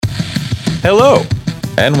Hello,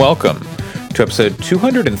 and welcome to episode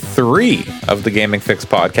 203 of the Gaming Fix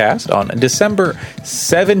podcast on December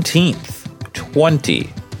 17th,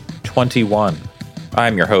 2021.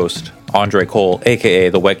 I'm your host, Andre Cole, aka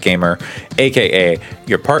The Wet Gamer, aka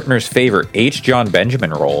your partner's favorite H. John Benjamin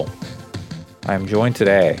role. I'm joined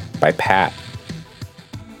today by Pat.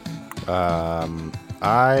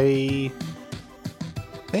 I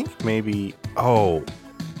think maybe. Oh,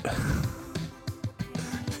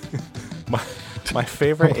 my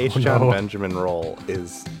favorite H. John Benjamin role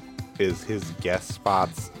is his guest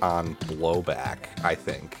spots on Blowback. I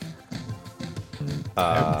think.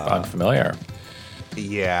 I'm unfamiliar.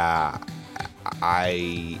 Yeah,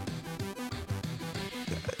 I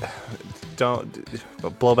don't.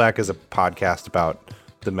 Blowback is a podcast about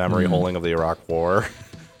the memory holding of the Iraq War.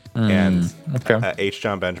 And H.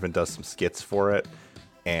 John Benjamin does some skits for it,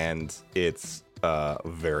 and it's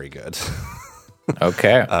very good.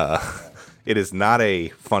 Okay. It is not a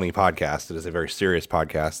funny podcast. It is a very serious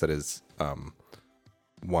podcast that is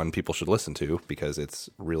one people should listen to because it's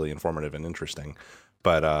really informative and interesting.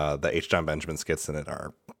 But the H. John Benjamin skits in it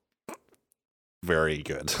are very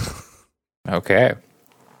good. Okay.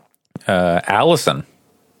 Allison.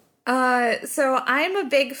 So I'm a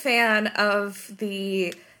big fan of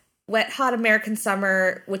the Wet Hot American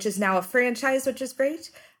Summer, which is now a franchise, which is great.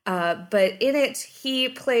 But in it, he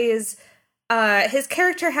plays, his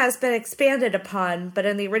character has been expanded upon, but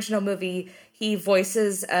in the original movie, he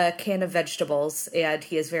voices a can of vegetables, and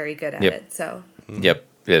he is very good at it. So, Yep,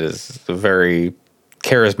 it is a very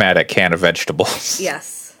charismatic can of vegetables.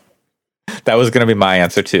 yes. That was going to be my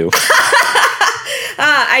answer too.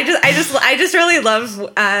 I just really love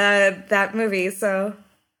that movie. So,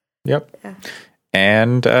 Yep. Yeah.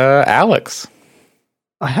 And Alex.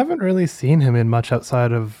 I haven't really seen him in much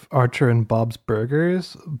outside of Archer and Bob's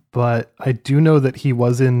Burgers, but I do know that he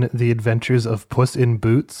was in The Adventures of Puss in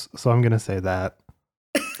Boots, so I'm going to say that.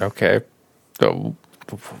 Okay. So,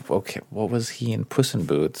 okay. What was he in Puss in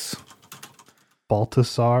Boots?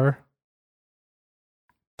 Baltasar.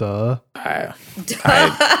 Duh. I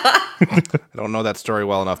don't know that story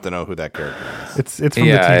well enough to know who that character is. It's from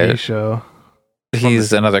the TV show.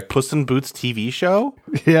 He's another Puss in Boots TV show?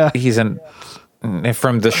 Yeah. He's from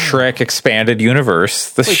the Shrek expanded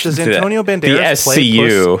universe. Wait, does Antonio Banderas play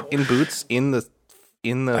SCU. Puss in Boots in the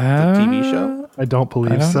TV show? I don't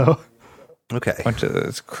believe so. Okay.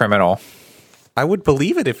 It's criminal. I would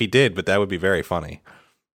believe it if he did, but that would be very funny.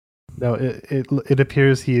 No, it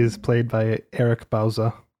appears he is played by Eric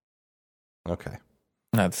Bauza. Okay.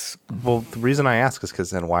 That's Well, the reason I ask is because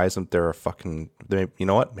then why isn't there a fucking... You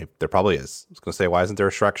know what? Maybe there probably is. I was going to say, why isn't there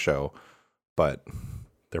a Shrek show? But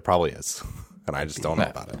there probably is. And I just don't know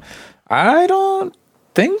about it. I don't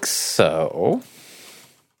think so.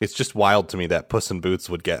 It's just wild to me that Puss in Boots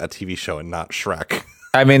would get a TV show and not Shrek.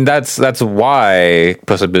 I mean, that's why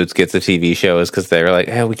Puss in Boots gets a TV show is because they're like,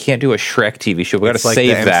 hey, we can't do a Shrek TV show. We got to like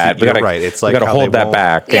save that. We gotta, right. It's like we got to hold that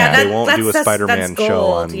back. Yeah, they won't do a Spider-Man that's show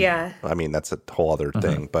gold, on. yeah. I mean, that's a whole other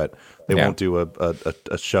thing, but they won't do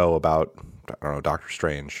a show about I don't know Doctor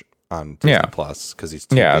Strange on Disney Plus because he's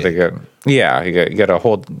too big. You got to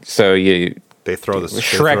hold. So They throw the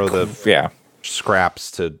Shrek.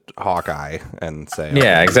 Scraps to Hawkeye and say,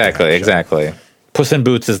 Exactly. Puss in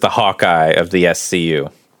Boots is the Hawkeye of the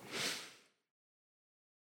SCU.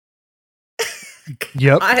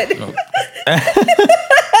 Yep.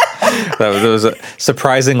 That was a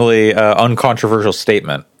surprisingly uncontroversial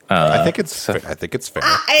statement. I think it's fair.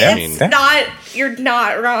 You're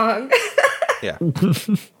not wrong. Yeah.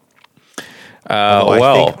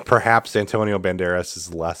 I think perhaps Antonio Banderas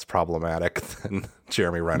is less problematic than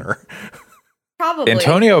Jeremy Renner. Probably.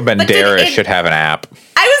 Antonio Banderas should have an app.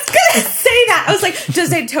 I was going to say that. I was like,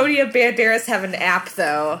 does Antonio Banderas have an app,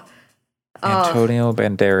 though? Antonio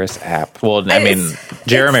Banderas app. Well, I mean,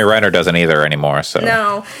 Jeremy Renner doesn't either anymore. So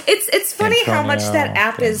no, it's funny how much that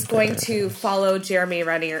app Banderas is going to follow Jeremy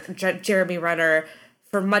Renner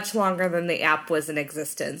for much longer than the app was in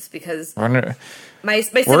existence. Because my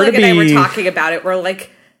sibling and I were talking about it. We're like,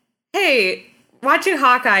 hey, watching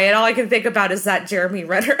Hawkeye, and all I can think about is that Jeremy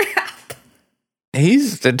Renner app.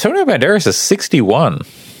 Antonio Banderas is 61.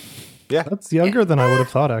 Yeah, that's younger than I would have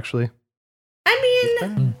thought. Actually, I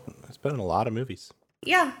mean. He's been in a lot of movies.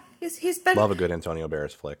 Yeah, he's been... Love a good Antonio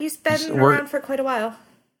Banderas flick. He's been around for quite a while.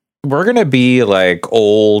 We're going to be, like,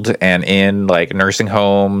 old and in, like, nursing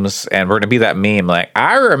homes, and we're going to be that meme, like,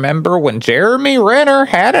 I remember when Jeremy Renner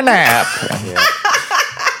had an app.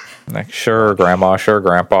 Like, sure, Grandma, sure,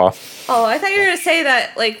 Grandpa. Oh, I thought you were going to say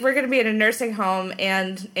that, like, we're going to be in a nursing home,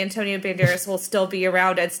 and Antonio Banderas will still be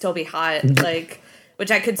around and still be hot, like,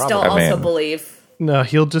 which I could still also believe. No,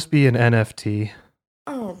 he'll just be an NFT.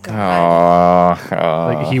 Oh god.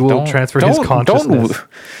 Like he will transfer his consciousness.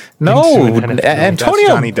 No, into an NFT. Antonio.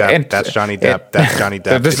 That's Johnny Depp. That's Johnny Depp. That's Johnny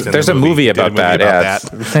Depp. There's a movie about that.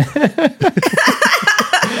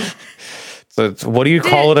 So what do you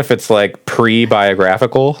call it if it's like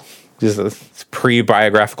pre-biographical? It's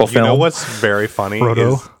pre-biographical film. You know what's very funny?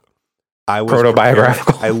 Proto. Is I was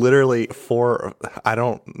Proto-biographical. I literally I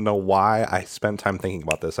don't know why I spent time thinking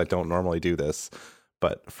about this. I don't normally do this,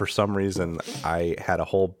 but for some reason I had a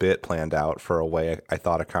whole bit planned out for a way I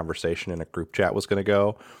thought a conversation in a group chat was going to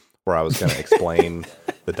go, where I was going to explain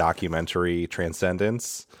the documentary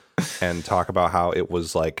Transcendence and talk about how it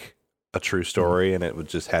was like a true story and it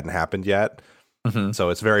just hadn't happened yet. Mm-hmm. So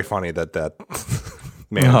it's very funny that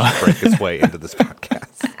managed to break its way into this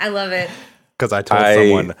podcast. I love it. Because I told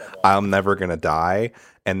someone I'm never going to die,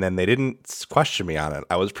 and then they didn't question me on it.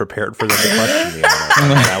 I was prepared for them to question me on it.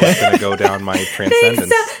 And I was going to go down my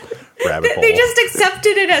Transcendence rabbit hole. They just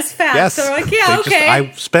accepted it as fact. Yes. They're like, yeah, okay.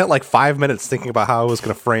 I spent like 5 minutes thinking about how I was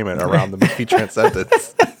going to frame it around the movie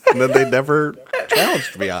Transcendence. And then they never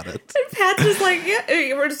challenged me on it. And Pat's just like, yeah,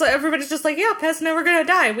 everybody's just like, yeah, Pat's never gonna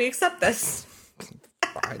die. We accept this.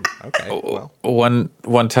 Fine. Okay. Well,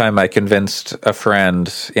 One time I convinced a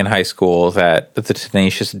friend in high school that the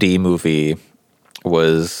Tenacious D movie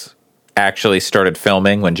was actually started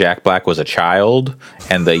filming when Jack Black was a child,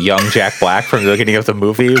 and the young Jack Black from the beginning of the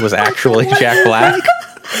movie was actually Jack Black.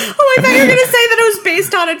 Oh, I thought you were gonna say that it was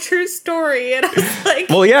based on a true story, and I was like,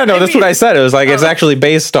 Well, yeah, no, that's what I said. It was like it's actually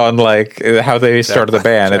based on like how they started the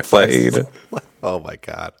band. It's like oh my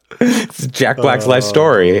god, it's Jack Black's life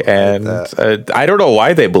story, and I don't know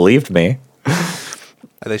why they believed me.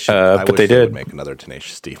 they should. But they did would make another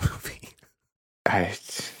Tenacious D movie.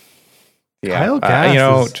 Kyle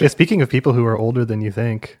Gass speaking of people who are older than you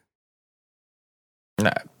think.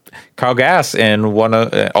 Kyle Gass in one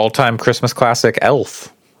all-time Christmas classic,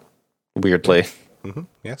 Elf. Weirdly, Mm-hmm.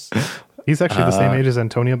 Yes, he's actually the same age as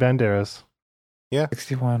Antonio Banderas. yeah,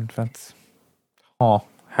 61. That's how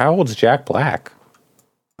old's Jack Black?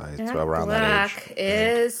 it's Jack around Black that age.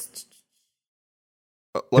 is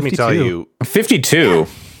Let me tell 52. you. 52.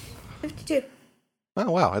 52.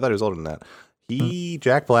 Oh wow, I thought he was older than that.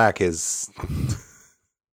 Jack Black is.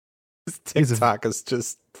 His TikTok is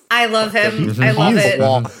just. I love him. Mm-hmm. I love it.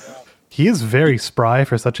 wall. He is very spry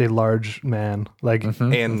for such a large man. Like,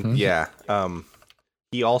 And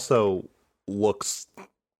he also looks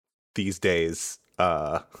these days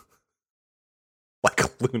like a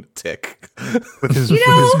lunatic. with his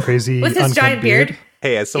crazy, with his unkempt giant beard.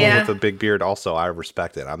 Hey, as someone Yeah. with a big beard, also I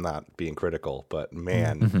respect it. I'm not being critical, but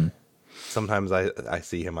man, sometimes I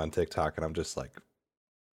see him on TikTok and I'm just like,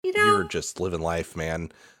 You know, you're just living life,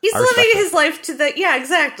 man. he's I respect living it. his life to the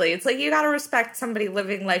exactly. It's like you got to respect somebody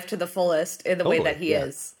living life to the fullest in the way Totally, that he yeah.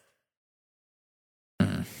 is.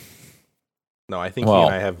 No, I think he and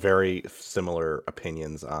I have very similar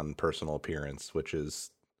opinions on personal appearance, which is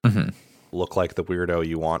look like the weirdo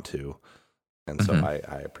you want to. And so I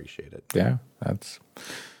appreciate it. Yeah, that's.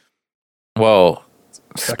 Well,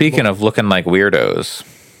 speaking of looking like weirdos,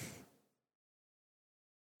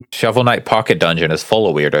 Shovel Knight Pocket Dungeon is full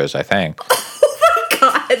of weirdos, I think. Oh my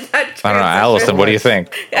god! That I don't know, Allison, what do you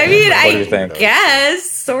think? I mean, What do you I think? guess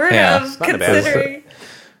sort Yeah. of It's not a bad considering.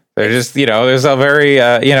 They're just, there's a very,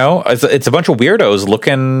 it's a bunch of weirdos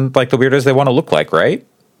looking like the weirdos they want to look like, right?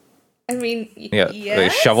 I mean, Yeah. yes. The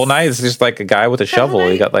Shovel Knight is just like a guy with a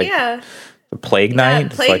shovel. You got like the Plague Knight.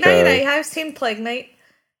 It's Plague like Knight. I have seen Plague Knight.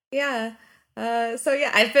 Yeah. So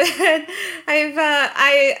yeah,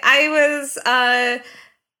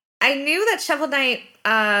 I knew that Shovel Knight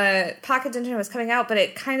Pocket Dungeon was coming out, but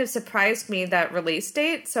it kind of surprised me that release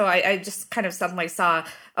date. So I just kind of suddenly saw,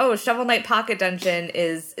 oh, Shovel Knight Pocket Dungeon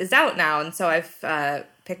is out now, and so I've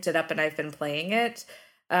picked it up and I've been playing it.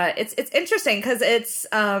 It's interesting because it's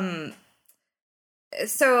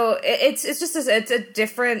it's a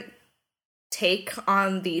different take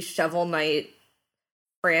on the Shovel Knight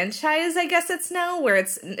franchise, I guess it's now, where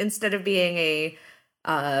it's instead of being a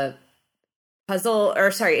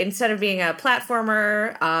instead of being a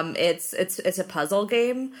platformer, it's a puzzle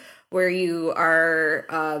game where you are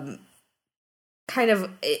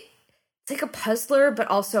it's like a puzzler but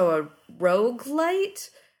also a roguelite,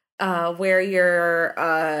 where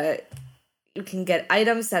you can get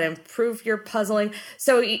items that improve your puzzling.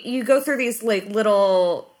 So you go through these like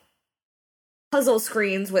little puzzle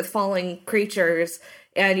screens with falling creatures,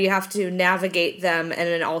 and you have to navigate them and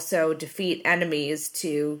then also defeat enemies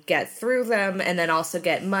to get through them, and then also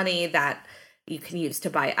get money that you can use to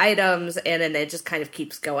buy items, and then it just kind of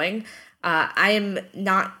keeps going. I am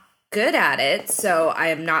not good at it, so I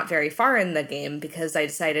am not very far in the game because I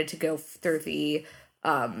decided to go through the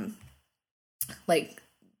like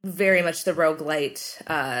very much the roguelite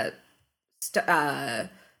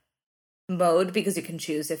mode, because you can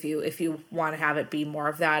choose if you want to have it be more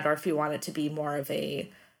of that, or if you want it to be more of a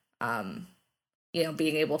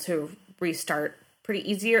being able to restart pretty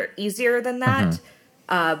easier than that.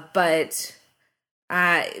 But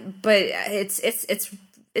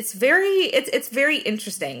it's very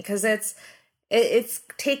interesting because it's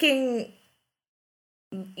taking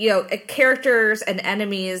characters and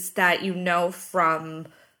enemies that from,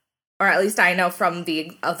 or at least I know from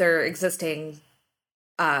the other existing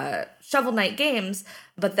Shovel Knight games,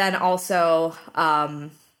 but then also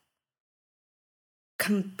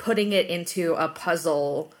putting it into a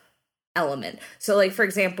puzzle element. So, like, for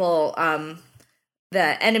example,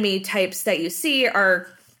 the enemy types that you see are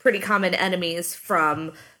pretty common enemies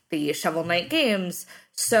from the Shovel Knight games.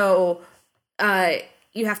 So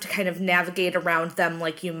you have to kind of navigate around them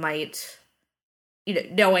like you might,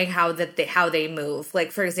 knowing how they move.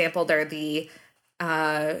 Like, for example, they're the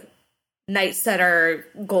knights that are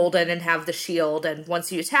golden and have the shield, and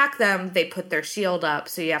once you attack them, they put their shield up,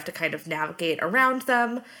 so you have to kind of navigate around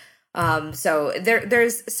them. So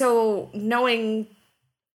knowing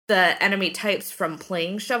the enemy types from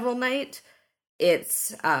playing Shovel Knight,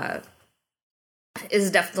 is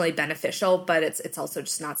definitely beneficial, but it's also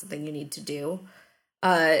just not something you need to do.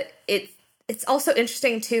 It's also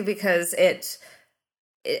interesting too because it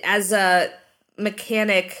as a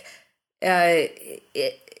mechanic,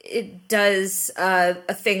 it does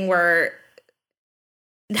a thing where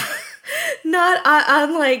not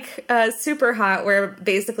unlike Super Hot, where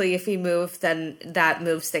basically if you move, then that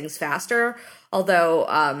moves things faster.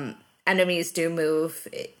 Although enemies do move,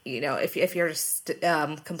 if you're just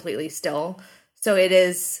completely still. So it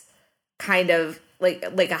is kind of like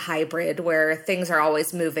a hybrid where things are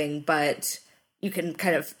always moving, but you can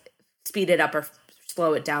kind of speed it up or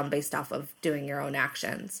slow it down based off of doing your own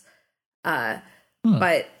actions. But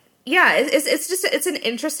yeah, it's an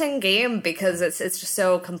interesting game because it's just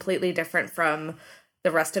so completely different from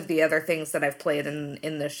the rest of the other things that I've played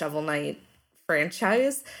in the Shovel Knight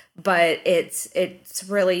franchise. But it's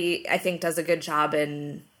really, I think, does a good job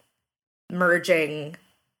in merging,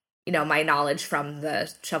 my knowledge from the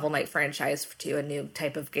Shovel Knight franchise to a new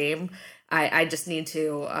type of game. I just need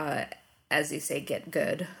to, as you say, get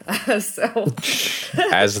good. So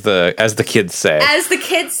as the kids say. As the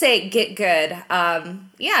kids say, get good.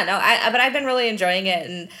 But I've been really enjoying it,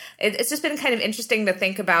 and it's just been kind of interesting to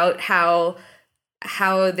think about how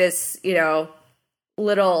this,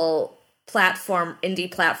 little indie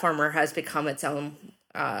platformer has become its own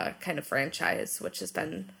kind of franchise, which has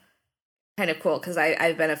been kind of cool because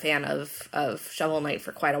I've been a fan of Shovel Knight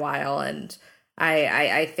for quite a while, and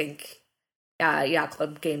I think Yacht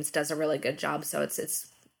Club Games does a really good job. So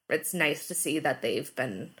it's nice to see that they've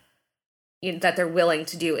been, that they're willing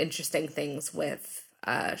to do interesting things with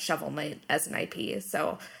Shovel Knight as an IP.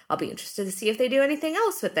 So I'll be interested to see if they do anything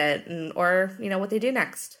else with it, or what they do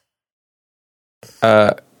next.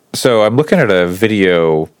 So I'm looking at a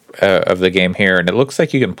video of the game here, and it looks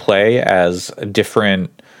like you can play as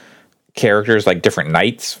different characters, like different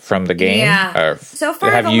knights from the game. Yeah. So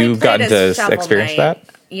far, have you gotten to experience that?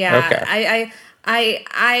 Yeah. Okay.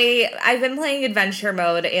 I've been playing adventure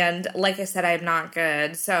mode, and like I said, I'm not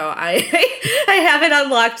good, so I haven't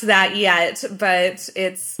unlocked that yet. But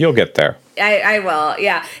you'll get there. I will.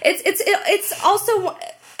 Yeah. It's also,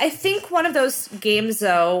 I think, one of those games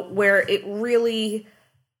though where it really,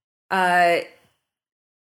 when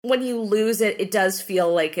you lose it, it does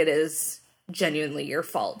feel like it is genuinely your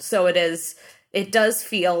fault. So it does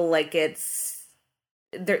feel like it's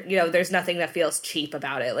there, there's nothing that feels cheap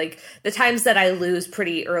about it. Like the times that I lose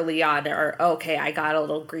pretty early on are, okay, I got a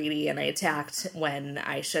little greedy and I attacked when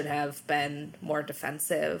I should have been more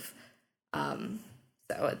defensive. So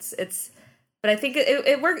but I think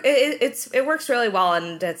it works really well,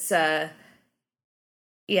 and it's so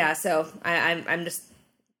I'm just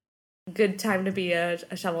good time to be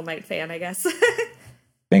a Shovel Knight fan, I guess. I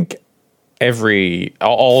think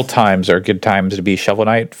all times are good times to be Shovel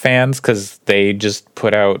Knight fans because they just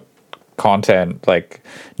put out content, like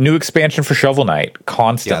new expansion for Shovel Knight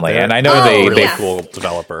constantly. And I know they cool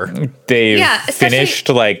developer. They've finished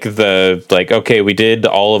okay, we did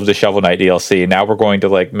all of the Shovel Knight DLC. Now we're going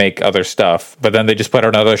to make other stuff. But then they just put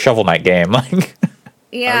out another Shovel Knight game.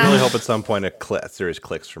 Yeah. I really hope at some point a series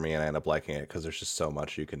clicks for me and I end up liking it because there's just so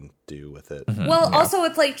much you can do with it. Mm-hmm. Well, also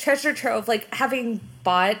with Treasure Trove, having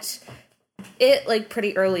bought it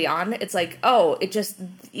pretty early on, it's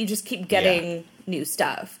you just keep getting new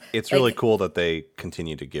stuff. It's really cool that they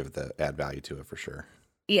continue to give the add value to it for sure.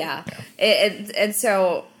 Yeah. And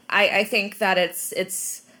so I think that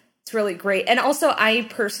it's really great. And also I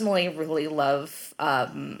personally really love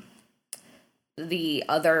the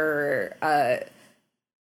other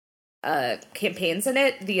campaigns in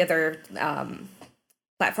it, the other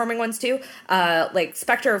platforming ones too. Like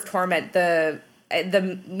Spectre of Torment, the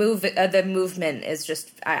movement is just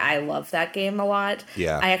I love that game a lot.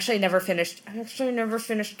 Yeah. I actually never finished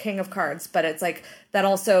King of Cards, but it's like that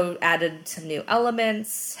also added some new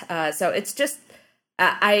elements. So it's just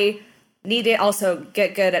I need to also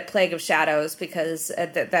get good at Plague of Shadows because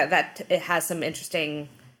that it has some interesting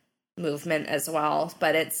movement as well.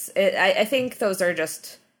 But I think those are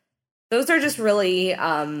just really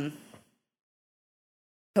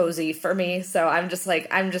cozy for me. So I'm just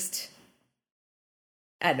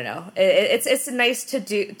I don't know. It's nice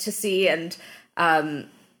to see, and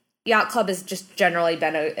Yacht Club has just generally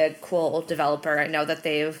been a cool developer. I know that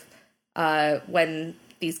they've when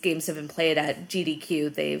these games have been played at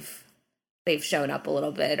GDQ, they've shown up a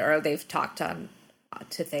little bit, or they've talked to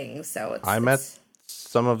things. So I met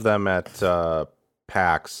some of them at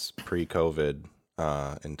PAX pre-COVID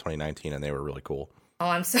in 2019, and they were really cool. Oh,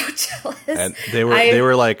 I'm so jealous. And they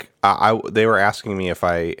were like, they were asking me if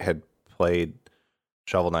I had played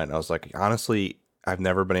Shovel Knight, and I was like, honestly, I've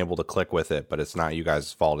never been able to click with it, but it's not you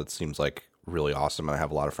guys' fault. It seems like really awesome, and I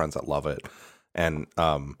have a lot of friends that love it. And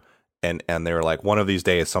they were like, one of these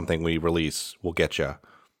days, something we release will get you.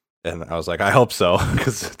 And I was like, I hope so,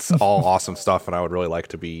 because it's all awesome stuff, and I would really like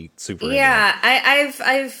to be super. Yeah, I've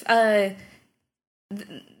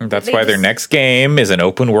That's why their next game is an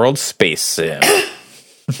open world space sim.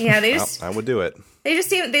 Yeah, they just I would do it. They just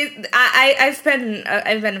seem I've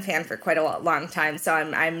been a fan for quite a long time, so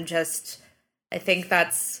I think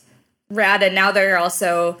that's rad. And now they're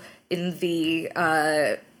also in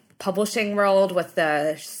the publishing world with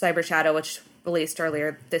the Cyber Shadow, which released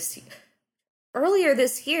earlier this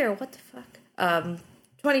year. What the fuck?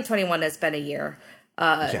 2021 has been a year.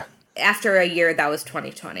 Yeah. After a year, that was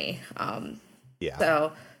 2020.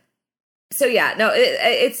 Yeah. So yeah, no,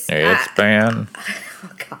 it's been.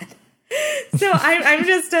 Oh God. So I'm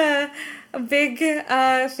just a big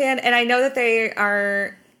fan, and I know that they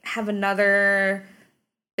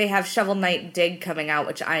have Shovel Knight Dig coming out,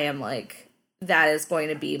 which I am like, that is going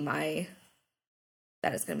to be my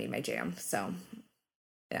jam. So,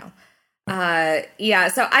 yeah. So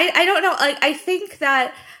I don't know. Like I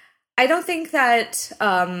don't think that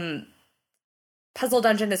Puzzle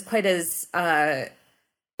Dungeon is quite as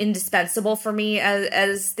indispensable for me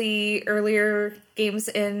as the earlier games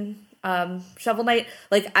in Shovel Knight.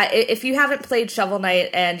 Like if you haven't played Shovel Knight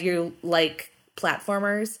and you like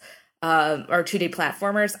platformers or 2D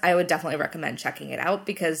platformers, I would definitely recommend checking it out,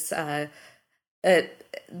 because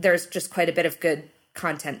there's just quite a bit of good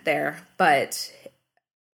content there. But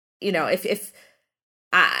if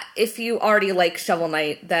you already like Shovel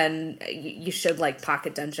Knight, then you should like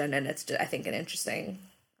Pocket Dungeon, and it's just, I think, an interesting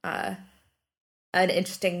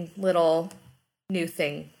little new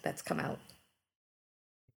thing that's come out.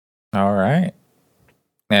 All right.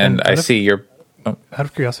 And I see you're... Out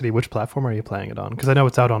of curiosity, which platform are you playing it on? Because I know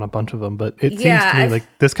it's out on a bunch of them, but it seems to me like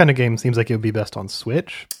this kind of game seems like it would be best on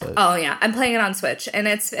Switch. But... Oh yeah, I'm playing it on Switch, and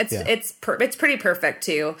it's pretty perfect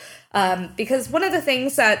too. Because one of the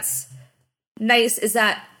things that's nice is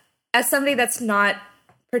that, as somebody that's not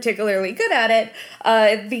particularly good at it,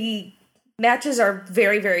 the matches are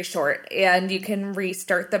very, very short, and you can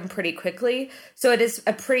restart them pretty quickly. So it is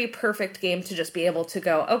a pretty perfect game to just be able to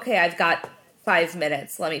go, okay, I've got 5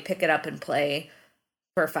 minutes. Let me pick it up and play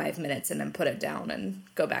for 5 minutes, and then put it down and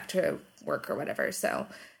go back to work or whatever. So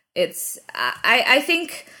it's, I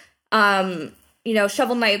think,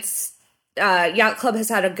 Shovel Knight's Yacht Club has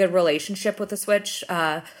had a good relationship with the Switch.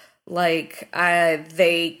 For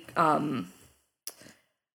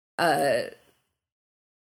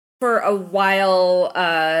a while,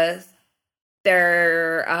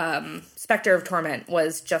 their Spectre of Torment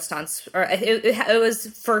was just on, or it was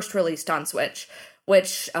first released on Switch,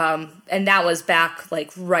 which and that was back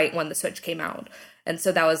like right when the Switch came out, and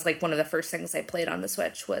so that was like one of the first things I played on the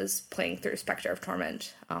Switch was playing through Spectre of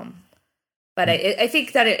Torment. But I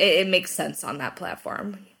think that it makes sense on that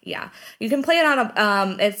platform. Yeah, you can play it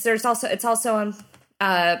on it's also on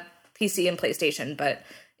PC and PlayStation, but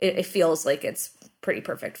it feels like it's pretty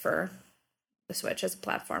perfect for the Switch as a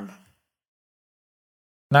platform.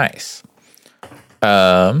 Nice.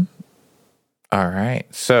 All right.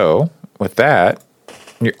 So with that,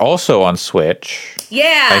 you're also on Switch.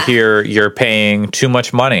 Yeah. I hear you're paying too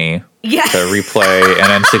much money to replay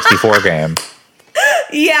an N64 game.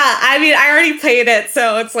 Yeah, I mean, I already played it,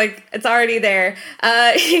 so it's like it's already there.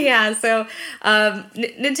 Yeah, so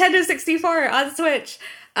Nintendo 64 on Switch.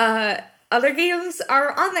 Other games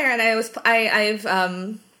are on there, and I've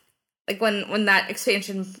like when that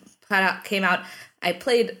expansion came out, I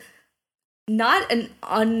played not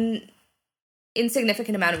an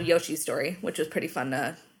insignificant amount of Yoshi's Story, which was pretty fun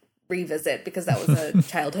to revisit because that was a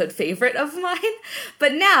childhood favorite of mine.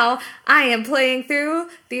 But now I am playing through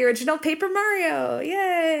the original Paper Mario,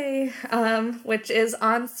 yay! Which is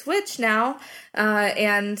on Switch now,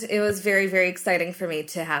 and it was very, very exciting for me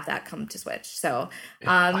to have that come to Switch. So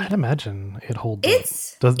I'd imagine it holds up.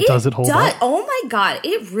 Does it hold up? Oh my god,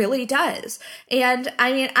 it really does. And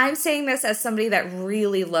I mean, I'm saying this as somebody that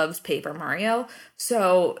really loves Paper Mario,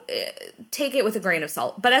 so take it with a grain of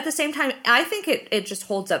salt. But at the same time, I think it just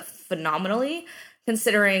holds up phenomenally,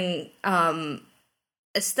 considering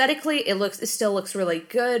aesthetically it still looks really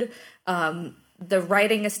good. The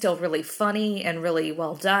writing is still really funny and really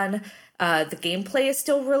well done. The gameplay is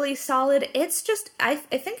still really solid. It's just I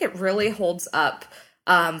think it really holds up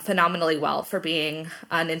phenomenally well for being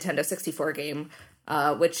a Nintendo 64 game,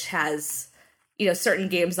 which has, certain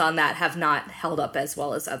games on that have not held up as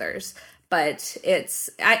well as others. But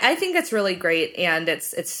I think it's really great, and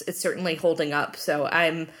it's certainly holding up. So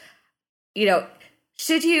I'm,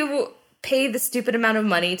 should you pay the stupid amount of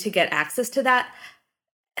money to get access to that?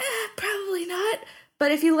 Probably not.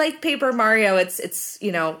 But if you like Paper Mario, it's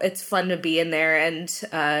fun to be in there, and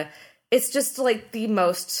it's just like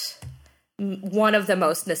one of the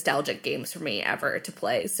most nostalgic games for me ever to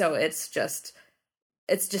play. So it's just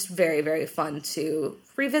very, very fun to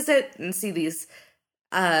revisit and see these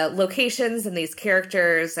locations and these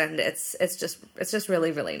characters, and it's just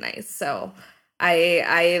really, really nice. So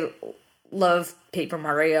I love Paper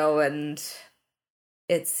Mario, and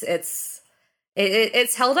it's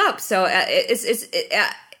held up. So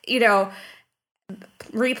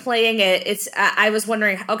replaying it, I was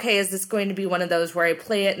wondering, okay, is this going to be one of those where I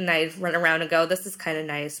play it and I run around and go, this is kind of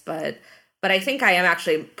nice, but I think I am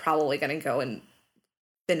actually probably going to go and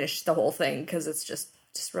finish the whole thing, because it's just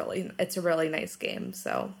really, it's a really nice game.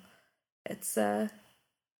 So it's yeah,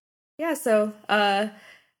 so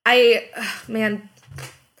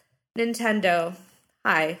Nintendo,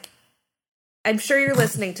 hi, I'm sure you're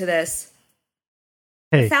listening to this.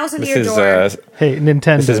 Hey, Thousand Year Door. Hey,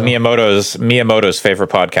 Nintendo. This is Miyamoto's favorite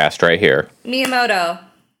podcast right here. Miyamoto,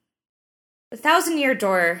 the Thousand Year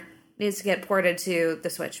Door needs to get ported to the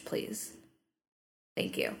Switch, please.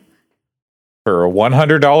 Thank you. For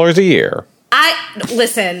 $100 a year,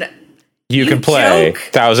 listen. You can play joke.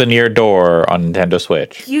 Thousand Year Door on Nintendo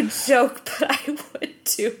Switch. You joke, but I would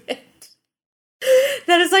do it.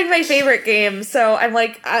 That is like my favorite game. So I'm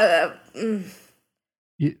like, I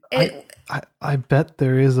bet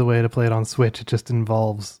there is a way to play it on Switch. It just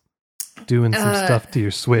involves doing some stuff to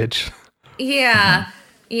your Switch. Yeah,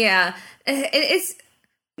 yeah. And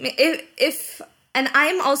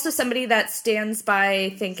I'm also somebody that stands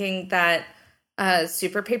by thinking that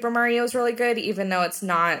Super Paper Mario is really good, even though it's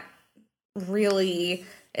not really.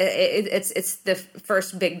 It's the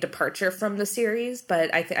first big departure from the series,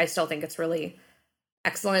 but I still think it's really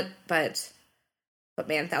excellent. But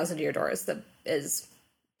man, Thousand Year Door is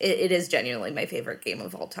genuinely my favorite game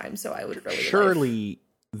of all time. So I would really surely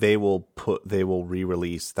they will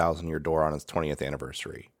re-release Thousand Year Door on its 20th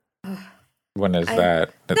anniversary. When is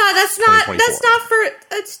that? No, that's not for.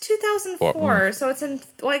 It's 2004, so it's in.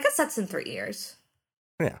 Well, I guess that's in 3 years.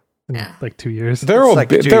 Yeah. In like 2 years. There will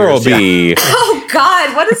be. Oh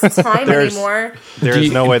God, what is the time anymore?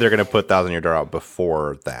 There's no way they're going to put Thousand Year Door out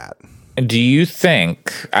before that. Do you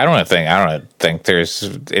think? I don't think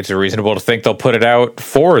it's reasonable to think they'll put it out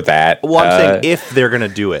for that. Well, I'm saying if they're going to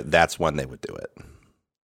do it, that's when they would do it.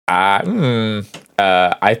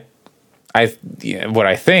 What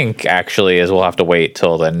I think actually is we'll have to wait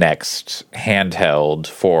till the next handheld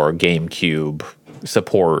for GameCube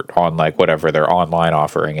support on like whatever their online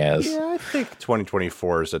offering is. Yeah, I think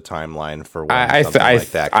 2024 is a timeline for when something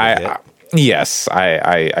like that could hit. Yes,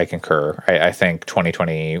 I concur. I think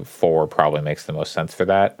 2024 probably makes the most sense for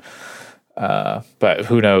that. But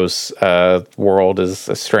who knows? World is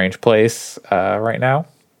a strange place right now,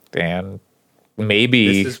 and maybe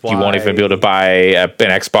you won't even be able to buy an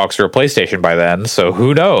Xbox or a PlayStation by then. So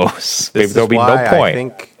who knows? Maybe there'll be no point. I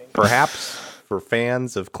think perhaps for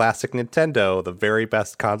fans of classic Nintendo, the very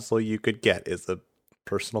best console you could get is a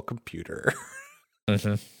personal computer.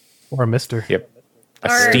 Mm-hmm. Or a Mister. Yep. A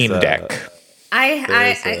Steam Deck.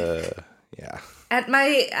 Yeah. At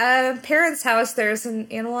my parents' house, there's an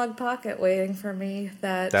Analog Pocket waiting for me.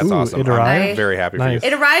 That's awesome. It arrived? I'm very happy Nice. for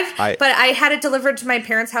you. It arrived, but I had it delivered to my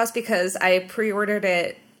parents' house because I pre-ordered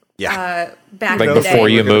it back like in the before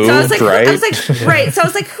day. you moved, so I was like, right? right. So I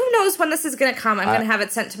was like, who knows when this is going to come? I'm going to have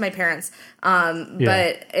it sent to my parents.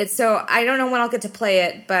 But it's so I don't know when I'll get to play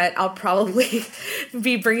it, but I'll probably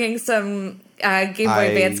be bringing some Game Boy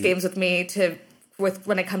Advance games with me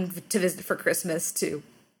when I come to visit for Christmas to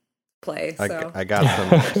play. So I got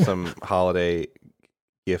some holiday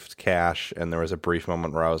gift cash, and there was a brief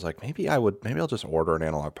moment where I was like, maybe I'll just order an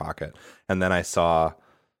Analog Pocket, and then I saw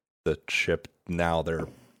the chip. Now they're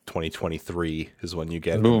 2023 is when you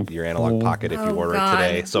get your Analog Pocket if you order it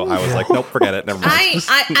today. So I was like, nope, forget it. Never mind.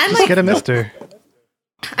 I'm Just get a Mister.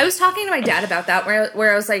 I was talking to my dad about that,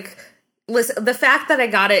 where I was like, listen, the fact that I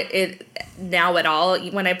got it now at all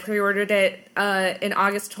when I pre-ordered it in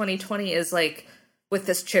August 2020 is like, with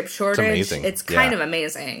this chip shortage, it's kind of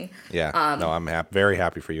amazing. Yeah, no, I'm very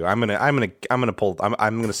happy for you. I'm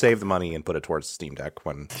gonna save the money and put it towards Steam Deck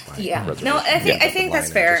when. I think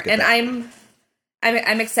that's fair, and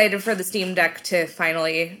I'm excited for the Steam Deck to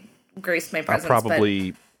finally grace my presence. I'll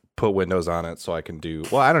probably put Windows on it so I can do.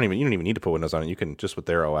 Well, you don't even need to put Windows on it. You can just with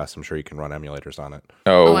their OS. I'm sure you can run emulators on it.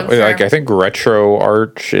 I'm sure. Like I think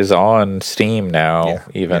RetroArch is on Steam now,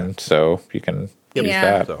 so you can use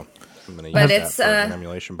that. So I'm going to use that for an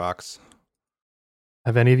emulation box.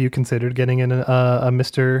 Have any of you considered getting a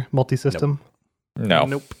Mister multi-system?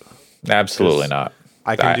 Nope. Absolutely not.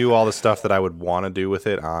 I can do all the stuff that I would want to do with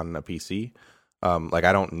it on a PC. Like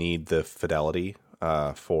I don't need the fidelity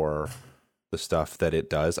for the stuff that it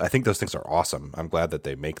does. I think those things are awesome. I'm glad that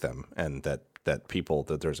they make them and that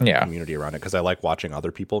there's a community around it because I like watching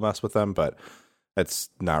other people mess with them, but it's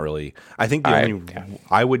not really. I think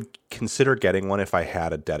I would consider getting one if I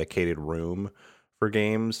had a dedicated room for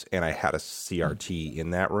games and I had a CRT in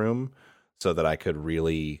that room so that I could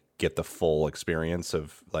really get the full experience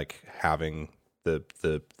of like having the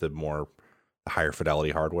more higher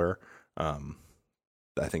fidelity hardware.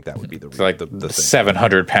 I think that would be the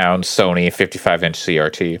 700-pound Sony 55-inch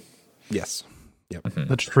CRT. Yes. Yep.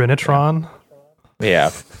 The Trinitron.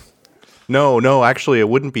 Yeah. No. Actually, it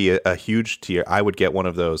wouldn't be a huge tier. I would get one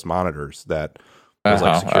of those monitors that was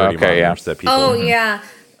like security monitors that people.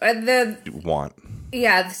 Want.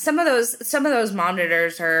 Yeah, some of those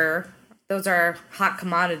monitors are hot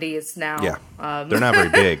commodities now. Yeah, they're not very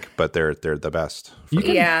big, but they're the best.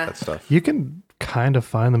 That stuff. You can kind of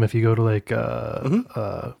find them if you go to like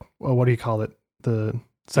what do you call it? The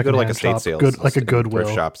second like estate sales, like a Goodwill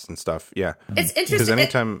thrift shops and stuff. Yeah, it's interesting because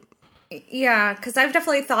anytime. Because I've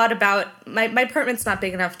definitely thought about my apartment's not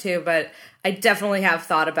big enough too, but I definitely have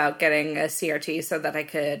thought about getting a CRT so that I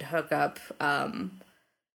could hook up,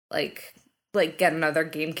 like get another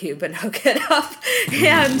GameCube and hook it up.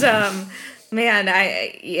 And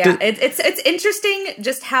it's interesting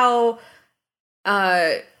just how,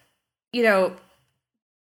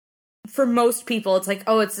 for most people it's like,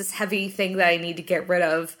 oh, it's this heavy thing that I need to get rid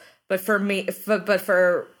of. But for me,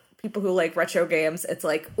 for people who like retro games, it's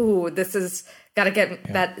like, ooh, this is gotta get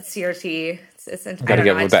that CRT. It's gotta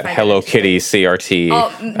get that Hello Kitty CRT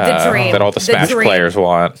the dream. that all the Smash players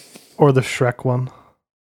want. Or the Shrek one.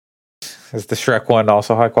 Is the Shrek one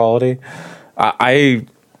also high quality? I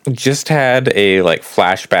just had a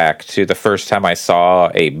flashback to the first time I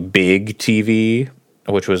saw a big TV,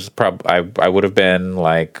 which was I would have been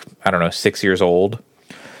 6 years old,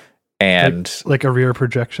 and like a rear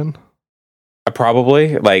projection.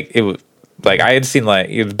 Probably it was I had seen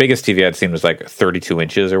the biggest TV I'd seen was 32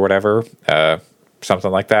 inches or whatever,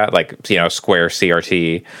 something like that, square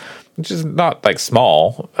CRT, which is not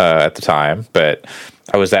small at the time, but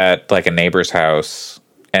I was at a neighbor's house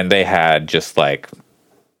and they had just the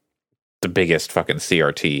biggest fucking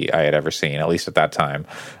CRT I had ever seen, at least at that time.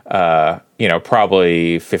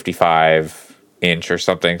 Probably 55-inch or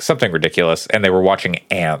something ridiculous, and they were watching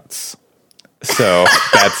Ants. So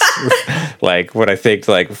that's what I think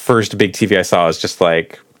first big TV I saw is just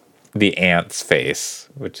the Ant's face,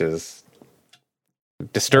 which is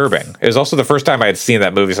disturbing. It was also the first time I had seen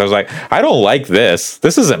that movie, so I was like, I don't like this.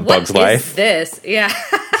 This isn't Bug's Life. What is this? Yeah.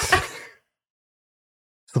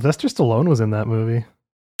 Sylvester Stallone was in that movie.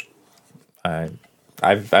 I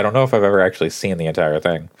don't know if I've ever actually seen the entire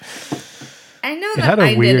thing. I know that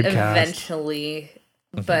I did eventually,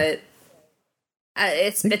 but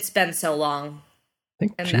it's been so long,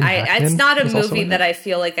 and it's not a movie that I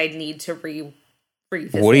feel like I need to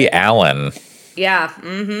revisit. Woody Allen, yeah,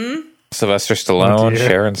 mm-hmm. Sylvester Stallone,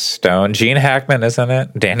 Sharon Stone, Gene Hackman, isn't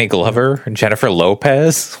it? Danny Glover, Jennifer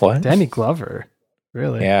Lopez. What? Danny Glover,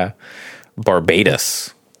 really? Yeah,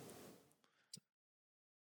 Barbados.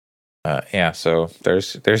 Yeah, so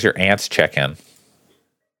there's your ants check-in.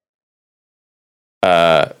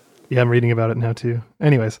 Yeah, I'm reading about it now too.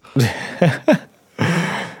 Anyways. Thanks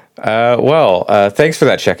for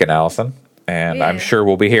that check-in, Allison. And Yeah. I'm sure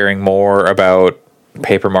we'll be hearing more about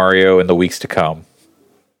Paper Mario in the weeks to come.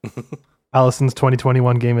 Allison's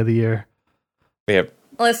 2021 game of the year. Yep.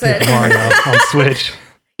 Listen, Mario on Switch.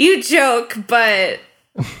 you joke, but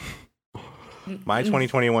My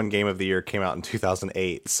 2021 game of the year came out in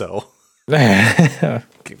 2008, so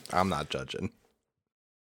I'm not judging.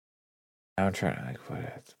 I'm trying to put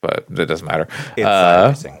it, but it doesn't matter.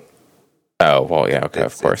 It's racing. Oh, well, yeah, okay,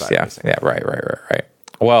 It's- of course, it's yeah. iRacing. Yeah, right.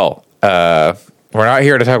 Well, we're not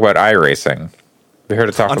here to talk about iRacing. We're here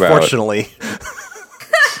to talk about... Unfortunately,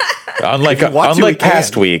 Unlike you want to, we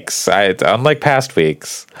past can. weeks, we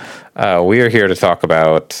are here to talk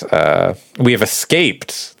about. We have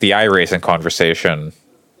escaped the iRacing conversation.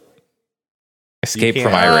 Escape You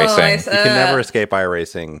from can't- iRacing. you can never escape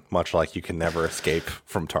iRacing, much like you can never escape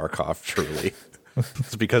from Tarkov, truly.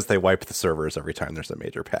 It's because they wipe the servers every time there's a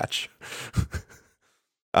major patch.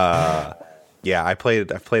 Yeah, I've played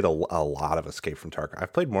a lot of Escape from Tarkov.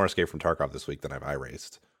 I've played more Escape from Tarkov this week than I've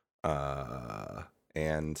iRaced.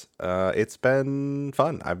 And it's been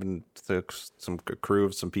fun. I've been to some crew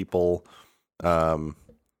of some people.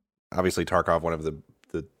 Obviously Tarkov, one of the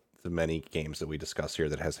many games that we discuss here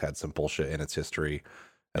that has had some bullshit in its history.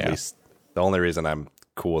 At least the only reason I'm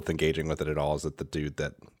cool with engaging with it at all is that the dude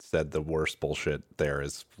that said the worst bullshit there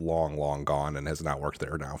is long gone and has not worked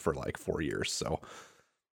there now for like 4 years. So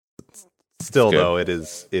still though, it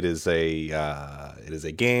is a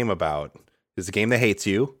game that hates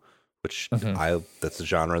you, which that's a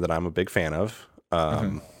genre that I'm a big fan of.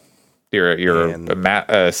 You're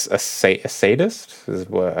a sadist. Is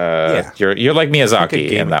what, you're like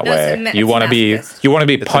Miyazaki in that No, way. it's You want to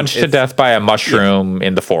be punched to death by a mushroom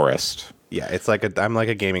in the forest. Yeah, it's like I'm like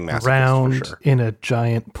a gaming masochist Round for sure. in a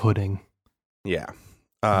giant pudding. Yeah.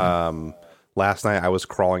 Last night I was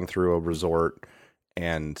crawling through a resort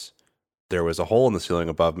and there was a hole in the ceiling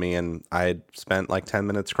above me, and I had spent like 10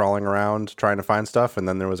 minutes crawling around trying to find stuff, and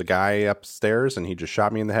then there was a guy upstairs and he just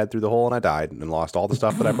shot me in the head through the hole, and I died and lost all the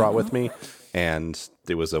stuff that I brought with me, and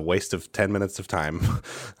it was a waste of 10 minutes of time.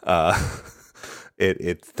 That's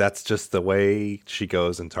just the way she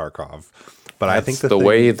goes in Tarkov. But I think the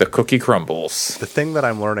way the cookie crumbles. The thing that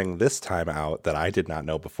I'm learning this time out that I did not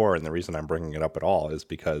know before, and the reason I'm bringing it up at all, is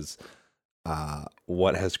because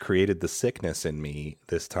what has created the sickness in me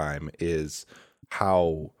this time is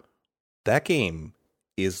how that game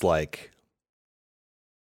is like,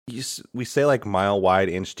 we say like mile wide,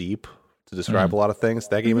 inch deep to describe a lot of things.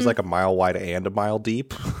 That game is like a mile wide and a mile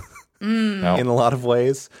deep in a lot of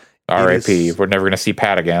ways. R.I.P. We're never going to see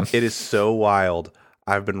Pat again. It is so wild.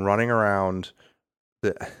 I've been running around.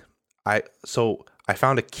 I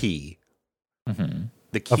found a key.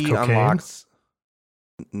 The key unlocks.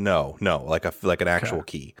 No, like an actual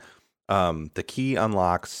key. The key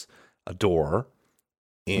unlocks a door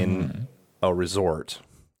in a resort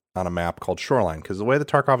on a map called Shoreline. Because the way the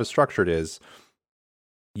Tarkov is structured is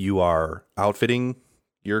you are outfitting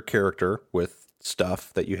your character with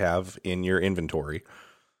stuff that you have in your inventory.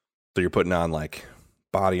 So you're putting on like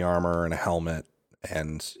body armor and a helmet.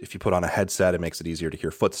 And if you put on a headset, it makes it easier to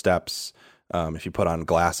hear footsteps. If you put on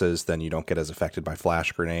glasses, then you don't get as affected by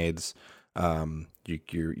flash grenades.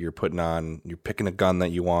 You're picking a gun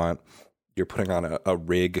that you want. You're putting on a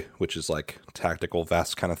rig, which is like tactical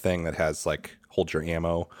vest kind of thing that has like holds your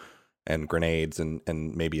ammo and grenades and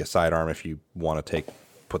maybe a sidearm if you want to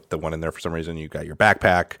put the one in there for some reason. You got your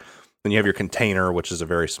backpack. Then you have your container, which is a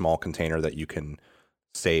very small container that you can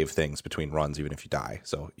save things between runs even if you die.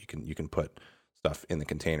 So you can put stuff in the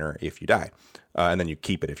container if you die, and then you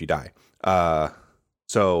keep it if you die.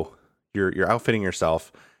 So you're outfitting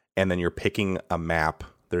yourself, and then you're picking a map.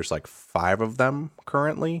 There's like 5 of them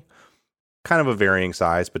currently, kind of a varying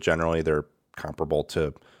size, but generally they're comparable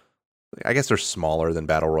to, I guess they're smaller than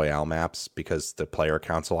Battle Royale maps because the player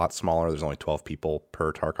count's a lot smaller. There's only 12 people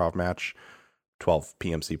per Tarkov match, 12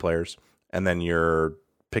 PMC players. And then you're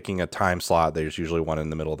picking a time slot. There's usually one in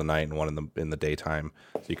the middle of the night and one in the daytime.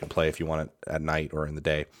 So you can play if you want it at night or in the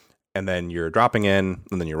day. And then you're dropping in,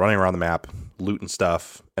 and then you're running around the map, looting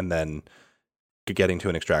stuff, and then getting to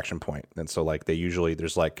an extraction point. And so like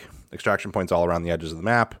there's like extraction points all around the edges of the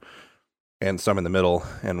map and some in the middle,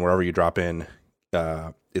 and wherever you drop in,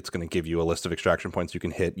 it's going to give you a list of extraction points you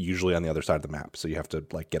can hit, usually on the other side of the map. So you have to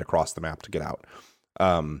like get across the map to get out.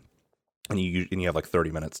 And you have like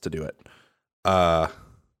 30 minutes to do it.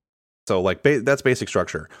 So like that's basic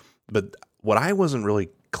structure. But what I wasn't really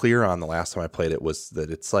clear on the last time I played it was that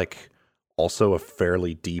it's like also a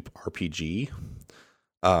fairly deep RPG.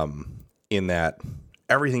 In that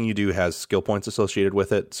everything you do has skill points associated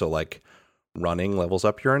with it. So like running levels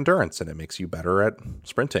up your endurance and it makes you better at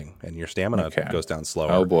sprinting, and your stamina goes down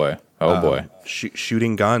slower. Oh boy.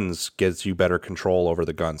 Shooting guns gives you better control over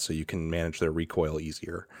the guns, so you can manage their recoil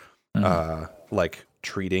easier. Like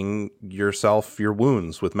treating your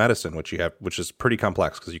wounds with medicine, which is pretty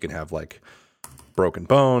complex because you can have like broken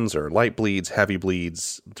bones or light bleeds, heavy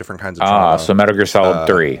bleeds, different kinds of trauma. So Metal Gear Solid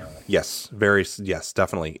 3. Yes,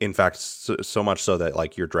 definitely. In fact, so much so that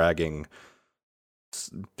like you're dragging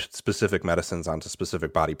specific medicines onto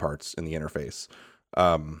specific body parts in the interface.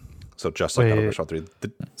 So just like Metal Gear Solid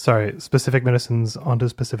 3. Sorry, specific medicines onto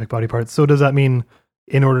specific body parts. So does that mean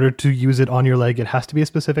in order to use it on your leg, it has to be a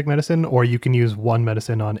specific medicine, or you can use one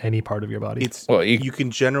medicine on any part of your body? You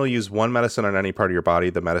can generally use one medicine on any part of your body.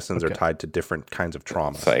 The medicines are tied to different kinds of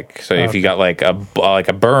trauma. If you got like a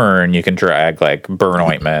burn, you can drag like burn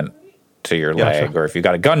ointment to your leg, or if you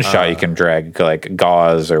got a gunshot, you can drag like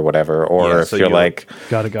gauze or whatever. Or if you're like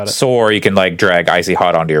got it sore, you can like drag icy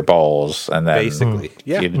hot onto your balls, and then basically,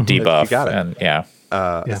 you debuff. You got it.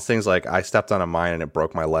 And it's things like I stepped on a mine and it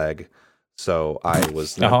broke my leg. So I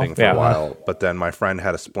was limping for a while, but then my friend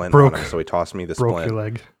had a splint on him, so he tossed me the splint. Broke your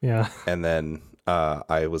leg, yeah. And then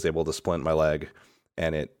I was able to splint my leg,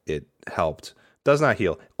 and it helped. Does not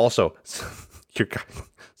heal. Also,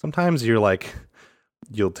 sometimes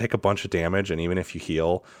you'll take a bunch of damage, and even if you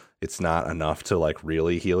heal, it's not enough to like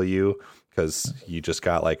really heal you because you just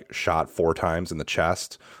got like shot 4 times in the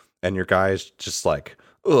chest, and your guy's just like,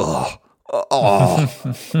 ugh.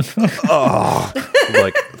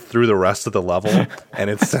 Like through the rest of the level, and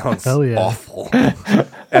it sounds awful,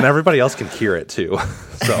 and everybody else can hear it too.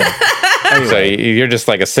 So anyway. So you're just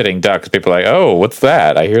like a sitting duck. People are like, oh, what's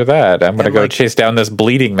that? I hear that. I'm gonna go chase down this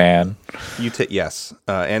bleeding man.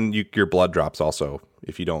 And your blood drops also.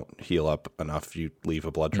 If you don't heal up enough, you leave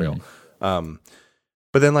a blood trail. But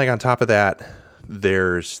then like on top of that,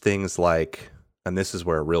 there's things like, and this is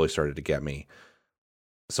where it really started to get me.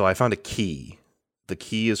 So I found a key. The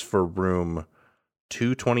key is for room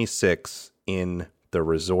 226 in the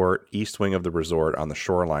resort, east wing of the resort on the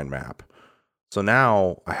Shoreline map. So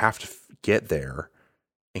now I have to get there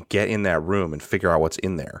and get in that room and figure out what's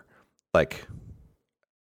in there. Like,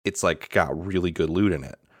 it's like got really good loot in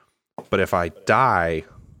it. But if I die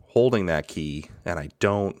holding that key and I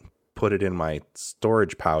don't put it in my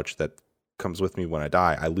storage pouch that comes with me when I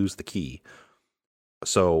die, I lose the key.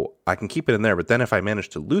 So I can keep it in there, but then if I manage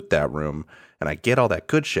to loot that room and I get all that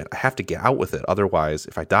good shit, I have to get out with it. Otherwise,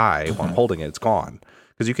 if I die while I'm holding it, it's gone.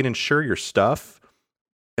 Because you can insure your stuff,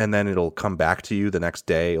 and then it'll come back to you the next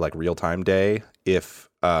day, like real-time day, if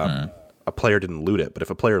a player didn't loot it. But if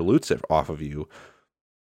a player loots it off of you,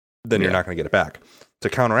 then you're not going to get it back. To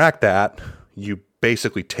counteract that, you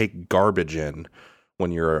basically take garbage in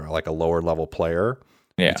when you're like a lower-level player.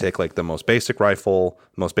 You take like the most basic rifle,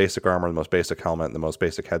 the most basic armor, the most basic helmet, the most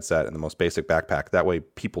basic headset, and the most basic backpack. That way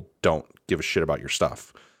people don't give a shit about your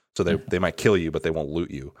stuff. So they might kill you, but they won't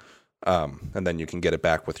loot you. And then you can get it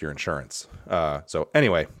back with your insurance. So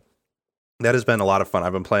anyway, that has been a lot of fun.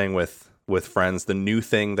 I've been playing with friends. The new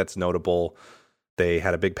thing that's notable, they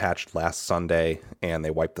had a big patch last Sunday, and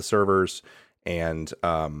they wiped the servers, and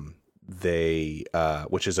they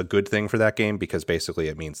which is a good thing for that game, because basically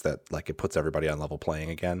it means that like it puts everybody on level playing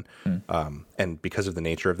again. And because of the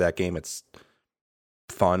nature of that game, it's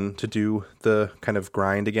fun to do the kind of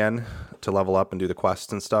grind again to level up and do the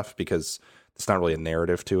quests and stuff, because it's not really a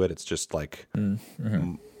narrative to it. It's just like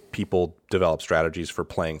people develop strategies for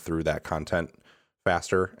playing through that content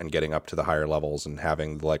faster and getting up to the higher levels and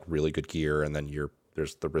having like really good gear, and then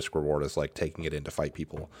there's the risk reward is like taking it in to fight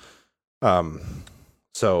people.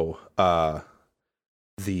 So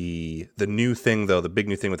the new thing, though, the big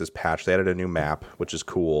new thing with this patch, they added a new map, which is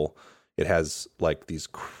cool. It has like these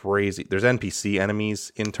there's NPC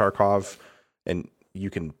enemies in Tarkov, and you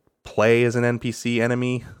can play as an NPC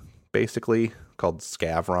enemy, basically, called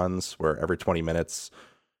scav runs, where every 20 minutes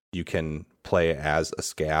you can play as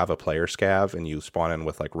a player scav, and you spawn in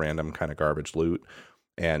with like random kind of garbage loot,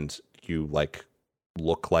 and you like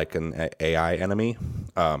look like an AI enemy.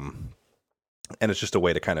 And it's just a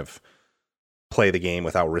way to kind of play the game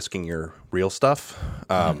without risking your real stuff.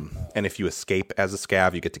 And if you escape as a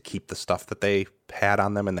scav, you get to keep the stuff that they had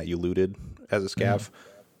on them and that you looted as a scav.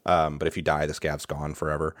 But if you die, the scav's gone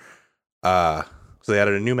forever. So they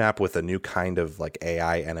added a new map with a new kind of like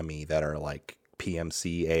AI enemy that are like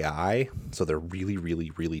PMC AI. So they're really,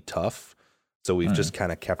 really, really tough. So we've just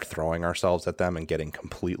kind of kept throwing ourselves at them and getting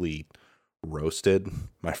completely roasted,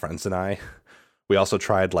 my friends and I. We also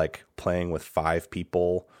tried like playing with 5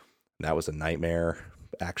 people That was a nightmare.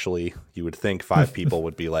 Actually, you would think 5 people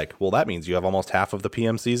would be like, well, that means you have almost half of the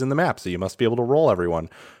PMCs in the map, so you must be able to roll everyone.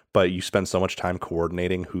 But you spend so much time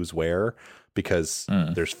coordinating who's where because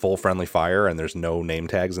there's full friendly fire and there's no name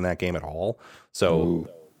tags in that game at all. So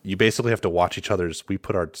you basically have to watch each other's. We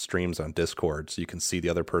put our streams on Discord so you can see the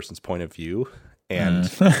other person's point of view and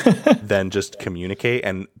then just communicate.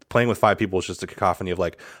 And playing with 5 people is just a cacophony of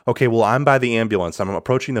like, okay, well, I'm by the ambulance. I'm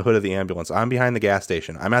approaching the hood of the ambulance. I'm behind the gas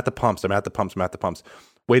station. I'm at the pumps. I'm at the pumps. I'm at the pumps.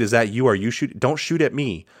 Wait, is that you? Are you shooting? Don't shoot at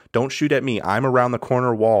me. Don't shoot at me. I'm around the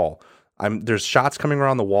corner wall. There's shots coming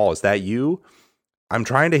around the wall. Is that you? I'm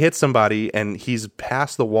trying to hit somebody and he's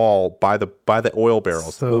past the wall by the oil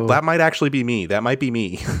barrels. So, well, that might actually be me. That might be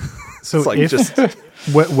me. So like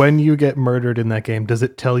when you get murdered in that game, does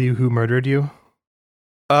it tell you who murdered you?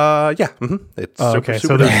 Yeah. Mm-hmm. It's okay.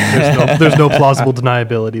 super So there's no plausible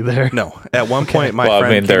deniability there. No. At one point, my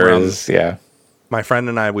friend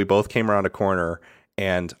and I, we both came around a corner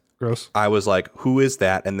and Gross. I was like, who is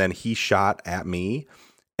that? And then he shot at me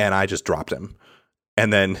and I just dropped him.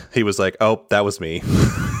 And then he was like, oh, that was me.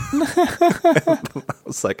 I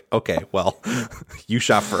was like, okay, well, you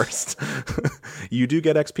shot first. You do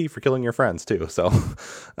get XP for killing your friends too. So,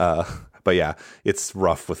 but yeah, it's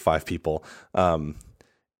rough with 5 people. And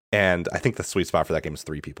I think the sweet spot for that game is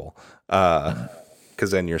 3 people.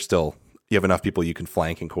 Cause then you have enough people you can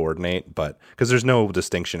flank and coordinate, but because there's no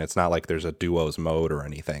distinction. It's not like there's a duos mode or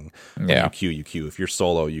anything. Yeah. You queue. If you're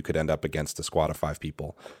solo, you could end up against a squad of 5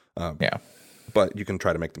 people. But you can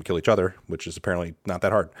try to make them kill each other, which is apparently not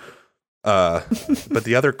that hard. But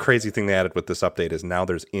the other crazy thing they added with this update is now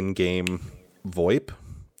there's in-game VoIP.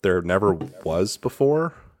 There never was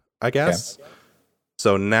before, I guess. Okay.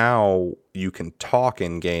 So now you can talk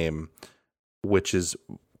in-game, which is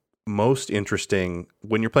most interesting.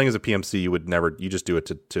 When you're playing as a PMC, you just do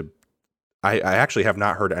it to I actually have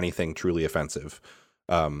not heard anything truly offensive,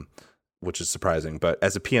 which is surprising. But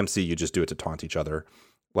as a PMC, you just do it to taunt each other.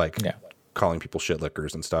 Calling people shit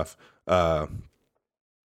lickers and stuff. But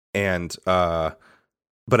as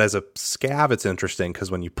a scav, it's interesting because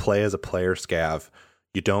when you play as a player scav,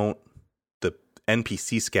 the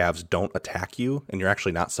NPC scavs don't attack you, and you're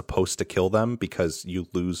actually not supposed to kill them because you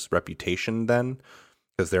lose reputation then,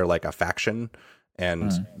 because they're like a faction,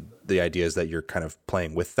 and the idea is that you're kind of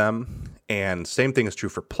playing with them. And same thing is true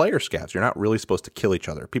for player scavs. You're not really supposed to kill each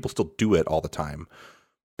other. People still do it all the time.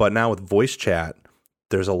 But now with voice chat,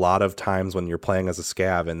 there's a lot of times when you're playing as a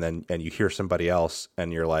scav and you hear somebody else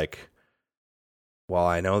and you're like, well,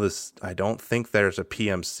 I know this, I don't think there's a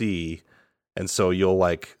PMC. And so you'll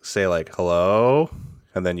like say like, hello.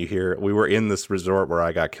 And then you hear, we were in this resort where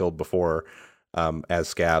I got killed before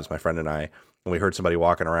as scavs, my friend and I, and we heard somebody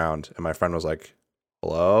walking around and my friend was like,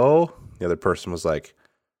 hello. The other person was like,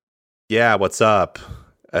 yeah, what's up?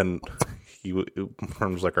 And my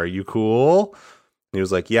friend was like, are you cool? And he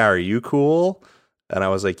was like, yeah, are you cool? And I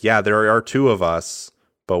was like, yeah, there are 2 of us,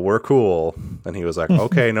 but we're cool. And he was like,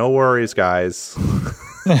 okay, no worries, guys.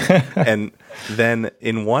 And then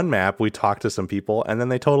in one map, we talked to some people, and then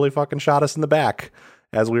they totally fucking shot us in the back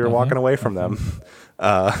as we were walking away from them.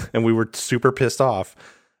 And we were super pissed off.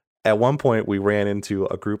 At one point, we ran into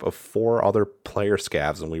a group of 4 other player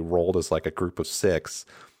scavs, and we rolled as like a group of 6.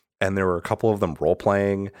 And there were a couple of them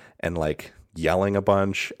role-playing and like yelling a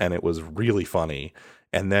bunch, and it was really funny.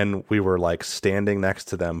 And then we were like standing next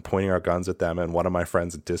to them, pointing our guns at them. And one of my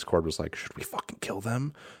friends in Discord was like, should we fucking kill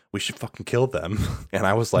them? We should fucking kill them. And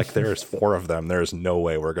I was like, there's 4 of them. There's no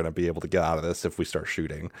way we're going to be able to get out of this if we start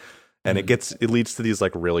shooting. And it leads to these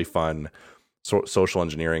like really fun social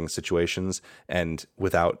engineering situations. And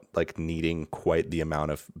without like needing quite the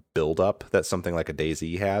amount of buildup that something like a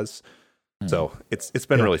DayZ has. So it's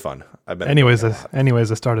been really fun. Anyways,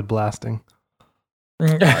 I started blasting.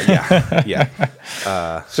 Yeah.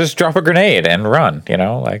 Just drop a grenade and run. What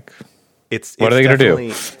are they going to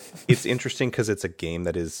do? It's interesting because it's a game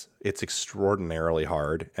that it's extraordinarily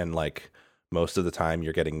hard, and like most of the time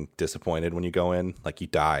you're getting disappointed when you go in. Like you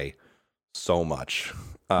die so much,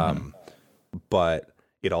 but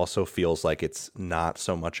it also feels like it's not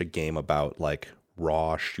so much a game about like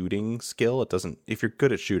raw shooting skill. It doesn't. If you're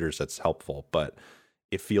good at shooters, that's helpful, but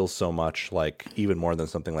it feels so much like even more than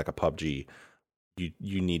something like a PUBG.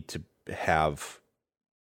 You need to have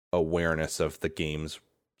awareness of the game's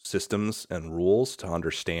systems and rules to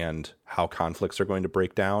understand how conflicts are going to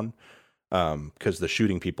break down. Because the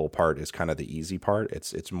shooting people part is kind of the easy part.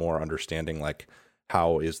 It's more understanding like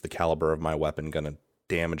how is the caliber of my weapon going to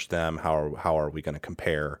damage them? How are we going to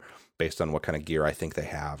compare based on what kind of gear I think they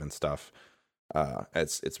have and stuff.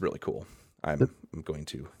 It's really cool. I'm going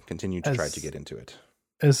to continue to try to get into it.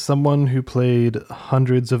 as someone who played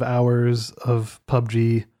hundreds of hours of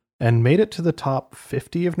PUBG and made it to the top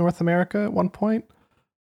 50 of North America at one point,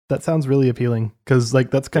 that sounds really appealing. Because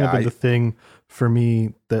like that's kind of been the thing for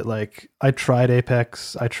me, that like I tried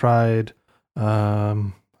Apex, I tried I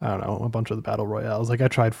don't know, a bunch of the battle royales. Like I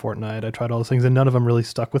tried Fortnite, I tried all those things, and none of them really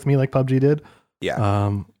stuck with me like PUBG did.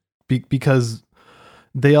 Yeah. Because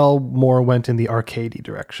they all more went in the arcadey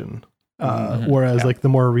direction. Whereas like the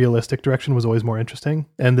more realistic direction was always more interesting.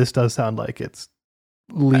 And this does sound like it's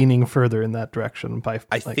leaning further in that direction by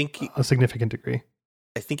think a significant degree.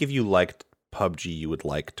 I think if you liked PUBG, you would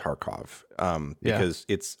like Tarkov. Because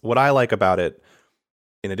it's what I like about it,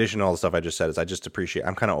 in addition to all the stuff I just said, is I just appreciate,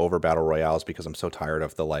 I'm kind of over battle royales because I'm so tired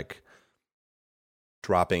of the like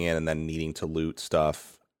dropping in and then needing to loot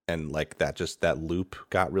stuff. And like that loop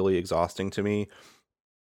got really exhausting to me.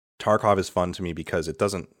 Tarkov is fun to me because it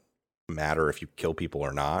doesn't matter if you kill people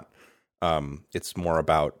or not. It's more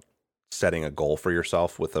about setting a goal for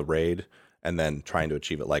yourself with a raid and then trying to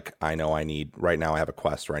achieve it. Like I know right now I have a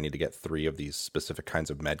quest where I need to get 3 of these specific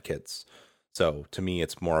kinds of med kits. So to me,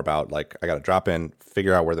 it's more about like, I got to drop in,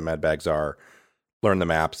 figure out where the med bags are, learn the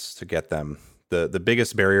maps to get them. The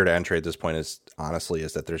biggest barrier to entry at this point is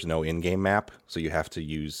that there's no in-game map. So you have to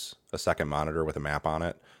use a second monitor with a map on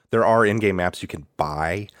it. There are in-game maps you can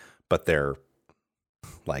buy, but they're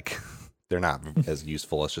not as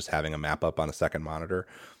useful as just having a map up on a second monitor.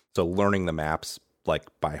 So learning the maps like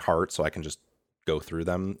by heart so I can just go through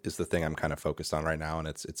them is the thing I'm kind of focused on right now, and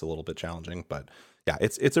it's a little bit challenging, but yeah,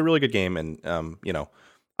 it's a really good game. And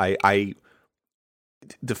I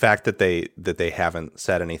the fact that they haven't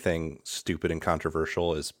said anything stupid and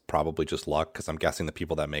controversial is probably just luck, because I'm guessing the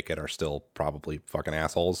people that make it are still probably fucking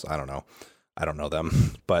assholes. I don't know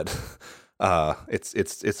them, but it's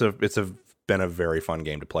been a very fun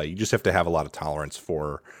game to play. You just have to have a lot of tolerance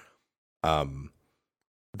for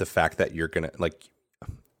the fact that you're gonna like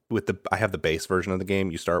I have the base version of the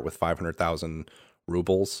game. You start with 500,000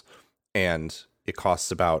 rubles, and it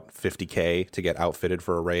costs about 50K to get outfitted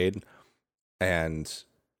for a raid, and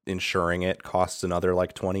insuring it costs another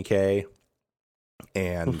like 20K,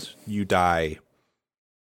 and you die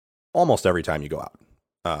almost every time you go out.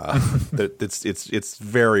 It's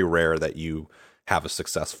very rare that you have a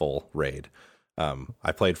successful raid.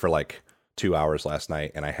 I played for like 2 hours last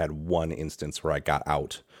night, and I had one instance where I got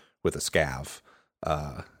out with a scav.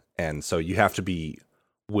 And so you have to be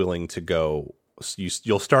willing to go.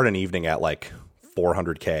 You'll start an evening at like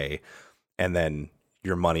 400K, and then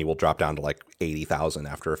your money will drop down to like 80,000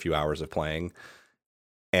 after a few hours of playing.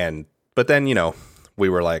 But then, we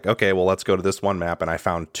were like, okay, well, let's go to this one map. And I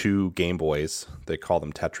found 2 Game Boys. They call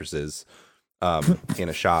them Tetrises, in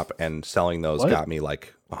a shop, and selling those got me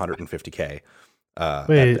like 150K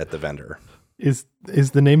at the vendor. Is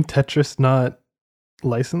the name Tetris not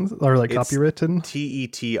licensed or like copywritten?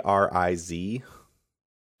 TETRIZ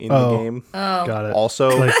in the game. Oh, got it.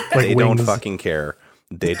 Also, like they wings. don't fucking care.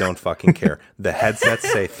 They don't fucking care. The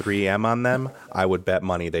headsets say 3M on them. I would bet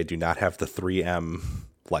money they do not have the 3M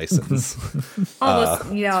license. almost,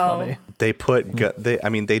 funny. They put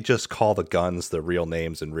they just call the guns the real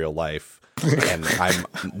names in real life. And I'm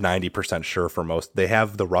 90% sure for most, they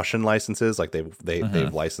have the Russian licenses, like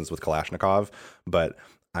they've licensed with Kalashnikov, but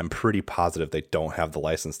I'm pretty positive they don't have the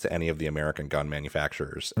license to any of the American gun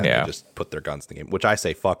manufacturers, and they just put their guns in the game, which I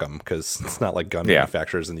say fuck them, because it's not like gun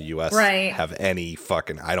manufacturers in the US have any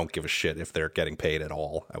fucking, I don't give a shit if they're getting paid at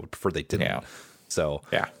all. I would prefer they didn't. So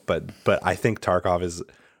but I think Tarkov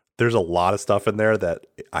there's a lot of stuff in there that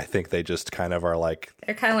I think they just kind of are like,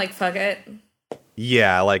 they're kind of like, fuck it.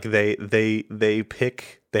 Yeah, like they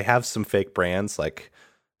have some fake brands, like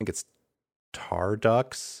I think it's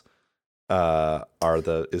Tarducks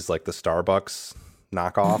is like the Starbucks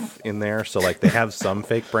knockoff in there. So like they have some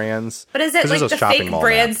fake brands. But is it like the fake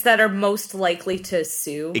brands that are most likely to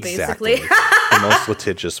sue, exactly. basically? The most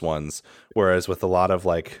litigious ones. Whereas with a lot of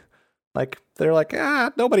like they're like,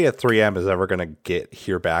 nobody at 3M is ever gonna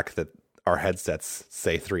hear back that our headsets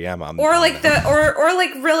say 3M on them. Or like or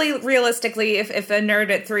like really realistically, if a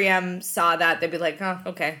nerd at 3M saw that, they'd be like, oh,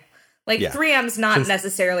 okay. Like 3M's not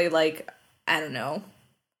necessarily like, I don't know.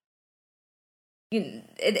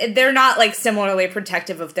 They're not like similarly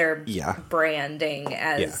protective of their branding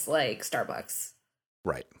as like Starbucks.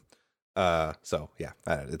 Right. So yeah,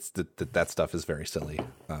 it's that stuff is very silly.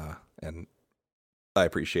 And I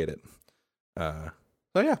appreciate it.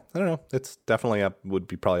 So yeah, I don't know. It's definitely would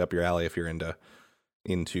be probably up your alley if you're into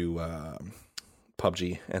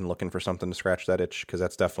PUBG and looking for something to scratch that itch, because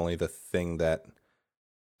that's definitely the thing that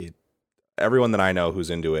everyone that I know who's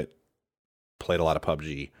into it played a lot of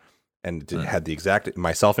PUBG, and had the exact,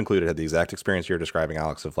 myself included, had the exact experience you're describing,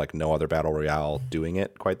 Alex, of like no other battle royale doing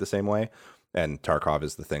it quite the same way. And Tarkov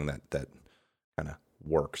is the thing that kind of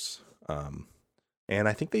works. And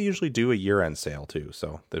I think they usually do a year-end sale too,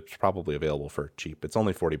 so it's probably available for cheap. It's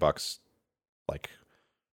only $40, like,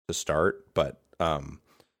 to start, but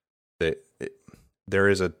there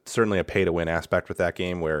is certainly a pay-to-win aspect with that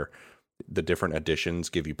game where the different editions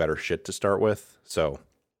give you better shit to start with. So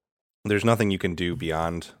there's nothing you can do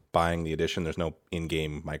beyond buying the edition. There's no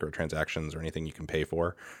in-game microtransactions or anything you can pay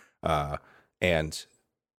for, and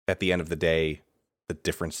at the end of the day, the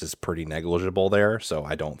difference is pretty negligible there. So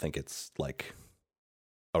I don't think it's like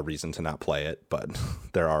a reason to not play it, but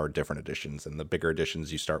there are different editions, and the bigger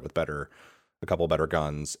editions you start with a couple better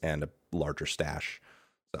guns and a larger stash.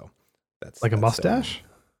 So that's like a mustache.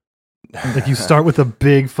 Like you start with a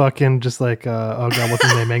big fucking just like oh god, what's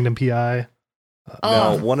his name? Magnum PI.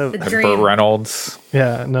 No, one of Burt Reynolds.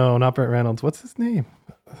 Yeah, no, not Burt Reynolds. What's his name?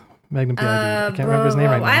 Magnum PI. I can't remember his name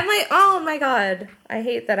right now. I'm like, oh my god, I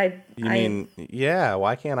hate that. Yeah?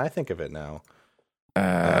 Why can't I think of it now?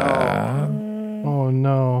 Oh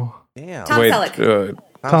no! Damn. Tom Selleck.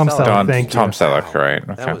 Tom Selleck. Thank you. Tom Selleck, right?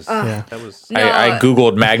 That Okay. was. No. I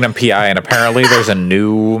googled Magnum PI, and apparently there's a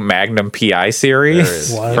new Magnum PI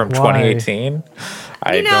series from 2018.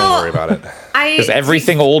 Don't worry about it. Because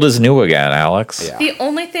everything old is new again, Alex. Yeah. The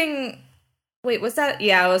only thing. Wait, was that?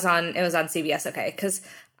 Yeah, it was on CBS. Okay, because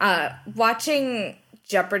watching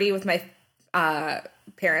Jeopardy with my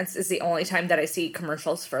parents is the only time that I see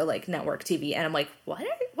commercials for like network TV, and I'm like, what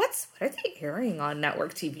are they airing on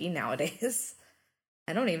network TV nowadays?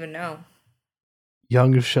 I don't even know.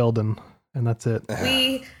 Young Sheldon, and that's it.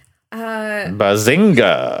 We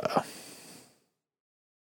Bazinga.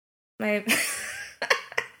 my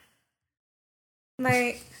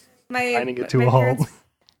Finding it to my a halt. parents-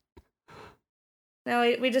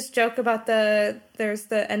 No, we just joke about there's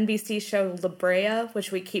the NBC show La Brea,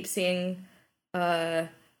 which we keep seeing ads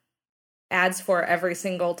for every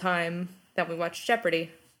single time that we watch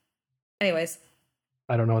Jeopardy. Anyways.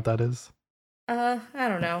 I don't know what that is. I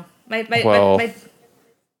don't know. My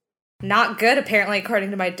not good, apparently,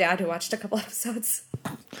 according to my dad, who watched a couple episodes.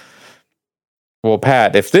 Well,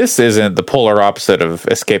 Pat, if this isn't the polar opposite of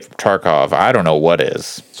Escape from Tarkov, I don't know what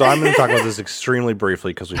is. So I'm going to talk about this extremely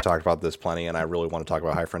briefly because we've talked about this plenty, and I really want to talk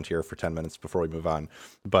about High Frontier for 10 minutes before we move on.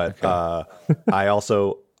 But I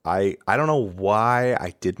also I don't know why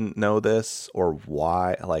I didn't know this, or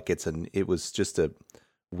why it was just a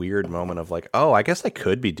weird moment of like, oh, I guess I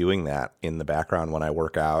could be doing that in the background when I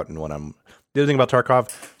work out and when I'm. The other thing about Tarkov,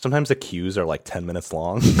 sometimes the queues are like 10 minutes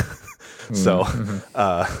long. So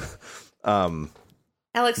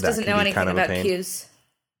Alex doesn't know anything about queues.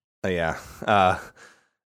 Yeah.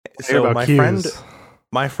 So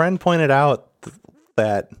my friend pointed out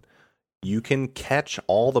that you can catch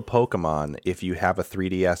all the Pokemon if you have a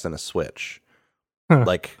 3DS and a Switch.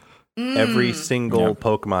 Like every single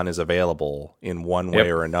Pokemon is available in one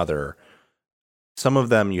way or another. Some of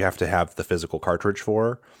them you have to have the physical cartridge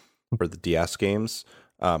for the DS games.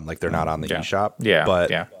 Like they're not on the eShop. Yeah.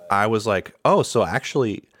 But I was like, oh, so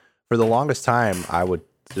actually for the longest time I would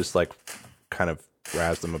just like kind of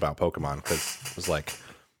razz them about Pokemon because it was like,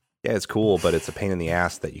 yeah, it's cool, but it's a pain in the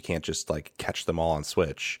ass that you can't just like catch them all on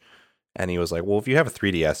Switch. And he was like, well, if you have a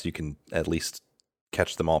 3DS, you can at least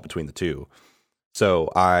catch them all between the two. So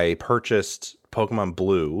I purchased Pokemon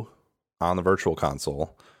Blue on the Virtual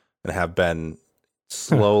Console and have been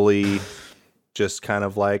slowly just kind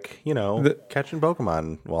of like, catching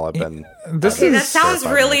Pokemon while I've been. That sounds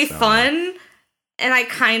really fun, and I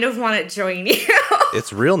kind of want to join you.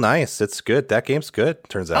 It's real nice. It's good. That game's good,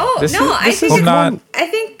 turns out. Oh, I think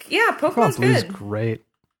Pokemon's Blue's good. Great.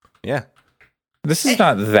 Yeah. This is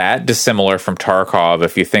not that dissimilar from Tarkov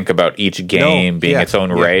if you think about each game being its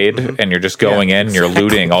own raid, and you're just going in and you're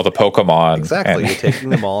looting all the Pokemon. Exactly. You're taking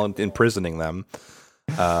them all and imprisoning them.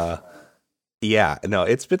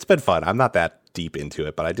 It's been fun. I'm not that deep into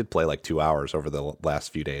it, but I did play like 2 hours over the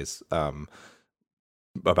last few days.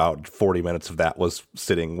 About 40 minutes of that was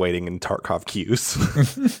sitting waiting in Tarkov queues.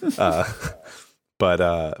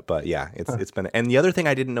 But yeah, it's been. And the other thing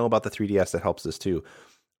I didn't know about the 3DS that helps this too,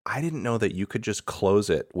 I didn't know that you could just close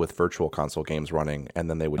it with Virtual Console games running, and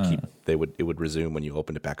then they would it would resume when you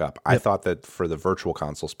opened it back up. I thought that for the Virtual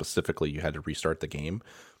Console specifically, you had to restart the game,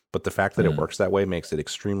 but the fact that it works that way makes it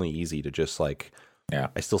extremely easy to just like. Yeah,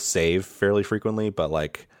 I still save fairly frequently, but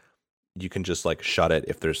like you can just like shut it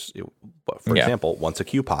if there's, for example, once a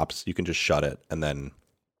queue pops, you can just shut it and then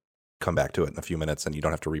come back to it in a few minutes, and you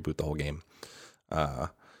don't have to reboot the whole game.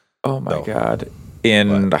 Oh my God.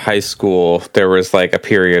 In high school, there was like a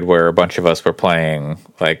period where a bunch of us were playing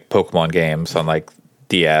like Pokemon games on like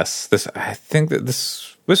DS. I think that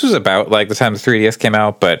this was about like the time the 3DS came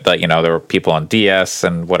out, but like, there were people on DS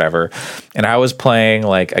and whatever. And I was playing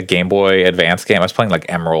like a Game Boy Advance game. I was playing like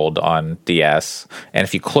Emerald on DS. And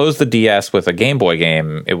if you close the DS with a Game Boy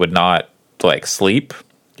game, it would not like sleep.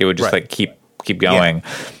 It would just like keep going.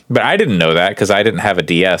 Yeah. But I didn't know that because I didn't have a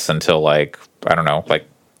DS until like, I don't know, like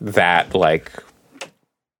that like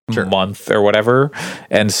month or whatever.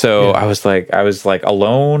 And so I was like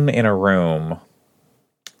alone in a room,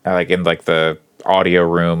 like in like the audio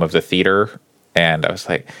room of the theater, and I was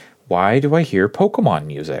like, why do I hear Pokemon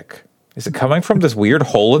music? Is it coming from this weird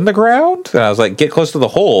hole in the ground? And I was like, get close to the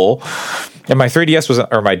hole, and my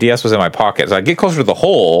my DS was in my pocket, so I get closer to the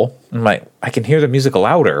hole, and I'm like, I can hear the music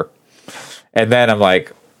louder. And then I'm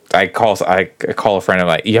like, I call a friend. I'm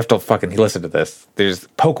like, you have to fucking listen to this. There's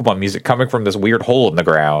Pokemon music coming from this weird hole in the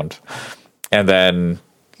ground. And then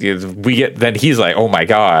then he's like, oh my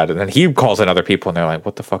God. And then he calls in other people and they're like,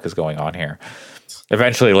 what the fuck is going on here?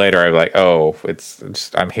 Eventually later, I'm like, oh, it's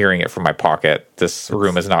just, I'm hearing it from my pocket. This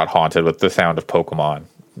room is not haunted with the sound of Pokemon.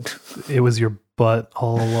 It was your butt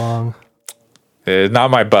all along.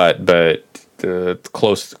 Not my butt, but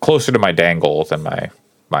closer to my dangle than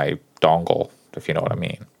my dongle, if you know what I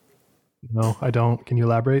mean. No, I don't. Can you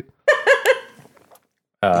elaborate?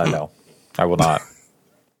 No, I will not.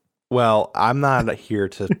 Well, I'm not here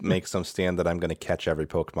to make some stand that I'm going to catch every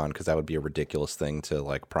Pokemon because that would be a ridiculous thing to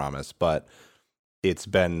like promise. But it's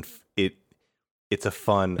a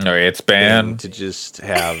fun thing to just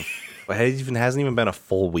have. It hasn't even been a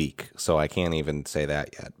full week, so I can't even say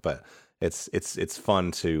that yet. But it's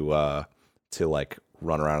fun to like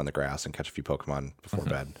run around in the grass and catch a few Pokemon before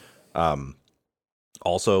bed.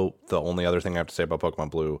 Also, the only other thing I have to say about Pokemon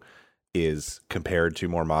Blue is compared to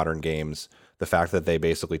more modern games, the fact that they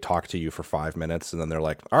basically talk to you for 5 minutes and then they're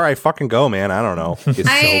like, all right, fucking go, man. I don't know. It's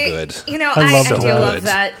so good. I do love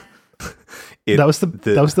that. That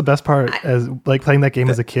was the best part, as like playing that game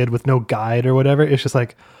as a kid with no guide or whatever. It's just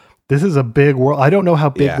like, this is a big world. I don't know how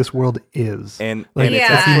big this world is. And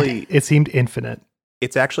it seemed infinite.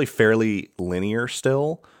 It's actually fairly linear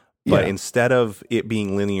still. But instead of it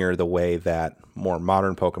being linear the way that more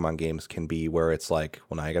modern Pokemon games can be, where it's like,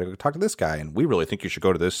 well, now you got to go talk to this guy, and we really think you should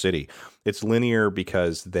go to this city. It's linear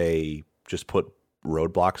because they just put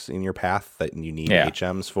roadblocks in your path that you need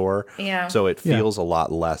HMs for. Yeah. So it feels a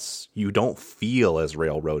lot less. You don't feel as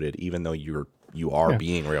railroaded, even though you are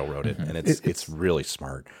being railroaded, and it's really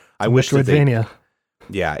smart. I wish Metroidvania.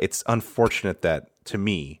 It's unfortunate that, to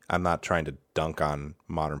me, I'm not trying to dunk on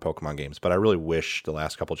modern Pokemon games, but I really wish the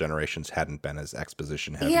last couple generations hadn't been as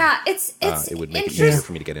exposition heavy. Yeah, it's it would make it easier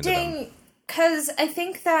for me to get into them. Because I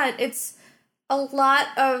think that it's a lot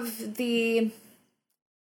of the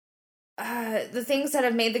things that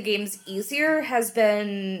have made the games easier has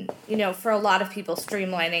been, for a lot of people,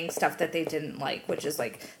 streamlining stuff that they didn't like, which is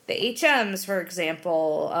like the HMs, for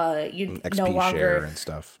example. XP no longer share and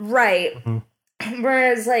stuff, right? Mm-hmm.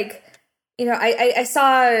 Whereas, like, I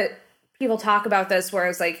saw people talk about this, where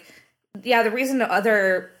it's like, the reason the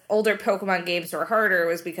other older Pokemon games were harder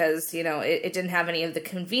was because, it didn't have any of the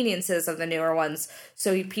conveniences of the newer ones.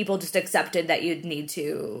 So people just accepted that you'd need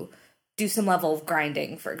to do some level of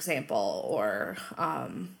grinding, for example, or,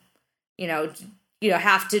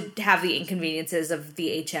 have to have the inconveniences of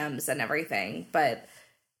the HMs and everything. But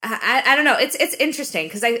I don't know. It's interesting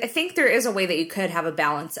because I think there is a way that you could have a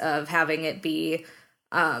balance of having it be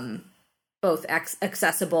both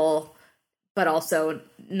accessible, but also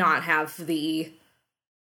not have the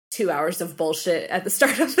 2 hours of bullshit at the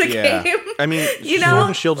start of the game. I mean, Sword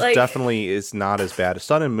and Shield definitely is not as bad.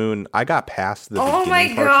 Sun and Moon, I got past the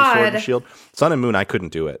beginning parts of Sword and Shield. Sun and Moon, I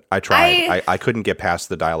couldn't do it. I tried. I couldn't get past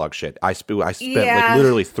the dialogue shit. I spent like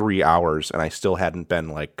literally 3 hours and I still hadn't been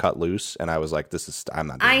like cut loose. And I was like, I'm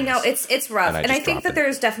not doing this. It's rough. And I think that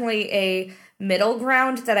there's definitely a middle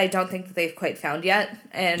ground that I don't think that they've quite found yet.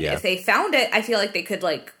 And if they found it, I feel like they could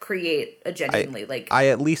like create a genuinely I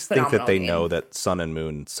at least think that they know that Sun and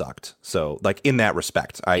Moon sucked. So like in that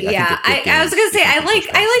respect, I think I was gonna say I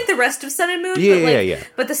like the rest of Sun and Moon.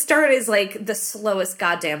 But the start is like the slowest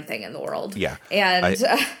goddamn thing in the world. Yeah, and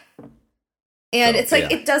it's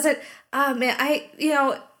like it doesn't. Man, I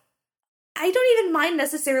don't even mind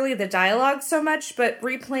necessarily the dialogue so much, but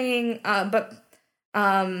replaying,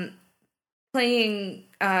 playing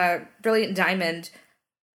Brilliant Diamond,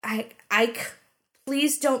 I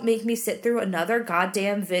please don't make me sit through another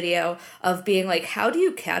goddamn video of being like, how do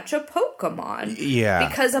you catch a Pokemon? Yeah.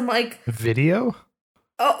 Because I'm like... Video?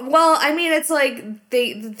 Oh, well, I mean, it's like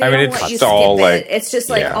they don't let you skip all, it. like, It's just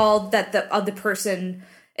like all that the other person.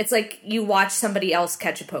 It's like you watch somebody else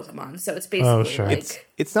catch a Pokemon, so it's basically like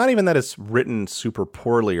it's not even that it's written super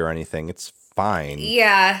poorly or anything. It's fine.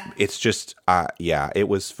 Yeah, it's just it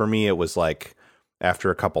was for me. It was like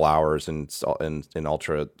after a couple hours in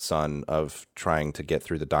Ultra Sun of trying to get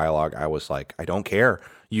through the dialogue, I was like, I don't care.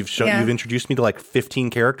 You've introduced me to like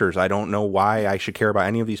 15 characters. I don't know why I should care about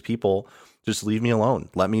any of these people. Just leave me alone.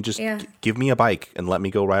 Let me just give me a bike and let me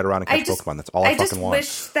go ride around and catch Pokemon. That's all I fucking want. I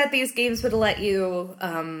just wish that these games would let you,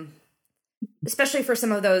 especially for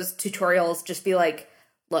some of those tutorials, just be like,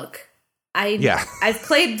 look, I've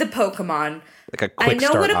played the Pokemon. Like a quick I know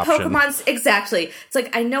start what a option. Pokemon's exactly. It's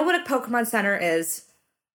like I know what a Pokemon Center is.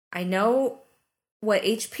 I know what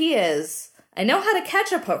HP is. I know how to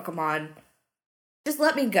catch a Pokemon. Just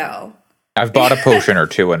let me go. I've bought a potion or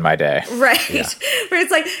two in my day. Right. Yeah. Where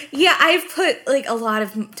it's like, I've put like a lot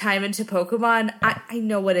of time into Pokemon. I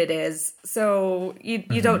know what it is. So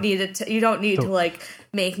you don't need it you don't need to like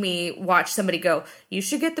make me watch somebody go, you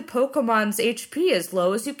should get the Pokemon's HP as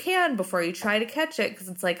low as you can before you try to catch it. Because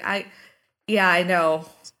it's like I know.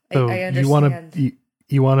 So I understand.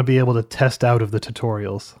 You want to be able to test out of the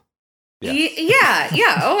tutorials. Yeah.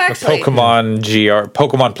 Oh, actually. The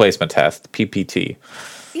Pokemon placement test, PPT.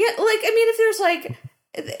 Yeah, like, I mean,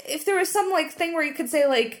 if there was some, like, thing where you could say,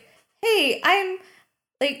 like, hey,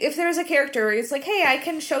 if there's a character where it's like, hey, I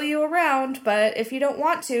can show you around, but if you don't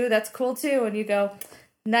want to, that's cool too, and you go,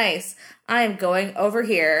 nice, I'm going over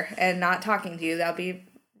here and not talking to you, that'd be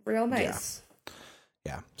real nice.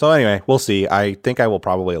 Yeah. So anyway, we'll see. I think I will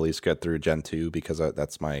probably at least get through Gen 2 because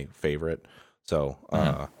that's my favorite. So,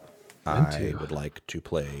 I would like to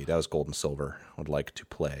play, that was Gold and Silver, would like to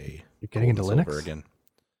play You're getting into Linux again.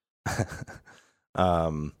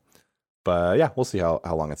 But yeah, we'll see how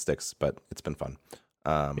long it sticks, but it's been fun.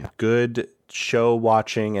 Good show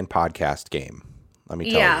watching and podcast game. Let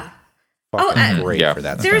me tell you. Great for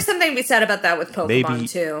that. There's something to be said about that with Pokemon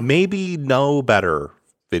too. Maybe no better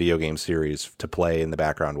video game series to play in the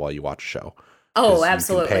background while you watch a show. Oh,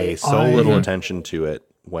 absolutely. You can pay so little attention to it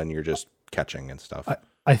when you're just catching and stuff.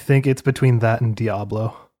 I think it's between that and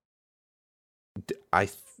Diablo.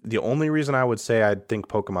 The only reason I would say I think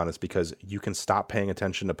Pokemon is because you can stop paying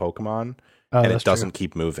attention to Pokemon and it doesn't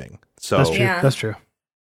keep moving. So that's true.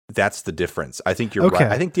 That's the difference. I think you're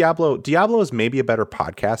right. I think Diablo is maybe a better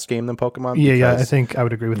podcast game than Pokemon. Yeah. I think I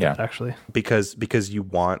would agree with that actually. Because you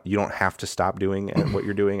don't have to stop doing what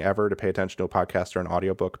you're doing ever to pay attention to a podcast or an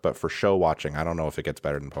audiobook. But for show watching, I don't know if it gets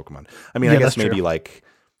better than Pokemon. I mean, I guess maybe like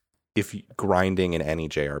if grinding in any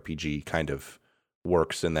JRPG kind of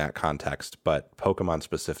works in that context, but Pokemon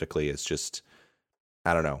specifically is just,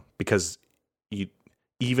 I don't know, because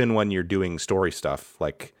even when you're doing story stuff,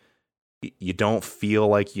 like you don't feel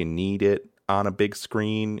like you need it on a big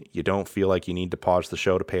screen. You don't feel like you need to pause the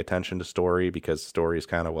show to pay attention to story because story is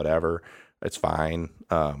kind of whatever. It's fine.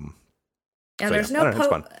 There's no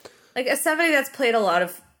like as somebody that's played a lot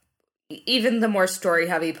of even the more story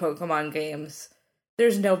heavy Pokemon games,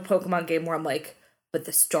 there's no Pokemon game where I'm like, but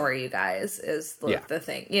the story, you guys, is the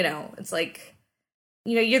thing. You know, it's like,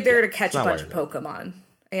 you're there to catch a bunch of Pokemon.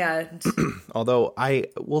 And although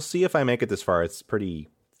we'll see if I make it this far. It's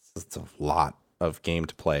a lot of game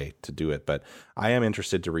to play to do it, but I am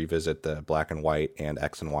interested to revisit the Black and White and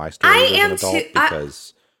X and Y stories as an adult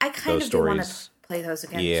because I kind of do want to play those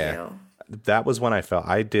again too. That was when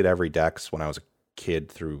I did every Dex when I was a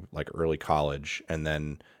kid through like early college, and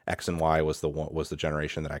then X and Y was the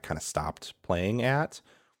generation that I kind of stopped playing at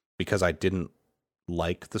because I didn't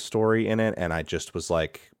like the story in it, and I just was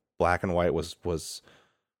like, Black and White was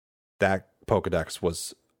that Pokedex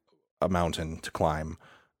was a mountain to climb.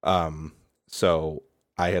 So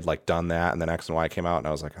I had like done that, and then X and Y came out, and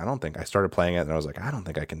I was like, I started playing it, and I was like, I don't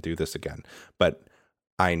think I can do this again. But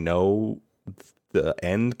I know the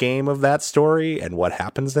end game of that story and what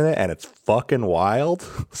happens in it, and it's fucking wild.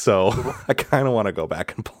 So I kind of want to go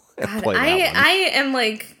back and play that one. I am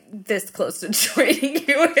like this close to joining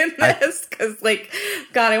you in this because, like,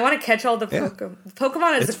 God, I want to catch all the Pokemon.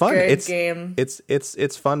 Pokemon is a good game.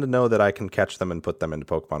 It's fun to know that I can catch them and put them into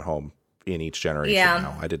Pokemon Home in each generation.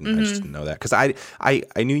 Now I just didn't know that because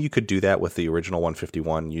I knew you could do that with the original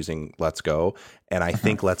 151 using Let's Go, and I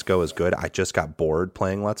think Let's Go is good. I just got bored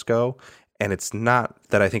playing Let's Go, and it's not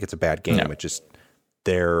that I think it's a bad game. It just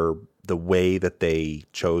the way that they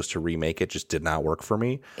chose to remake it just did not work for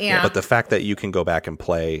me. Yeah. But the fact that you can go back and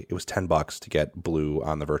play, it was $10 to get Blue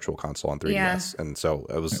on the Virtual Console on 3DS, and so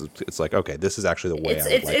it's like, okay, this is actually the way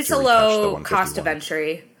it's a low cost of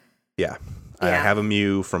entry. Yeah. I have a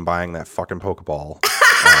Mew from buying that fucking Pokeball.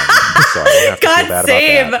 So I don't have to God feel bad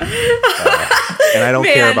same. about that. And I don't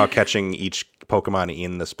care about catching each Pokemon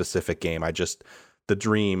in the specific game. The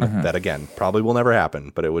dream that, again, probably will never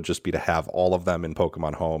happen, but it would just be to have all of them in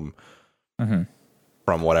Pokemon Home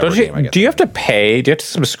from whatever game I get. Do you have to pay? Do you have to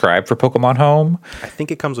subscribe for Pokemon Home? I think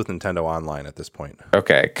it comes with Nintendo Online at this point.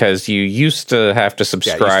 Okay, because you used to have to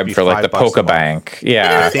subscribe be for like the $5 a Pokebank.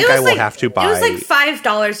 Yeah, I think I will have to buy. It was like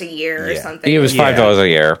 $5 a year or something. it was $5 a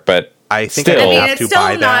year, but I think still, I will I mean, have it's to still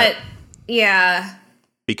buy that. not. Yeah.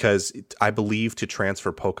 Because I believe to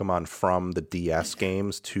transfer Pokemon from the DS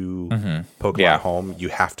games to Pokemon Yeah. Home, you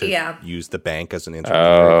have to use the bank as an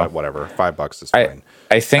intermediary. But whatever, $5 is fine.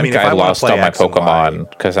 I think mean, if I I wanna lost play all my X and Y-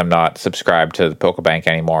 Pokemon because I'm not subscribed to the Pokebank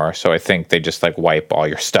anymore. So I think they just like wipe all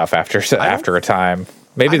your stuff after a time.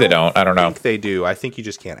 Maybe they don't. I don't know. I think they do. I think you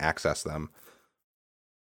just can't access them.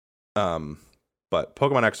 But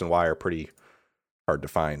Pokemon X and Y are pretty hard to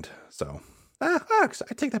find. So I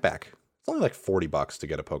take that back. It's only like $40 to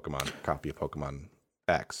get a copy of Pokemon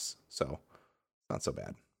X, so not so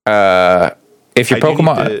bad. If your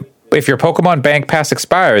Pokemon Bank Pass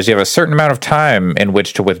expires, you have a certain amount of time in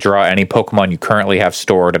which to withdraw any Pokemon you currently have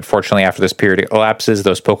stored. Unfortunately, after this period elapses,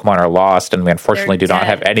 those Pokemon are lost, and we unfortunately do not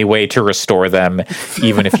have any way to restore them,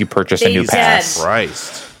 even if you purchase a new pass.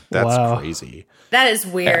 Christ, that's crazy. That is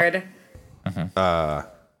weird.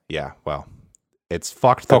 Yeah, well, it's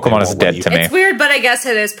fucked. Pokemon is dead to me. It's weird, but I guess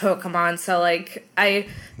it is Pokemon. So, like,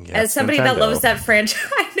 as somebody that loves that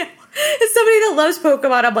franchise, I know. As somebody that loves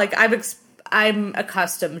Pokemon, I'm like, I'm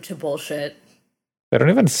accustomed to bullshit. They don't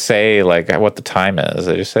even say like what the time is.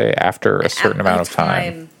 They just say after a certain amount of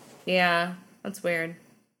time. Yeah, that's weird.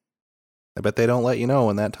 I bet they don't let you know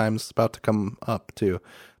when that time's about to come up too.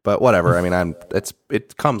 But whatever. I mean,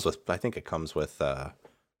 it comes with Pokemon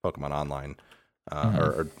Online.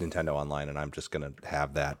 Or Nintendo Online, and I'm just gonna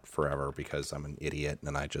have that forever because I'm an idiot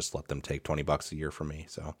and I just let them take $20 a year from me.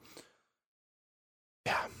 So,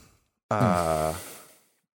 yeah.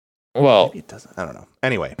 Well, maybe it doesn't. I don't know.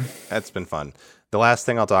 Anyway, that's been fun. The last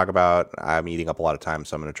thing I'll talk about, I'm eating up a lot of time,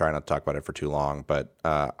 so I'm going to try not to talk about it for too long. But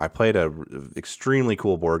I played a extremely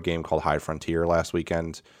cool board game called High Frontier last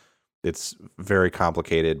weekend. It's very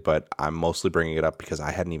complicated, but I'm mostly bringing it up because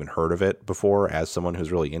I hadn't even heard of it before as someone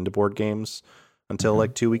who's really into board games until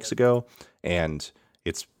like 2 weeks ago. And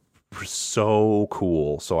it's so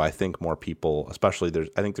cool. So I think more people, especially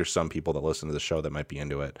I think there's some people that listen to the show that might be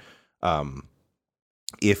into it.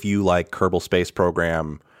 If you like Kerbal Space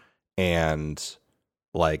Program and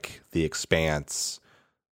like The Expanse,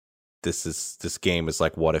 this game is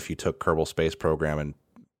like, what if you took Kerbal Space Program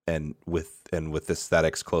and with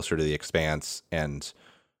aesthetics closer to The Expanse, and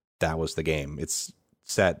that was the game.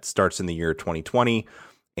 Starts in the year 2020,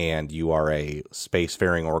 and you are a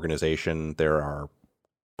spacefaring organization. There are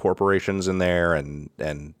corporations in there, and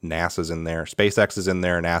NASA's in there. SpaceX is in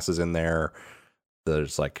there. NASA's in there.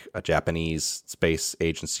 There's like a Japanese space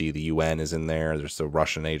agency. The UN is in there. There's a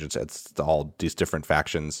Russian agency. It's all these different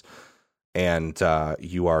factions. And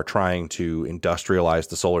you are trying to industrialize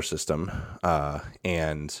the solar system.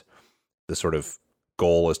 And the sort of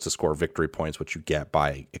goal is to score victory points, which you get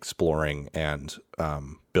by exploring and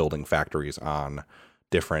building factories on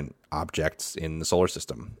different objects in the solar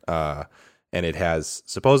system. And it has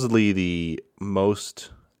supposedly the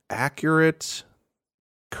most accurate,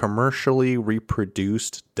 commercially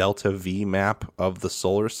reproduced Delta V map of the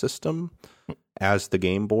solar system as the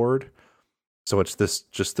game board. So it's this.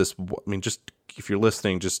 I mean, just if you're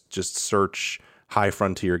listening, just search High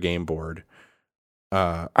Frontier game board.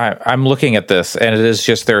 I'm looking at this, and it is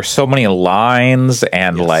just there are so many lines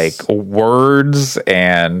and like words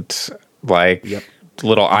and like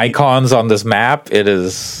little icons on this map. It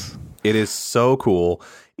is so cool.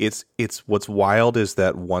 It's what's wild is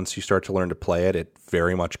that once you start to learn to play it, it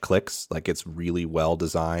very much clicks. Like, it's really well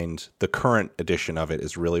designed. The current edition of it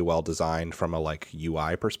is really well designed from a like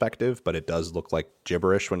UI perspective, but it does look like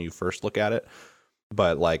gibberish when you first look at it.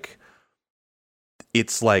 But like,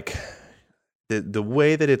 it's like the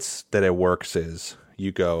way that it works is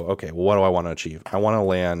you go, okay, well, what do I want to achieve? I want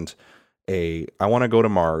to go to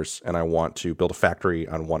Mars, and I want to build a factory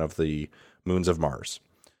on one of the moons of Mars.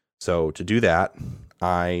 So to do that,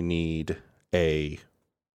 I need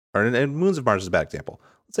and moons of Mars is a bad example.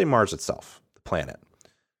 Let's say Mars itself, the planet.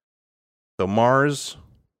 So Mars,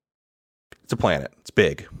 it's a planet. It's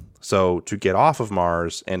big. So to get off of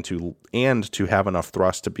Mars and to have enough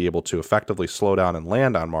thrust to be able to effectively slow down and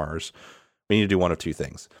land on Mars, we need to do one of two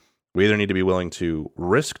things. We either need to be willing to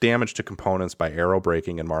risk damage to components by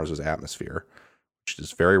aerobraking in Mars's atmosphere, which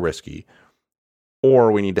is very risky,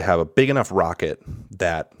 or we need to have a big enough rocket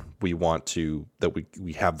that we want to that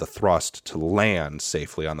we have the thrust to land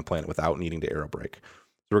safely on the planet without needing to aerobrake.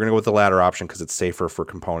 So we're going to go with the latter option because it's safer for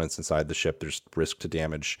components inside the ship. There's risk to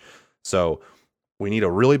damage. So we need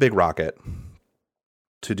a really big rocket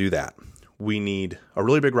to do that. We need a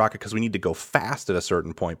really big rocket because we need to go fast at a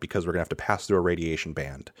certain point because we're going to have to pass through a radiation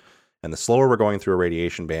band. And the slower we're going through a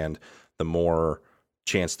radiation band, the more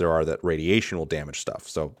chance there are that radiation will damage stuff.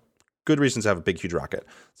 So good reasons to have a big, huge rocket.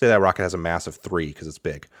 Say that rocket has a mass of 3 because it's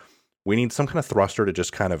big. We need some kind of thruster to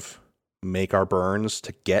just kind of make our burns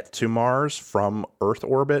to get to Mars from Earth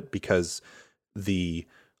orbit because the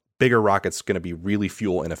bigger rocket's going to be really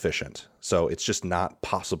fuel inefficient. So it's just not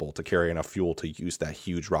possible to carry enough fuel to use that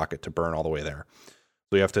huge rocket to burn all the way there.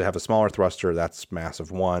 So you have to have a smaller thruster. That's mass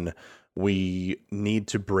of 1. We need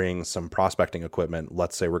to bring some prospecting equipment.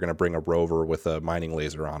 Let's say we're going to bring a rover with a mining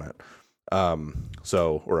laser on it.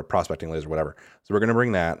 Or a prospecting laser, whatever. So we're going to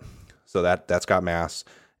bring that. So that's got mass.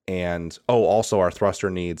 And also our thruster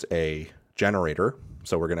needs a generator.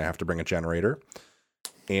 So we're going to have to bring a generator.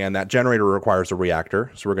 And that generator requires a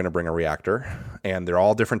reactor. So we're going to bring a reactor. And they're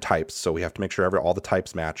all different types. So we have to make sure all the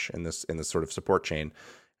types match in this sort of support chain.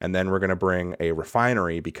 And then we're going to bring a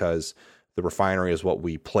refinery because the refinery is what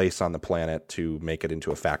we place on the planet to make it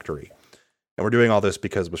into a factory. And we're doing all this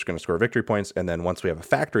because we're going to score victory points. And then once we have a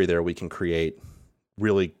factory there, we can create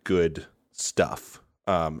really good stuff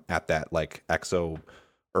at that like exo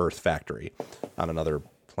Earth factory on another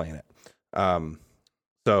planet.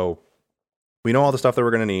 So we know all the stuff that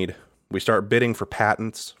we're going to need. We start bidding for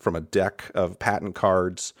patents from a deck of patent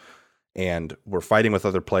cards, and we're fighting with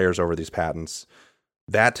other players over these patents.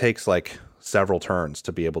 That takes like several turns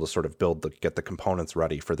to be able to sort of get the components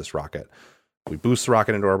ready for this rocket. We boost the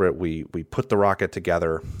rocket into orbit, we put the rocket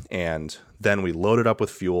together, and then we load it up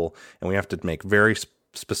with fuel, and we have to make very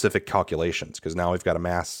specific calculations because now we've got a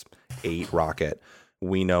mass 8 rocket.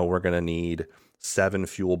 We know we're going to need 7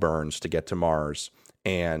 fuel burns to get to Mars,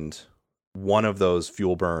 and two of those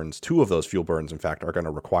fuel burns, in fact, are going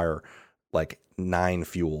to require like 9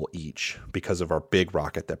 fuel each because of our big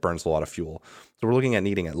rocket that burns a lot of fuel. So we're looking at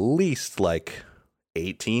needing at least like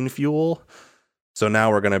 18 fuel. So now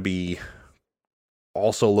we're going to be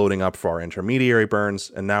also loading up for our intermediary burns.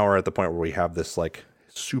 And now we're at the point where we have this like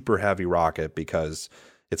super heavy rocket because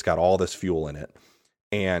it's got all this fuel in it.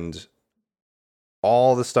 And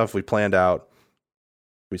all the stuff we planned out,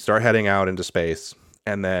 we start heading out into space.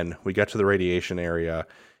 And then we get to the radiation area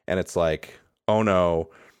and it's like, oh no,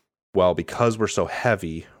 well, because we're so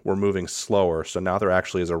heavy, we're moving slower. So now there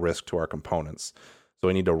actually is a risk to our components. So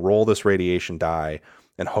we need to roll this radiation die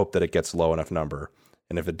and hope that it gets low enough number.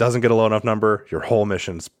 And if it doesn't get a low enough number, your whole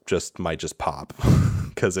mission might just pop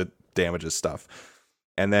because it damages stuff.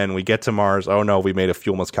 And then we get to Mars. Oh no, we made a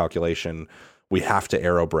fuel miscalculation. We have to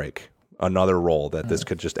aerobrake. Another roll that this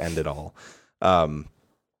could just end it all. And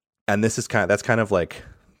that's kind of like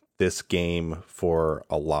this game for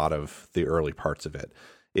a lot of the early parts of it.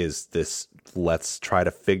 Is this, let's try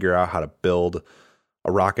to figure out how to build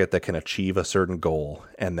a rocket that can achieve a certain goal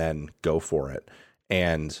and then go for it.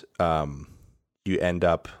 And you end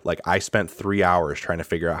up, like, I spent 3 hours trying to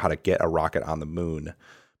figure out how to get a rocket on the moon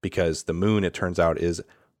because the moon, it turns out, is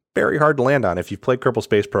very hard to land on. If you've played Kerbal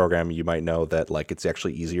Space Program, you might know that like it's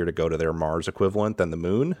actually easier to go to their Mars equivalent than the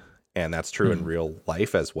moon. And that's true in real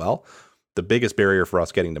life as well. The biggest barrier for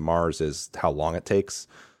us getting to Mars is how long it takes.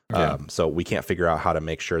 Yeah. So we can't figure out how to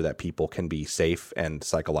make sure that people can be safe and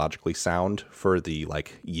psychologically sound for the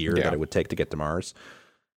like year that it would take to get to Mars.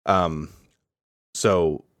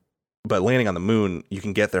 But landing on the moon, you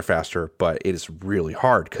can get there faster, but it is really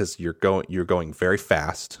hard because you're going very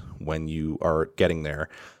fast when you are getting there.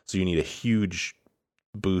 So you need a huge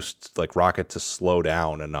boost, like rocket, to slow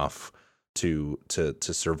down enough to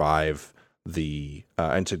survive the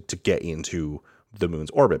and to get into the moon's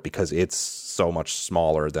orbit because it's so much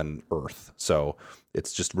smaller than Earth. So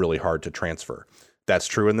it's just really hard to transfer. That's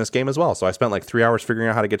true in this game as well. So I spent like 3 hours figuring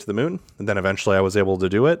out how to get to the moon, and then eventually I was able to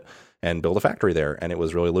do it and build a factory there, and it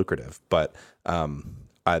was really lucrative. But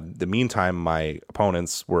the meantime, my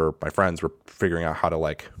friends were figuring out how to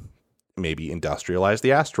like maybe industrialize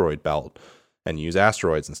the asteroid belt and use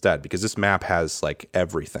asteroids instead, because this map has like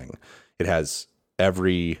everything. It has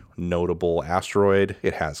every notable asteroid.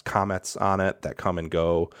 It has comets on it that come and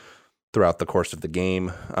go throughout the course of the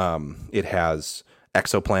game. It has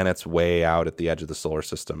exoplanets way out at the edge of the solar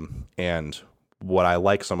system. And what I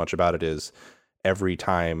like so much about it is every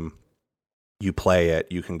time you play it,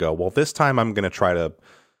 you can go, well, this time I'm going to try to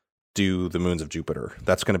do the moons of Jupiter.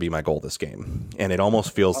 That's going to be my goal this game. And it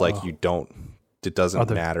almost feels like it doesn't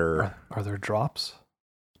matter. Are there drops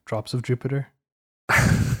of Jupiter?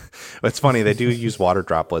 It's funny, they do use water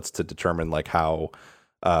droplets to determine like how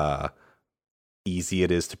easy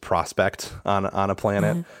it is to prospect on a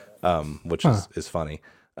planet, which is funny.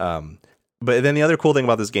 But then the other cool thing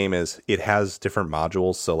about this game is it has different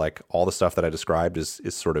modules. So like all the stuff that I described is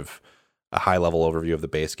sort of a high level overview of the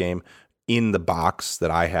base game. In the box that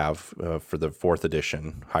I have for the 4th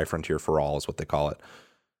edition, High Frontier for All is what they call it.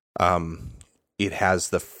 It has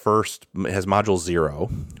module 0,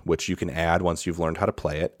 which you can add once you've learned how to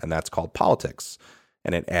play it, and that's called politics.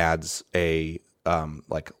 And it adds a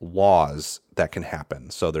like laws that can happen.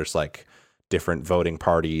 So there's like different voting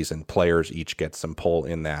parties, and players each get some pull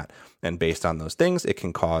in that. And based on those things, it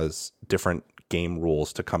can cause different game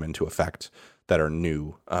rules to come into effect that are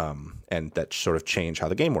new, and that sort of change how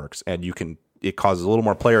the game works. And it causes a little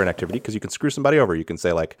more player inactivity because you can screw somebody over. You can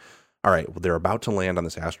say like, all right, well, they're about to land on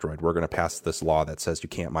this asteroid. We're going to pass this law that says you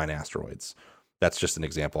can't mine asteroids. That's just an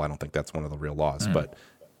example. I don't think that's one of the real laws, but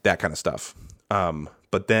that kind of stuff.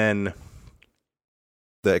 But then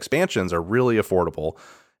the expansions are really affordable.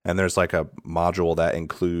 And there's like a module that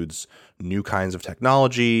includes new kinds of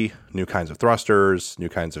technology, new kinds of thrusters, new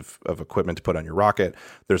kinds of equipment to put on your rocket.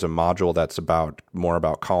 There's a module that's more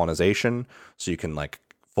about colonization. So you can like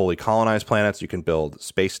fully colonize planets. You can build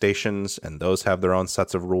space stations, and those have their own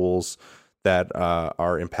sets of rules that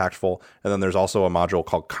are impactful. And then there's also a module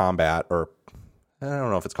called combat, or I don't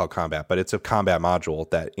know if it's called combat, but it's a combat module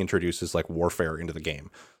that introduces like warfare into the game.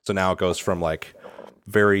 So now it goes from like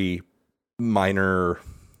very minor,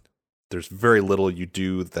 there's very little you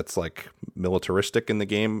do that's like militaristic in the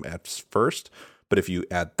game at first, but if you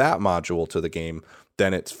add that module to the game,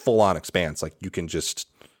 then it's full on expanse. Like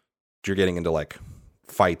you're getting into like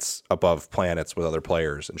fights above planets with other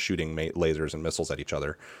players and shooting lasers and missiles at each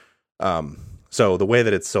other. So the way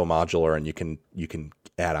that it's so modular and you can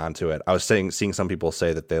add on to it, I was seeing some people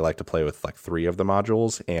say that they like to play with like 3 of the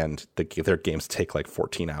modules, and their games take like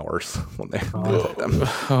 14 hours when they play them.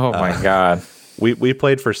 Oh my God. We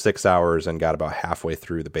played for 6 hours and got about halfway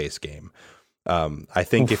through the base game. I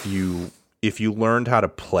think if you learned how to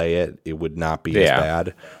play it, it would not be as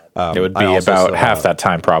bad. It would be about half that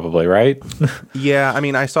time probably, right? Yeah, I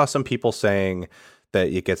mean, I saw some people saying that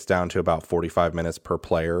it gets down to about 45 minutes per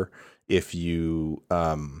player if you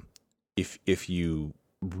if you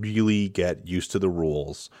really get used to the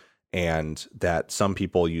rules, and that some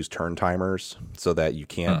people use turn timers so that you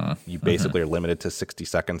can't you basically are limited to 60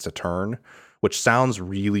 seconds a turn, which sounds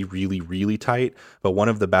really, really, really tight. But one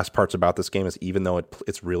of the best parts about this game is even though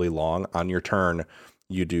it's really long, on your turn,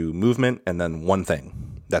 you do movement and then one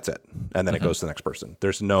thing. That's it. And then it goes to the next person.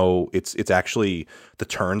 There's no, it's actually, the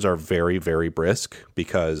turns are very, very brisk,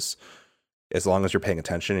 because as long as you're paying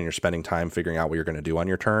attention and you're spending time figuring out what you're going to do on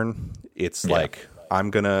your turn, it's like,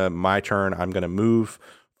 my turn, I'm going to move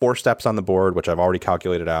 4 steps on the board, which I've already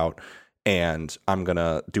calculated out, and I'm going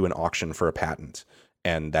to do an auction for a patent.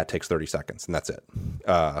 And that takes 30 seconds, and that's it.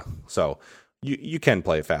 So you can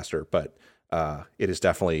play it faster, but it is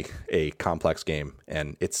definitely a complex game.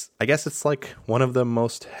 And I guess it's like one of the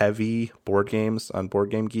most heavy board games on Board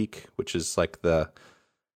Game Geek, which is like the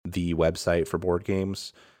website for board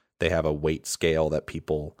games. They have a weight scale that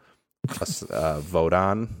people vote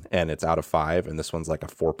on, and it's out of 5, and this one's like a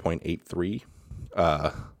 4.83.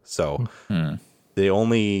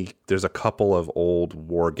 There's a couple of old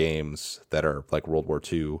war games that are like World War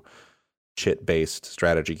II chit-based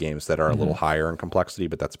strategy games that are a little higher in complexity,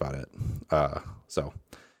 but that's about it. So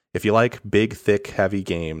if you like big, thick, heavy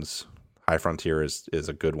games, High Frontier is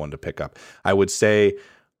a good one to pick up. I would say,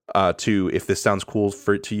 if this sounds cool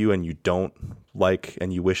to you and you don't like,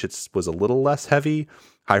 and you wish it was a little less heavy,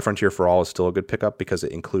 High Frontier for All is still a good pickup, because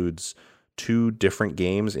it includes 2 different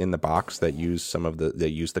games in the box that use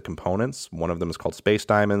the components. One of them is called Space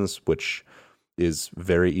Diamonds, which is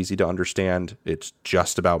very easy to understand. It's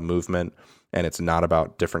just about movement, and it's not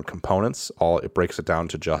about different components. It breaks it down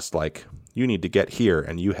to just like, you need to get here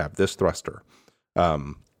and you have this thruster.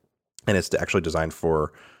 And it's actually designed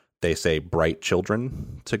for, they say, bright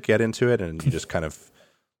children to get into it, and you just kind of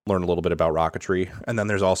learn a little bit about rocketry. And then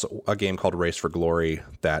there's also a game called Race for Glory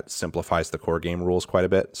that simplifies the core game rules quite a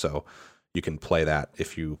bit. So you can play that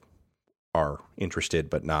if you are interested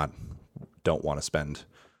but don't want to spend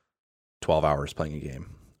 12 hours playing a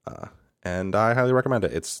game. And I highly recommend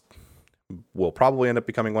it. Will probably end up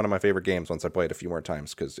becoming one of my favorite games once I play it a few more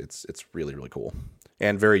times, because it's really, really cool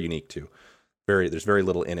and very unique too. There's very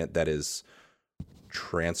little in it that is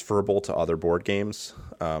transferable to other board games,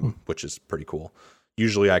 which is pretty cool.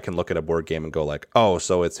 Usually I can look at a board game and go like, oh,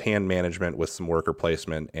 so it's hand management with some worker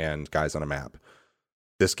placement and guys on a map.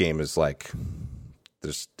 This game is like,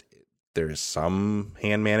 there's some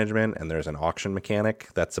hand management and there's an auction mechanic.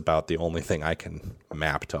 That's about the only thing I can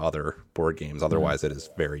map to other board games. Otherwise, it is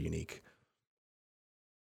very unique.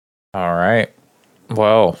 All right.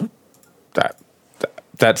 Well,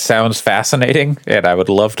 that sounds fascinating, and I would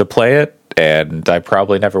love to play it, and I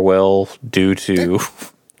probably never will due to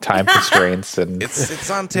time constraints. And it's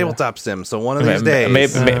on Tabletop Sim, so one of these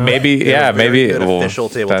days, maybe official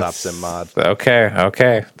Tabletop Sim mod.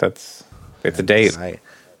 Okay, it's a date. I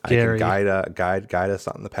can guide us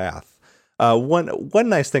on the path. One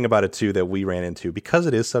nice thing about it too that we ran into, because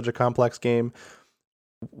it is such a complex game,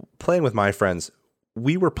 playing with my friends,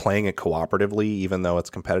 we were playing it cooperatively, even though it's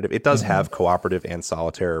competitive. It does have cooperative and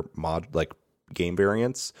solitaire game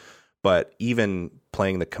variants, but even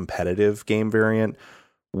playing the competitive game variant,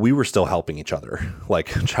 we were still helping each other, like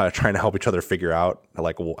trying to help each other figure out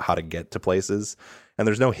like how to get to places. And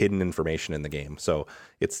there's no hidden information in the game, so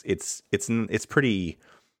it's pretty.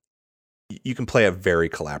 You can play it very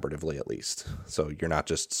collaboratively, at least, so you're not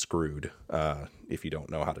just screwed if you don't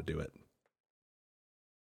know how to do it.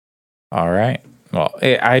 All right. Well,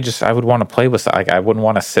 I would want to play with, like, I wouldn't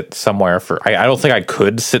want to sit somewhere I don't think I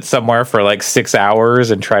could sit somewhere for like 6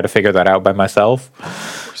 hours and try to figure that out by myself.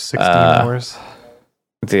 16 hours.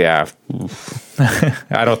 Yeah.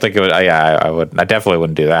 I don't think it would. I definitely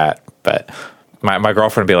wouldn't do that. But my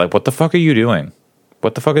girlfriend would be like, "What the fuck are you doing?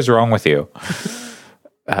 What the fuck is wrong with you?"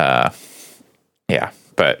 Yeah.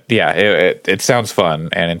 But yeah, it sounds fun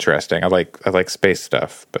and interesting. I like space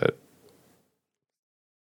stuff, but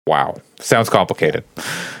wow, sounds complicated.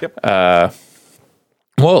 Yep.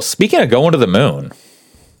 Well, speaking of going to the moon,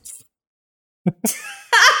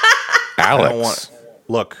 Alex,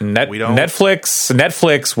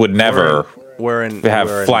 Netflix would never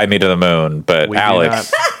fly me to the moon, but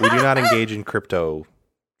Alex, we do not engage in crypto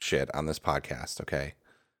shit on this podcast. Okay.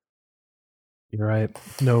 You're right.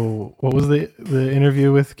 No, what was the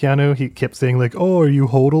interview with Keanu? He kept saying like, "Oh, are you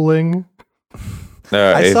hodling?"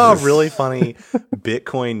 I saw a really funny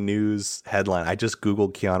Bitcoin news headline. I just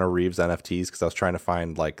Googled Keanu Reeves NFTs because I was trying to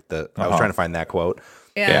find I was trying to find that quote.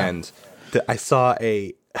 Yeah. And I saw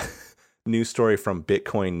a news story from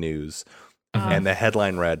Bitcoin News, and the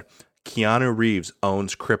headline read, "Keanu Reeves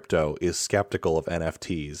owns crypto, is skeptical of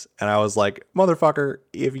NFTs." And I was like, motherfucker,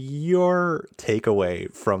 if your takeaway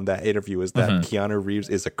from that interview is that Keanu Reeves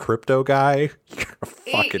is a crypto guy, you're a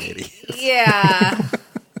fucking idiot. Yeah.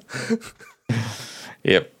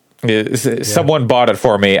 Yep. Someone bought it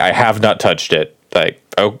for me. I have not touched it. Like,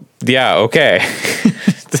 oh, yeah, okay.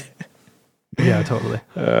 Yeah, totally.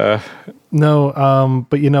 No,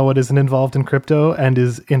 but you know what isn't involved in crypto and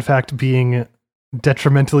is in fact being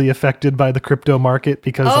detrimentally affected by the crypto market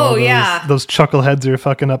because those chuckleheads are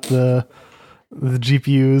fucking up the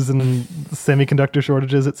GPUs and semiconductor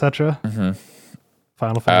shortages, etc.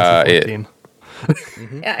 Final Fantasy 14.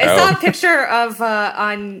 Yeah, I saw a picture of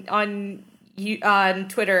on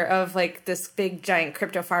Twitter of like this big giant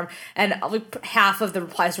crypto farm, and like half of the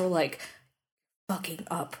replies were like, "Fucking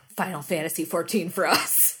up Final Fantasy 14 for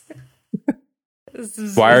us."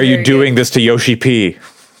 Why are you doing this to Yoshi P?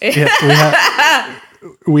 Yeah,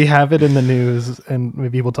 we have it in the news, and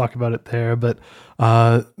maybe we'll talk about it there. But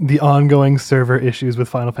the ongoing server issues with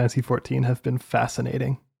Final Fantasy 14 have been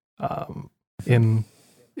fascinating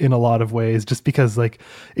in a lot of ways, just because like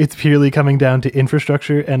it's purely coming down to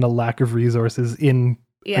infrastructure and a lack of resources in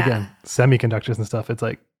again semiconductors and stuff. It's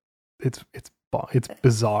like it's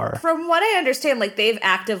bizarre. From what I understand, like they've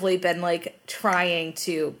actively been like trying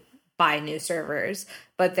to buy new servers,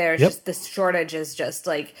 but there's just this shortage is just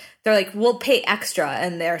like they're like, we'll pay extra,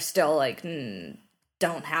 and they're still like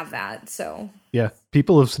don't have that. So yeah,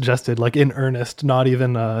 people have suggested like in earnest, not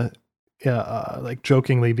even like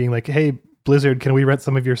jokingly being like, "Hey Blizzard, can we rent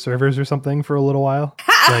some of your servers or something for a little while?"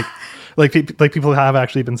 like people have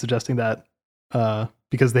actually been suggesting that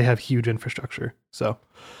because they have huge infrastructure. So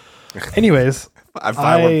anyways,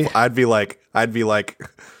 I'd be like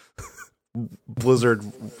Blizzard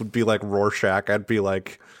would be like Rorschach. I'd be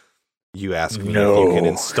like, you ask me if you can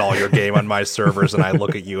install your game on my servers, and I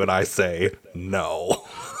look at you and I say no.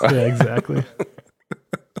 Yeah, exactly.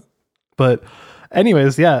 But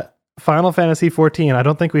anyways, yeah, Final Fantasy 14. I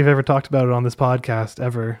don't think we've ever talked about it on this podcast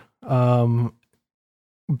ever.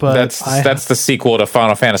 But that's the sequel to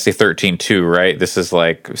Final Fantasy 13 too, right? This is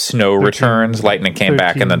like Snow 13, returns, Lightning came 13,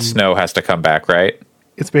 back, and then Snow has to come back, right?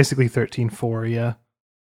 It's basically 13.4, yeah.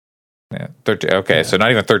 Yeah. 13, okay, yeah. So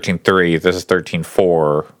not even 13.3. This is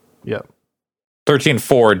 13.4. Yep.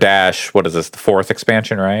 13.4 dash. What is this? The 4th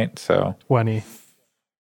expansion, right? So 20.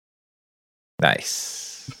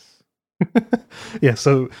 Nice. Yeah.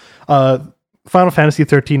 So Final Fantasy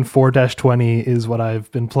 13 4-20 is what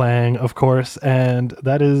I've been playing, of course, and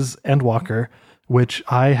that is Endwalker, which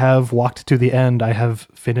I have walked to the end. I have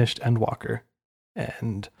finished Endwalker,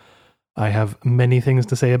 and I have many things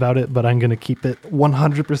to say about it, but I'm going to keep it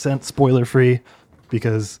 100% spoiler-free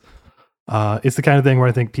because it's the kind of thing where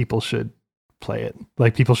I think people should play it.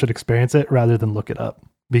 Like, people should experience it rather than look it up,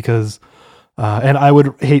 because and I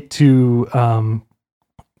would hate to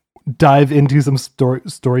dive into some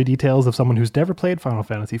story details of someone who's never played Final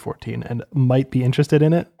Fantasy 14 and might be interested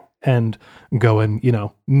in it and go and,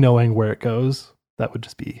 knowing where it goes. That would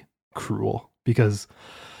just be cruel, because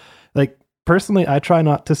like, personally, I try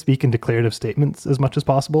not to speak in declarative statements as much as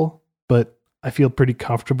possible, but I feel pretty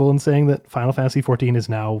comfortable in saying that Final Fantasy 14 is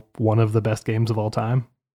now one of the best games of all time.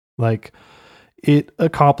 Like, it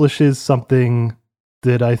accomplishes something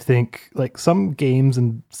that I think like some games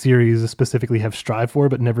and series specifically have strived for,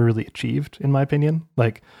 but never really achieved, in my opinion.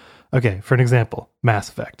 Like, okay, for an example, Mass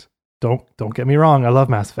Effect. Don't get me wrong. I love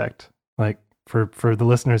Mass Effect. Like, for the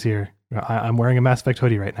listeners here, I'm wearing a Mass Effect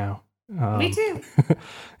hoodie right now. Me too.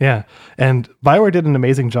 Yeah. And BioWare did an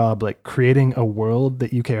amazing job, like, creating a world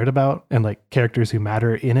that you cared about and like characters who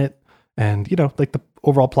matter in it. And, like, the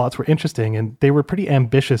overall plots were interesting, and they were pretty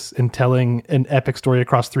ambitious in telling an epic story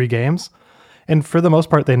across 3 games. And for the most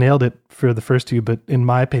part, they nailed it for the first 2. But in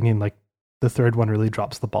my opinion, like, the third one really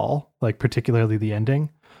drops the ball, like, particularly the ending.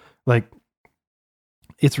 Like,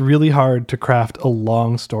 it's really hard to craft a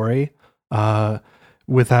long story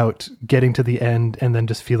without getting to the end and then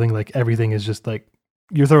just feeling like everything is just like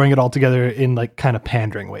you're throwing it all together in like kind of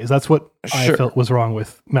pandering ways. That's what I felt was wrong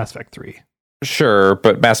with Mass Effect 3. Sure,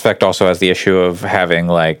 but Mass Effect also has the issue of having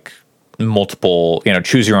like multiple,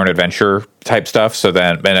 choose your own adventure type stuff. So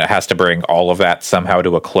then it has to bring all of that somehow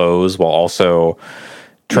to a close while also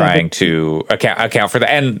trying to account for that.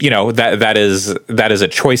 And, that is a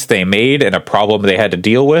choice they made and a problem they had to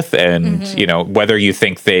deal with. And, whether you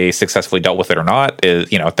think they successfully dealt with it or not is,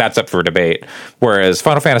 that's up for debate. Whereas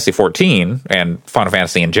Final Fantasy 14 and Final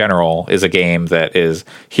Fantasy in general is a game that is,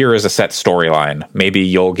 here is a set storyline. Maybe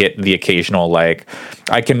you'll get the occasional, like,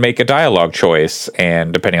 I can make a dialogue choice,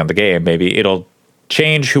 and depending on the game, maybe it'll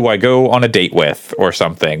change who I go on a date with or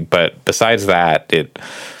something. But besides that,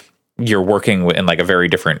 you're working in like a very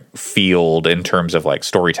different field in terms of like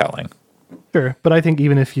storytelling. Sure. But I think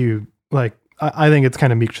even if you like, I think it's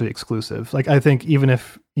kind of mutually exclusive. Like, I think even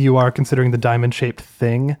if you are considering the diamond shaped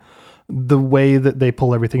thing, the way that they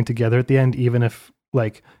pull everything together at the end, even if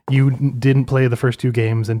like you didn't play the first 2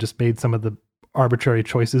 games and just made some of the arbitrary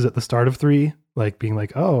choices at the start of 3, like being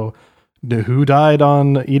like, oh, who died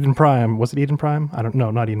on Eden Prime? Was it Eden Prime? I don't know.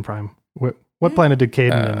 Not Eden Prime. What planet did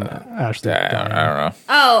Caden and Ashley die on? I don't know.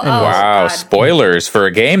 Oh, wow. God. Spoilers for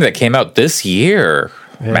a game that came out this year.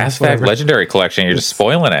 Yeah, Mass Effect Legendary Collection. You're just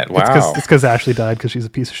spoiling it. Wow. It's because Ashley died because she's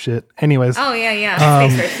a piece of shit. Anyways. Oh, yeah.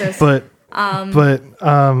 Space racist.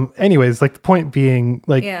 But anyways, like, the point being,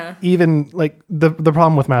 like, even like the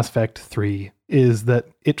problem with Mass Effect 3 is that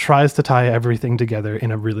it tries to tie everything together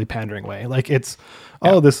in a really pandering way. Like, it's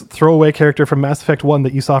this throwaway character from Mass Effect 1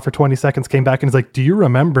 that you saw for 20 seconds came back and is like, do you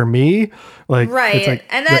remember me? Like, right. It's like,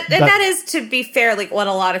 and that is, to be fair, like what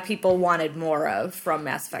a lot of people wanted more of from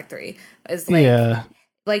Mass Effect 3 is like,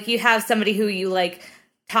 like, you have somebody who you like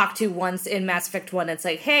talk to once in Mass Effect 1. It's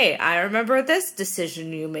like, hey, I remember this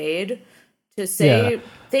decision you made to say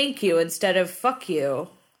thank you instead of fuck you.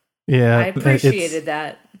 Yeah. I appreciated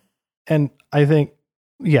that. And I think,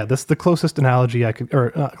 this is the closest analogy I could,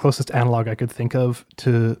 or closest analog I could think of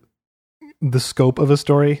to the scope of a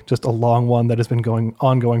story, just a long one that has been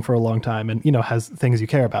ongoing for a long time and, has things you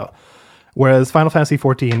care about. Whereas Final Fantasy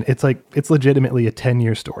 14, it's like, it's legitimately a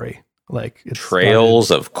 10-year story. Like, it's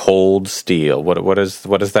Trails of Cold Steel. What is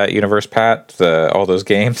that universe, Pat? All those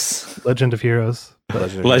games? Legend of Heroes.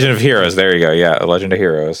 Legend of Heroes. There you go. Yeah, Legend of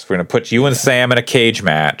Heroes. We're going to put you and Sam in a cage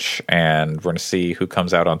match, and we're going to see who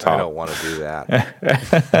comes out on top. I don't want to do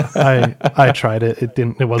that. I tried it.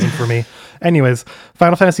 It wasn't for me. Anyways,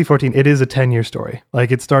 Final Fantasy 14, it is a 10-year story.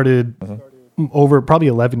 Like, it started over probably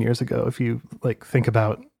 11 years ago, if you like think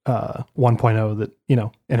about 1.0 that,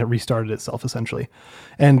 and it restarted itself essentially.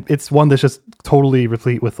 And it's one that's just totally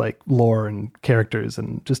replete with like lore and characters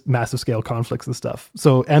and just massive scale conflicts and stuff.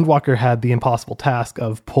 So Endwalker had the impossible task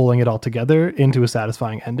of pulling it all together into a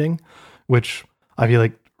satisfying ending, which I feel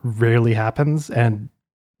like rarely happens. And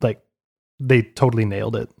like, they totally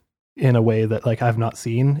nailed it in a way that like I've not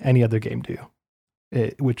seen any other game do,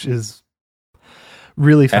 which is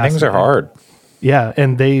really fascinating. Endings are hard. Yeah,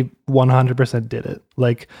 and they 100% did it.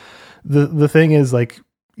 Like, the thing is, like,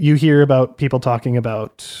 you hear about people talking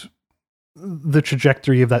about the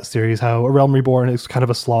trajectory of that series, how A Realm Reborn is kind of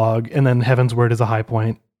a slog, and then Heaven's Word is a high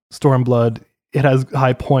point. Stormblood, it has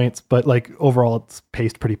high points, but like overall it's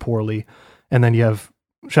paced pretty poorly. And then you have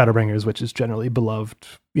Shadowbringers, which is generally beloved,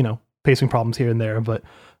 pacing problems here and there, but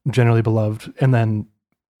generally beloved. And then,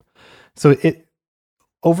 so it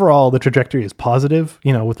overall, the trajectory is positive,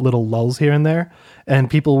 with little lulls here and there. And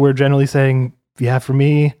people were generally saying, yeah, for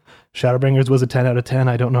me, Shadowbringers was a 10 out of 10.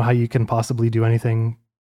 I don't know how you can possibly do anything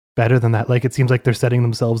better than that. Like, it seems like they're setting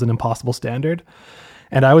themselves an impossible standard.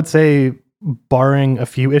 And I would say, barring a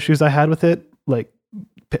few issues I had with it, like,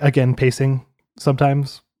 again, pacing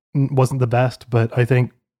sometimes wasn't the best, but I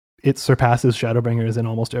think it surpasses Shadowbringers in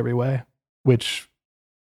almost every way, which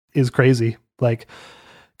is crazy. Like,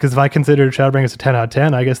 because if I consider Shadowbringers a 10 out of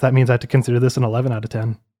 10, I guess that means I have to consider this an 11 out of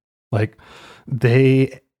 10. Like,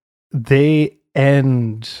 they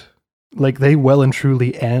end, like, they well and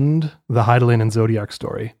truly end the Hydaelyn and Zodiark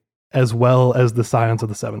story, as well as the Scions of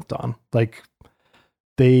the Seventh Dawn. Like,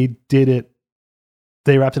 they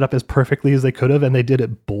wrapped it up as perfectly as they could have, and they did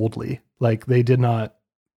it boldly. Like, they did not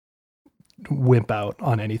wimp out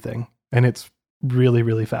on anything, and it's really,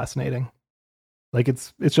 really fascinating. Like,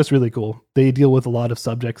 it's just really cool. They deal with a lot of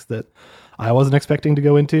subjects that I wasn't expecting to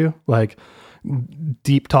go into, like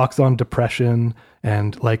deep talks on depression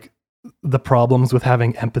and like the problems with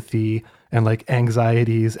having empathy and like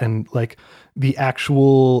anxieties and like the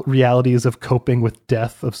actual realities of coping with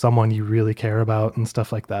death of someone you really care about and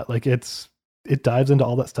stuff like that. Like, it dives into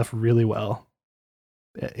all that stuff really well.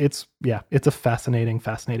 It's a fascinating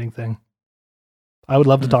thing. I would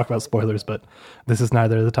love to talk about spoilers, but this is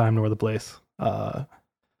neither the time nor the place. But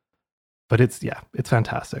it's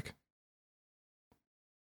fantastic.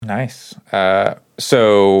 Nice.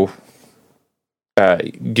 So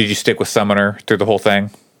did you stick with Summoner through the whole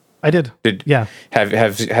thing? I did. Yeah.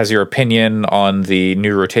 Has your opinion on the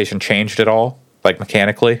new rotation changed at all, like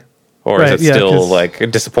mechanically, or is it still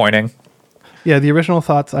like disappointing? Yeah, the original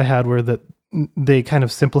thoughts I had were that they kind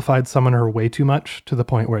of simplified Summoner way too much to the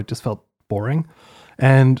point where it just felt boring.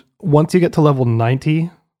 And once you get to level 90,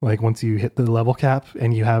 like once you hit the level cap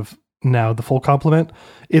and you have now the full complement,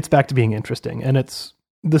 it's back to being interesting. And it's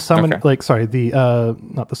the summon,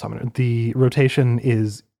 the rotation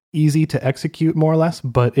is easy to execute more or less,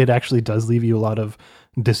 but it actually does leave you a lot of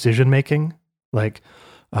decision making, like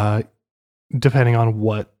depending on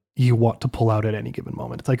what you want to pull out at any given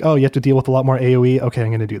moment. It's like, oh, you have to deal with a lot more AoE. Okay, I'm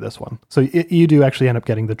going to do this one. So you do actually end up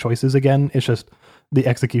getting the choices again. It's just the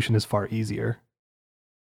execution is far easier.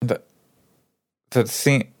 But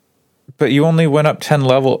you only went up 10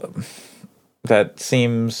 level. That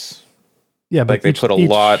seems like they put a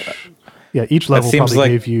lot. Yeah, each level probably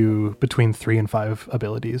gave you between 3 and 5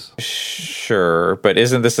 abilities. Sure, but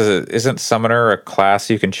isn't Summoner a class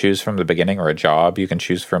you can choose from the beginning, or a job you can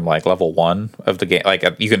choose from like level 1 of the game? Like,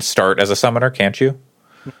 you can start as a Summoner, can't you?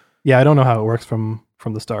 Yeah, I don't know how it works from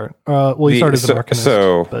the start. You start as an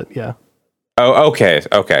Arcanist, but yeah. Oh,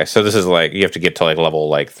 okay. So this is like you have to get to like level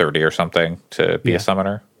like 30 or something to be a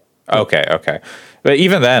Summoner. Okay. But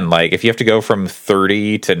even then, like if you have to go from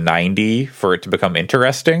 30 to 90 for it to become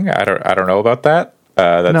interesting, I don't know about that.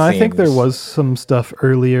 I think there was some stuff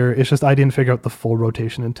earlier. It's just I didn't figure out the full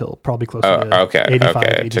rotation until probably closer to 85,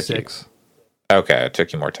 86. It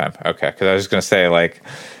took you more time. Okay, because I was just going to say, like,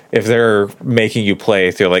 if they're making you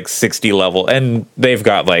play through like 60 level, and they've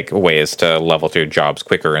got like ways to level through jobs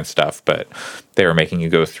quicker and stuff, but they were making you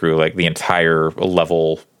go through like the entire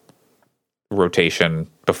level rotation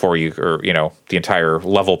before you, or the entire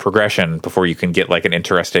level progression before you can get like an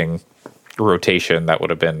interesting rotation, that would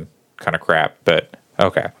have been kind of crap. But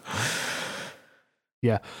okay,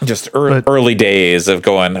 yeah, just early days of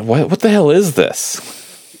going, what the hell is this?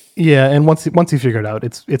 Yeah, and once you figure it out,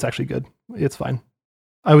 it's actually good. It's fine.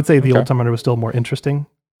 I would say the old Summoner was still more interesting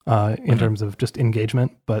in terms of just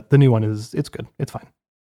engagement, but the new one it's good. It's fine.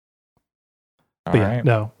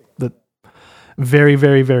 The very,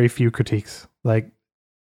 very, very few critiques. Like,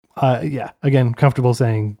 again, comfortable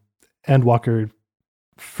saying Endwalker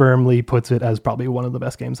firmly puts it as probably one of the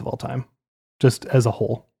best games of all time, just as a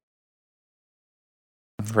whole.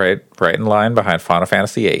 Right in line behind Final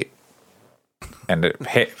Fantasy VIII. And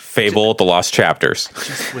Fable: The Lost Chapters.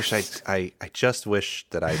 I just wish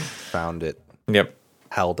that I found it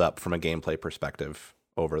held up from a gameplay perspective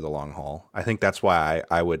over the long haul. I think that's why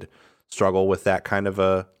I would struggle with that kind of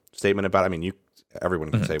a statement about it. I mean,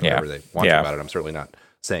 everyone can say whatever they want about it. I'm certainly not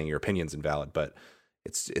saying your opinion's invalid, but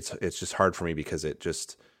it's just hard for me because it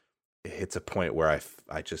hits a point where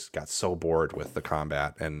I just got so bored with the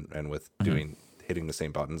combat and with hitting the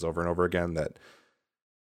same buttons over and over again that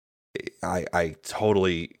I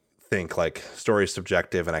totally think like story is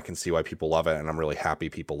subjective, and I can see why people love it, and I'm really happy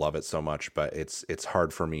people love it so much. But it's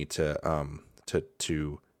hard for me to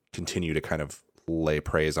continue to kind of lay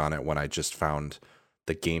praise on it when I just found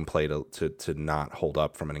the gameplay to not hold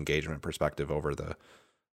up from an engagement perspective over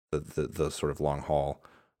the sort of long haul.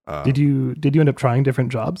 Did you end up trying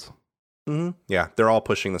different jobs? Mm-hmm. Yeah, they're all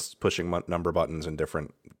pushing number buttons in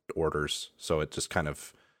different orders, so it just kind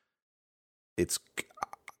of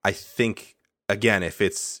I think again, if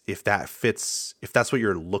that's what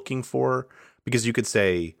you're looking for, because you could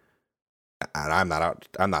say, and I'm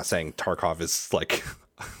not saying Tarkov is like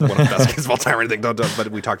one of the best games of all time or anything, but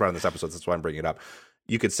we talked about it in this episode, so that's why I'm bringing it up.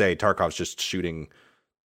 You could say Tarkov's just shooting,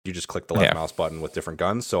 you just click the left mouse button with different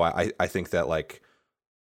guns. So I think that like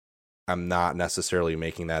I'm not necessarily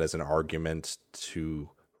making that as an argument to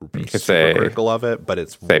be super critical of it, but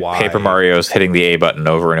it's why Paper Mario's hitting the A button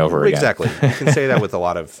over and over again. Exactly. You can say that with a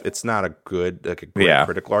lot of, it's not a good, like a great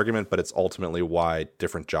critical argument, but it's ultimately why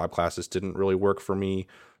different job classes didn't really work for me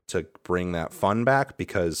to bring that fun back,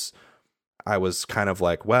 because I was kind of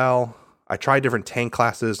like, well, I tried different tank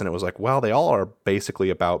classes and it was like, well, they all are basically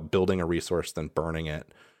about building a resource then burning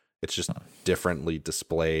it. It's just differently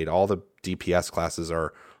displayed. All the DPS classes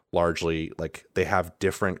are largely like they have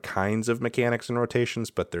different kinds of mechanics and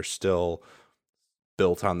rotations, but they're still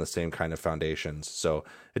built on the same kind of foundations. So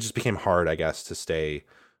it just became hard, I guess, to stay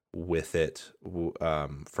with it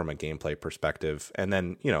from a gameplay perspective. And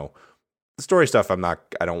then, you know, the story stuff I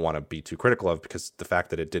don't want to be too critical of, because the fact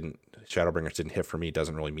that Shadowbringers didn't hit for me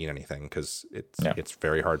doesn't really mean anything, because it's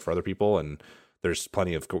very hard for other people, and there's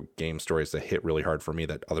plenty of game stories that hit really hard for me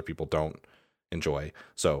that other people don't enjoy.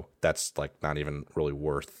 So that's like not even really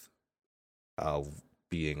worth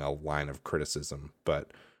being a line of criticism.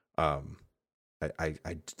 But I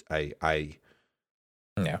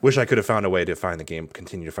wish I could have found a way to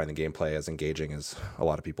continue to find the gameplay as engaging as a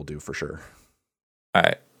lot of people do, for sure.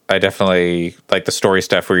 I definitely like the story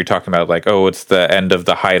stuff where you're talking about like, oh, it's the end of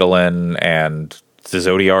the Hydaelyn and the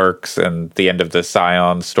Zodiarcs and the end of the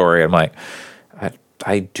Scion story. I'm like,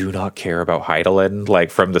 I do not care about Hydaelyn, like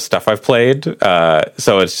from the stuff I've played.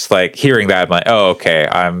 So it's just like hearing that, I'm like, oh, okay.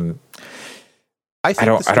 I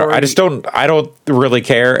don't really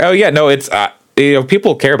care. Oh yeah, no, it's you know,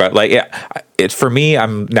 people care about it. Like, yeah, it's for me.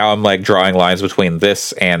 I'm like drawing lines between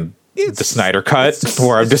this and the Snyder Cut,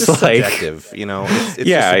 where I'm just like, subjective, you know. It's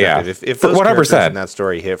subjective. If those 100% in that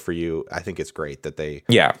story hit for you, I think it's great that they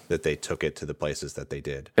took it to the places that they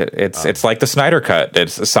did. It's like the Snyder Cut.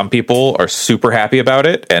 It's some people are super happy about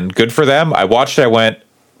it, and good for them. I watched it. I went,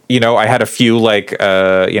 you know, I had a few like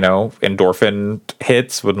you know, endorphin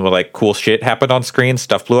hits when like cool shit happened on screen,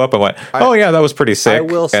 stuff blew up. I went, oh yeah, that was pretty sick. I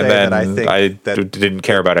will say, and then that I didn't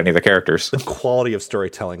care about any of the characters. The quality of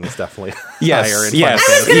storytelling is definitely higher. I was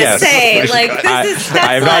gonna say, like,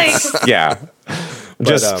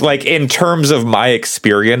 just like in terms of my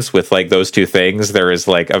experience with like those two things, there is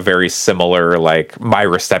like a very similar, like my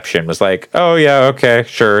reception was like, oh yeah, okay,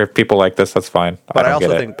 sure, if people like this, that's fine. But I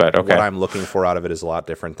also think what I'm looking for out of it is a lot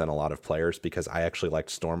different than a lot of players, because I actually liked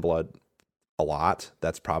Stormblood a lot.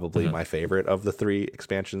 That's probably my favorite of the 3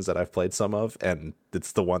 expansions that I've played some of, and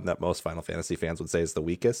it's the one that most Final Fantasy fans would say is the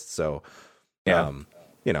weakest. So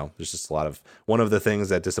you know, there's just a lot of, one of the things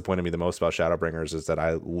that disappointed me the most about Shadowbringers is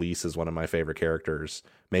that Lise is one of my favorite characters,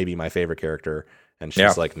 maybe my favorite character, and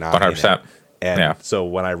she's like not 100%. And so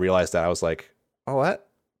when I realized that, I was like, oh, that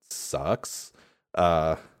sucks.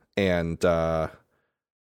 And a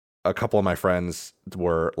couple of my friends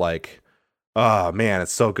were like, oh man,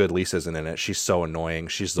 it's so good Lise isn't in it. She's so annoying.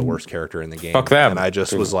 She's the worst character in the game. Fuck them. And I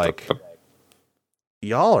just was like,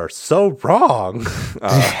 y'all are so wrong.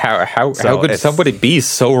 How could somebody be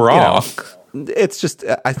so wrong? You know, it's just,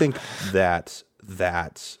 I think that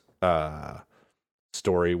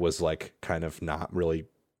story was like kind of not really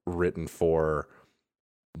written for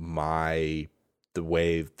the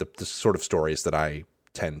sort of stories that I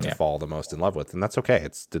tend to fall the most in love with, and that's okay.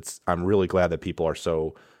 I'm really glad that people are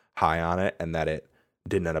so high on it, and that it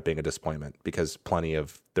didn't end up being a disappointment, because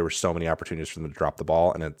there were so many opportunities for them to drop the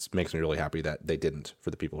ball, and it makes me really happy that they didn't, for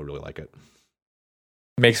the people who really like it.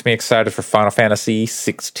 Makes me excited for Final Fantasy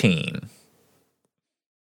 16.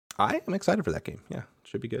 I am excited for that game. Yeah, it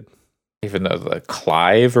should be good. Even though the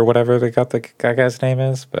Clive or whatever they got the guy's name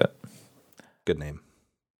is, but good name.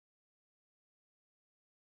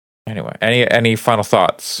 Anyway, any final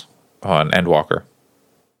thoughts on Endwalker?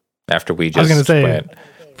 After we just, I was going to say,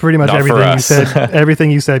 pretty much everything you said. Everything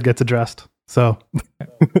you said gets addressed. So,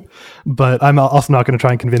 but I'm also not going to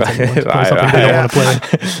try and convince anyone to play something they don't want to play.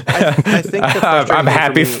 I think I'm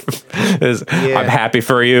happy. I'm happy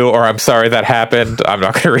for you, or I'm sorry that happened. I'm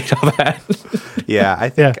not going to read all that. Yeah, I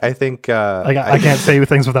think. I can't say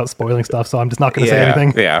things without spoiling stuff, so I'm just not going to say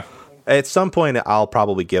anything. Yeah. At some point, I'll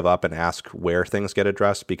probably give up and ask where things get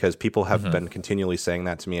addressed, because people have been continually saying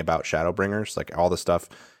that to me about Shadowbringers, like all the stuff.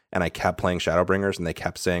 And I kept playing Shadowbringers, and they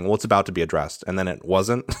kept saying, well, it's about to be addressed. And then it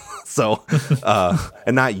wasn't. So,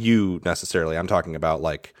 and not you necessarily. I'm talking about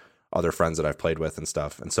like other friends that I've played with and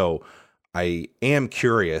stuff. And so I am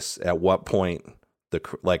curious at what point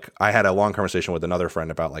I had a long conversation with another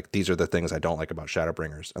friend about like, these are the things I don't like about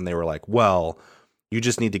Shadowbringers. And they were like, well, you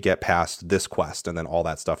just need to get past this quest, and then all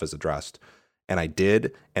that stuff is addressed. And I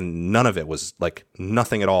did, and none of it was like,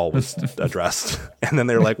 nothing at all was addressed. And then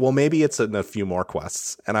they're like, well, maybe it's in a few more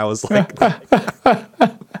quests. And I was like, but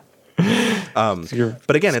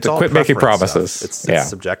again, it's all quit making promises. Stuff. It's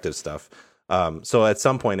subjective stuff. So at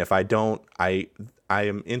some point, if I don't, I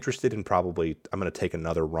am interested in I'm going to take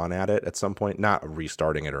another run at it at some point, not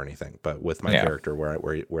restarting it or anything, but with my character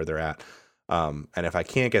where they're at. And if I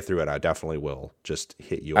can't get through it, I definitely will just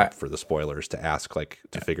hit you up for the spoilers to ask, like,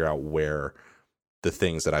 to figure out where the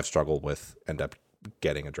things that I've struggled with end up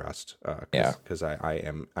getting addressed. Because I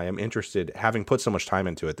am interested, having put so much time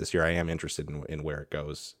into it this year, I am interested in where it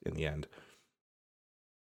goes in the end.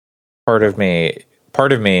 Part of me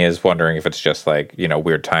is wondering if it's just like,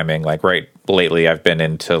 weird timing. Like lately I've been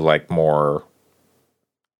into like more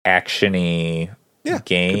actiony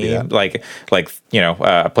game, like playing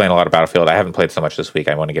a lot of Battlefield. I haven't played so much this week.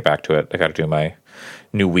 I want to get back to it. I got to do my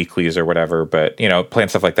new weeklies or whatever, but playing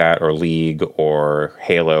stuff like that, or League or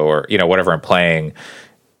Halo, or whatever I'm playing,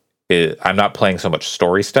 I'm not playing so much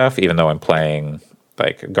story stuff, even though I'm playing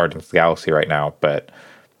like Guardians of the Galaxy right now. But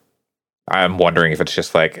I'm wondering if it's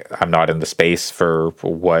just like I'm not in the space for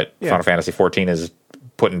what Final Fantasy 14 is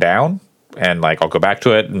putting down, and like I'll go back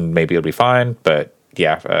to it and maybe it'll be fine. But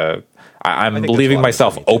I'm leaving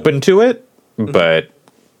myself open to it, but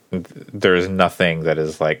there's nothing that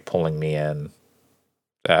is like pulling me in.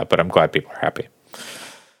 But I'm glad people are happy.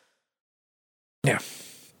 Yeah.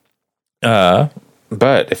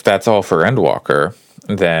 But if that's all for Endwalker,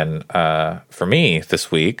 then for me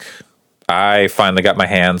this week, I finally got my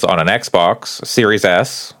hands on an Xbox Series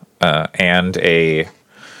S and a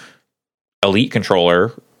Elite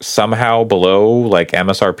controller, somehow below like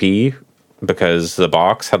MSRP, because the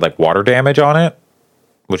box had like water damage on it,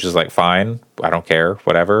 which is like fine. I don't care,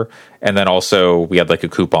 whatever. And then also we had like a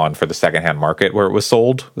coupon for the secondhand market where it was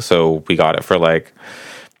sold. So we got it for like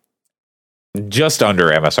just under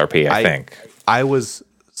MSRP, I think. I was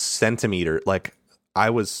I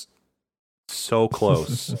was so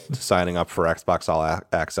close to signing up for Xbox All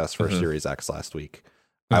Access for Series X last week.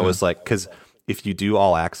 I was like, because if you do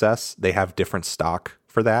All Access, they have different stock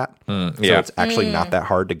for that. So it's actually not that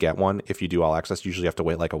hard to get one. If you do All Access, usually you have to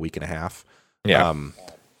wait like a week and a half. Yeah.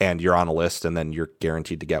 And you're on a list, and then you're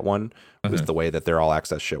guaranteed to get one, is the way that their All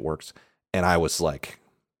Access shit works. And I was like,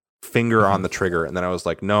 finger on the trigger, and then I was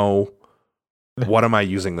like, no, what am I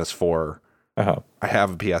using this for? I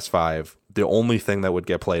have a PS5. The only thing that would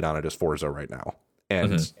get played on it is Forza right now.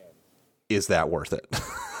 And is that worth it?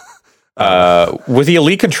 With the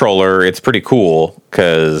Elite controller, it's pretty cool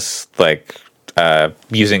because like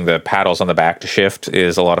using the paddles on the back to shift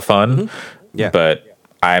is a lot of fun. Yeah. But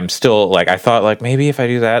I'm still like, I thought like maybe if I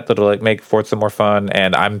do that, that'll like make Forza more fun.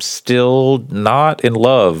 And I'm still not in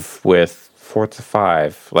love with Forza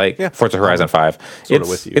 5, like Forza Horizon 5.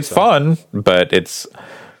 It's fun, but it's,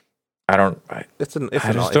 I just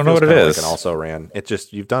don't know what it is. Like an also ran. It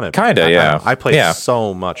just, you've done it. Kinda, yeah. I played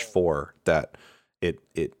so much 4 that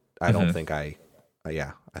I don't think I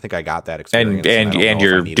think I got that experience. And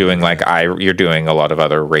you're doing like you're doing a lot of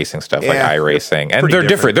other racing stuff, like iRacing, and they're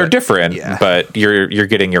different. They're different, but you're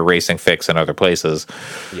getting your racing fix in other places.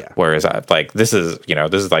 Yeah. Whereas this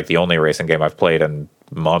is like the only racing game I've played in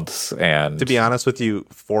months. And to be honest with you,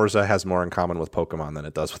 Forza has more in common with Pokemon than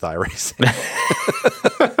it does with iRacing.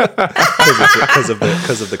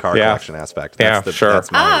 Because of the car collection aspect.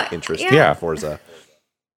 That's my interest in Forza.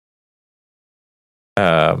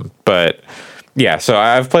 But yeah, so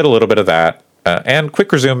I've played a little bit of that, and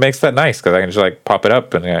Quick Resume makes that nice because I can just like pop it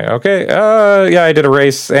up and I did a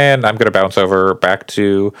race and I'm gonna bounce over back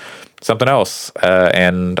to something else.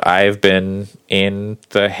 And I've been in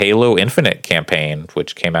the Halo Infinite campaign,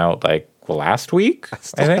 which came out like last week. I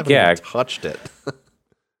think. Yeah, touched it.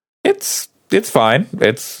 It's fine.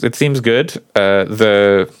 It seems good.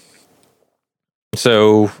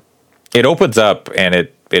 So it opens up and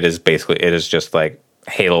it is just like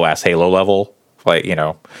Halo-esque Halo level. Like,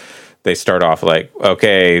 they start off like,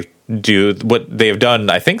 okay, do what they've done,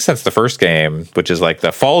 I think, since the first game, which is like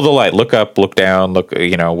the follow the light, look up, look down, look,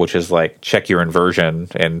 which is like check your inversion,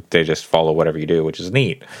 and they just follow whatever you do, which is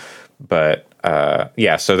neat. But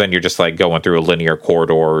so then you're just like going through linear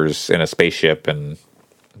corridors in a spaceship and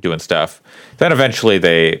doing stuff. Then eventually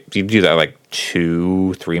you do that like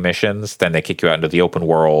 2-3 missions, then they kick you out into the open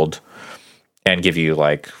world and give you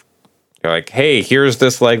like, you're like, hey, here's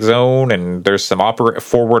this like zone, and there's some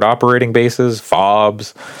forward operating bases,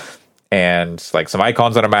 FOBs, and like some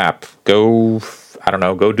icons on a map. Go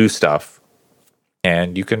do stuff.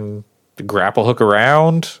 And you can grapple hook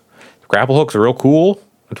around. Grapple hook's real cool.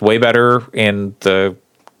 It's way better in the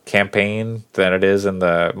campaign than it is in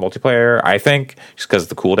the multiplayer, I think, just because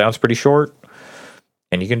the cooldown's pretty short.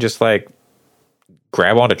 And you can just like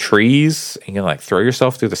grab onto trees and you can like throw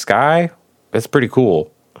yourself through the sky. It's pretty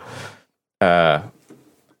cool. I've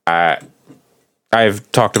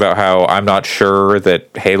talked about how I'm not sure that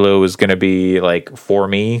Halo is going to be like for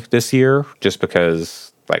me this year, just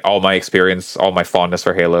because like all my experience, all my fondness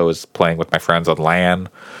for Halo is playing with my friends on LAN.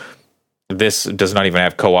 This does not even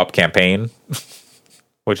have co-op campaign,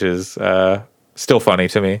 which is still funny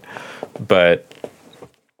to me, but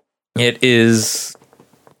it's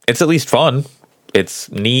at least fun.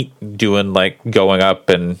 It's neat doing like going up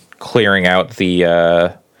and clearing out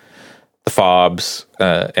the FOBs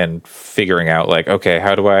and figuring out like, okay,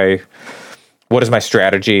 what is my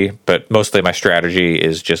strategy? But mostly my strategy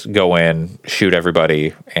is just go in, shoot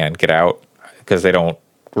everybody, and get out, because they don't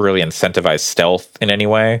really incentivize stealth in any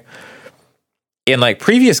way. In like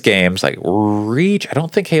previous games, like Reach, I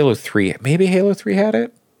don't think maybe Halo 3 had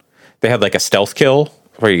it. They had like a stealth kill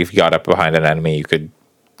where if you got up behind an enemy, you could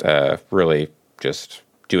really just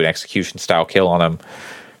do an execution style kill on them.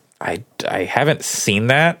 I haven't seen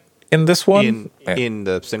that in this one. In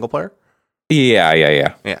the single player?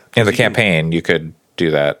 Yeah. In the campaign, you could do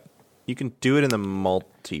that. You can do it in the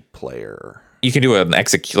multiplayer. You can do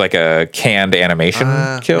a canned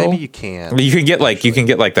animation kill. Maybe you can. You can get like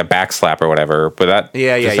the backslap or whatever. But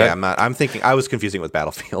that I'm thinking I was confusing it with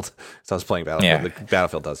Battlefield. So I was playing Battlefield. Yeah.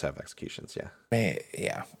 Battlefield does have executions. Yeah.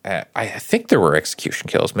 Yeah. I think there were execution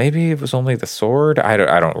kills. Maybe it was only the sword. I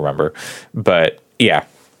don't remember. But yeah.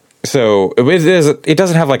 So it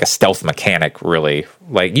doesn't have like a stealth mechanic really.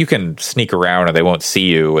 Like you can sneak around and they won't see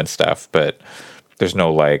you and stuff, but there's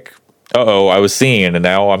no like, I was seen and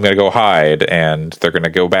now I'm going to go hide, and they're going to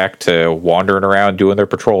go back to wandering around doing their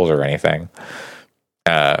patrols or anything.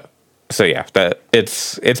 So yeah,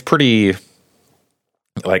 it's pretty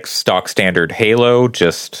like stock standard Halo,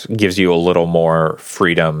 just gives you a little more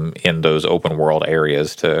freedom in those open world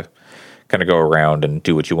areas to kind of go around and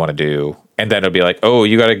do what you want to do. And then it'll be like,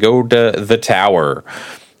 you got to go to the tower.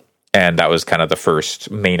 And that was kind of the first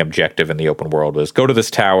main objective in the open world, was go to this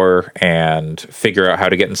tower and figure out how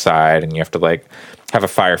to get inside. And you have to like have a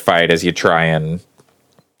firefight as you try and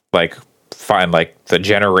like find like the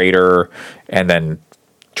generator, and then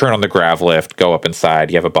turn on the grav lift, go up inside.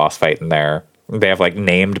 You have a boss fight in there. They have like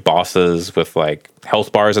named bosses with like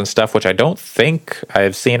health bars and stuff, which I don't think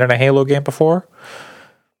I've seen in a Halo game before.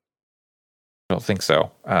 I don't think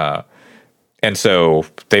so. And so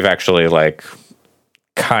they've actually like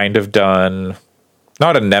kind of done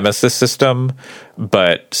not a nemesis system,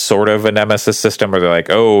 but sort of a nemesis system where they're like,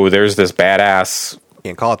 there's this badass.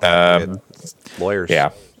 You can call it that. Lawyers.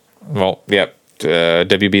 Yeah. Well, yep.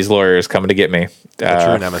 WB's lawyers coming to get me. The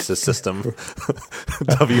true nemesis system.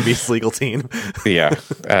 WB's legal team.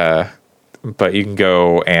 Yeah. But you can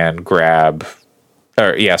go and grab,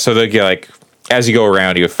 so they get like, as you go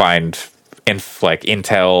around, you find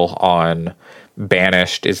intel on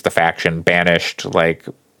Banished is the faction. Banished, like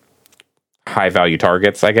high value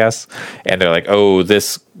targets, I guess. And they're like,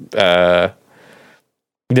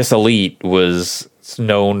 this elite was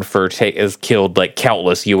known for has killed like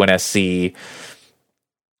countless UNSC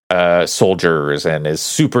soldiers and is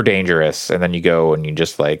super dangerous. And then you go and you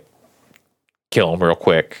just like kill them real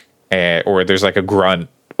quick. Or there's like a grunt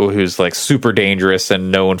who's like super dangerous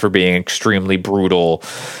and known for being extremely brutal.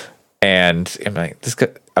 And I'm like,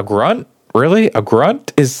 a grunt? Really? A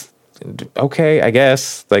grunt is okay, I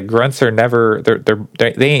guess. Like grunts are never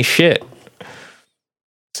they ain't shit.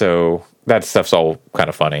 So that stuff's all kind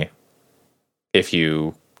of funny. If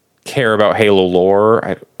you care about Halo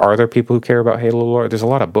lore, are there people who care about Halo lore? There's a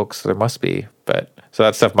lot of books, there must be, but so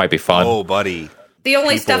that stuff might be fun. Oh, buddy. The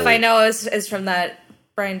only stuff I know is from that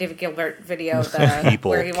Brian David Gilbert video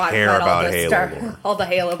where he wanted all the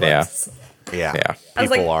Halo books. Yeah. I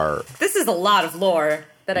was like, this is a lot of lore.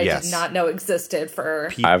 that I Yes. did not know existed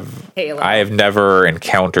for Halo. I have never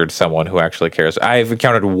encountered someone who actually cares. I've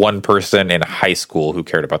encountered one person in high school who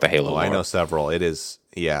cared about the Halo lore. I know several. It is,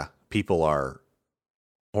 yeah, people are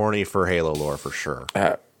horny for Halo lore for sure.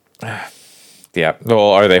 Yeah.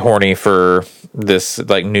 Well, are they horny for this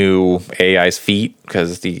like new AI's feet?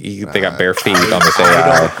 Because they got bare feet on this AI.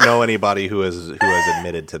 I don't know anybody who has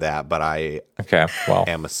admitted to that, but I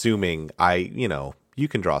am assuming you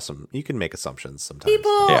can make assumptions sometimes.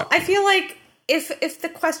 People, Yeah. I feel like if the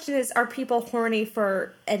question is, are people horny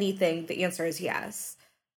for anything? The answer is yes.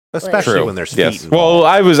 Especially True. when there's feet Yes. involved. Well,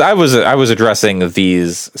 I was addressing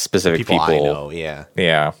these specific people. I know, yeah.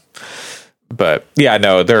 Yeah. But yeah,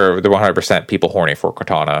 no, they're 100% people horny for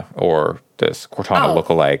Cortana or this Cortana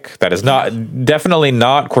lookalike. That is definitely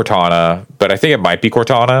not Cortana, but I think it might be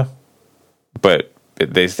Cortana. But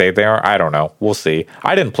they say they are. I don't know. We'll see.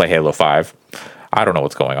 I didn't play Halo 5. I don't know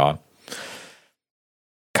what's going on.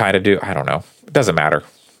 Kind of do. I don't know. It doesn't matter.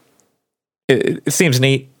 It seems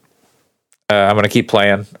neat. I'm going to keep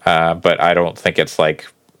playing, but I don't think it's like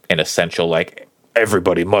an essential, like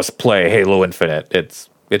everybody must play Halo Infinite. It's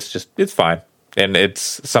fine. And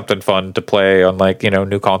it's something fun to play on like,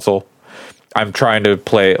 new console. I'm trying to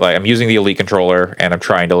play, like I'm using the Elite controller and I'm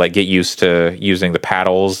trying to like get used to using the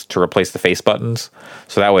paddles to replace the face buttons.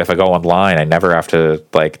 So that way, if I go online, I never have to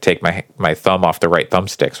like take my thumb off the right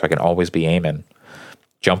thumbstick. So I can always be aiming,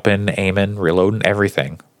 jumping, aiming, reloading,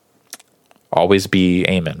 everything. Always be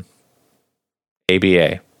aiming.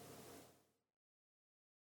 ABA.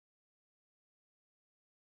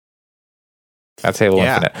 That's Halo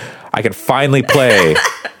Infinite. I can finally play.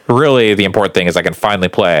 Really, the important thing is I can finally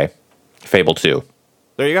play Fable 2.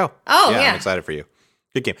 There you go. Oh, yeah. I'm excited for you.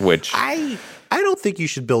 Good game. Which I don't think you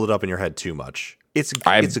should build it up in your head too much. It's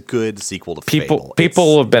a good sequel to Fable.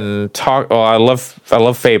 People have been talking. Oh, I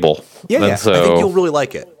love Fable. Yeah. So, I think you'll really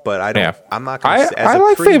like it. But I don't. Yeah. I'm not. I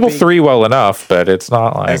like Fable 3 well enough, but it's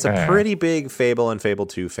not like as a pretty big Fable and Fable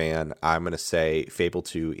 2 fan. I'm going to say Fable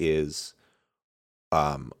 2 is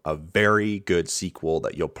a very good sequel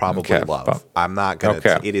that you'll probably love. I'm not gonna.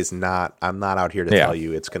 It is not. I'm not out here to tell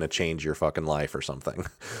you it's gonna change your fucking life or something.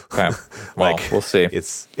 Okay. Well, we'll see.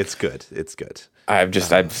 It's good. It's good. I've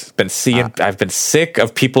been sick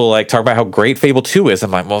of people like talking about how great Fable 2 is.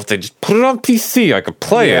 I'm like, well, if they just put it on PC, I could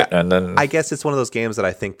play it. And then I guess it's one of those games that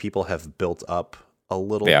I think people have built up a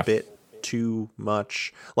little bit too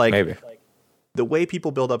much. Like maybe the way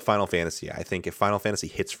people build up Final Fantasy. I think if Final Fantasy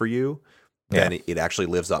hits for you, then it actually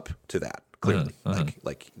lives up to that clearly.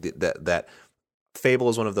 Like that Fable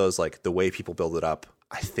is one of those, like the way people build it up,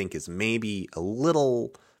 I think is maybe a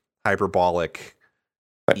little hyperbolic.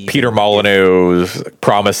 Peter Molyneux's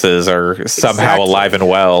promises are somehow alive and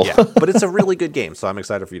well. Yeah, but it's a really good game, so I'm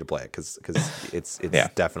excited for you to play it because it's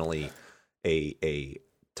definitely a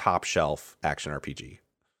top shelf action RPG.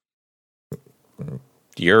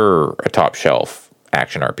 You're a top shelf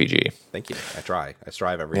action RPG. Thank you. I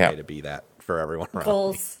strive every day to be that for everyone around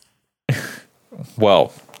Goals. me.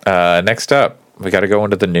 Well, next up, we got to go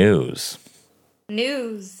into the news.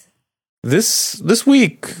 This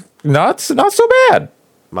week, not so bad.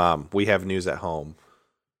 Mom, we have news at home.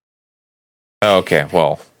 Okay,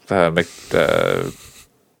 well,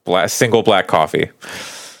 single black coffee.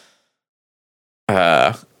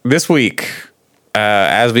 This week,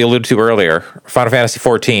 as we alluded to earlier, Final Fantasy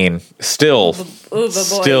XIV still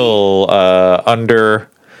under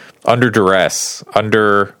duress,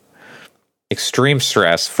 under extreme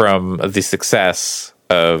stress from the success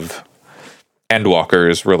of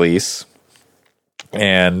Endwalker's release,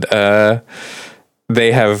 and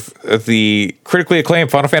they have the critically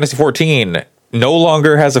acclaimed Final Fantasy XIV no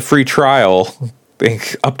longer has a free trial. I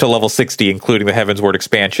think up to level 60, including the Heavensward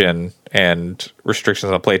expansion and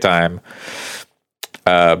restrictions on playtime,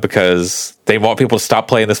 because they want people to stop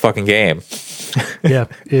playing this fucking game. Yeah,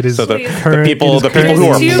 it is. So the people who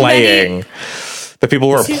are playing, the people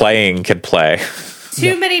who are playing can play.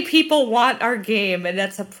 Too many people want our game, and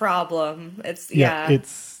that's a problem.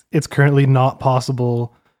 It's currently not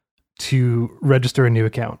possible to register a new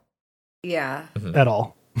account. Yeah. At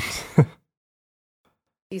all.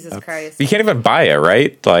 Jesus Christ. You can't even buy it,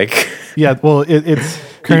 right? Like, yeah, well, it's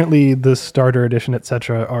currently the starter edition,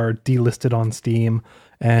 etc., are delisted on Steam,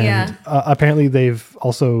 and apparently they're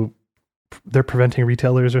preventing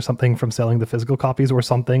retailers or something from selling the physical copies or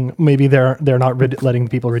something. Maybe they're not letting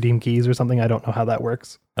people redeem keys or something. I don't know how that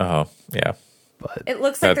works. Oh, yeah. But it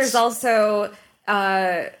looks like there's also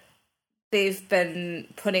they've been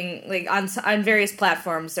putting like on various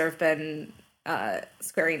platforms. There have been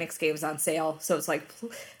Square Enix games on sale, so it's like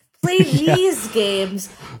play these games,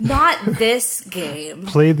 not this game.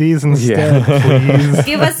 Play these instead, please.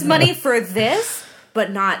 Give us money for this,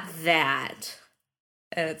 but not that.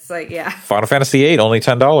 And it's like, yeah. Final Fantasy VIII, only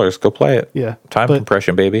 $10. Go play it. Yeah. Time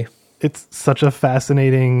compression, baby. It's such a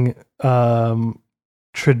fascinating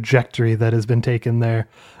trajectory that has been taken there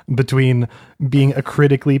between being a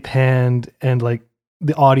critically panned and like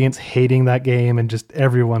the audience hating that game and just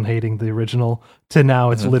everyone hating the original to now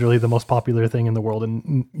it's literally the most popular thing in the world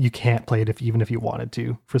and you can't play it even if you wanted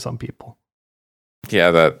to for some people.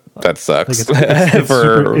 Yeah, that sucks. Like it's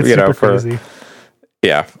super crazy.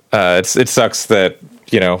 Yeah, it sucks that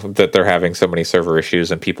that they're having so many server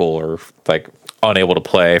issues and people are like unable to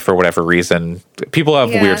play for whatever reason. People have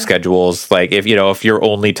weird schedules. Like if your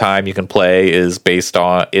only time you can play is based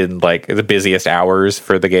on in like the busiest hours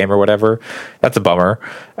for the game or whatever, that's a bummer.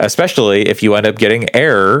 Especially if you end up getting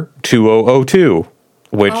Error 2002,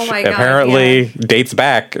 which apparently dates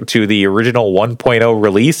back to the original 1.0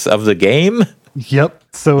 release of the game. Yep.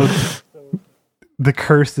 So the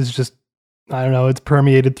curse is just, I don't know, it's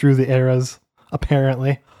permeated through the eras,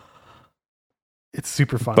 apparently. It's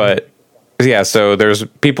super fun. But yeah, so there's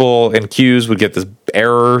people in queues would get this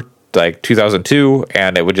error like 2002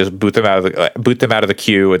 and it would just boot them out of the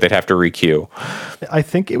queue and they'd have to re-queue. I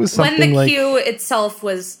think it was something when the like, queue itself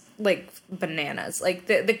was like bananas. Like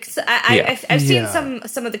I've seen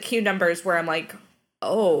some of the queue numbers where I'm like,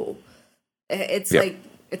 oh, it's like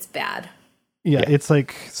it's bad. Yeah, it's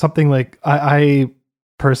like something like I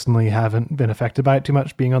personally haven't been affected by it too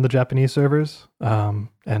much being on the Japanese servers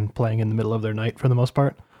and playing in the middle of their night for the most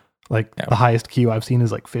part. Like the highest queue I've seen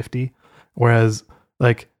is like 50. Whereas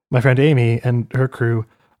like my friend Amy and her crew,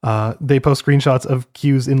 they post screenshots of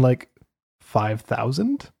queues in like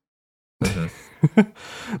 5,000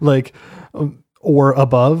 like or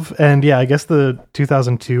above. And yeah, I guess the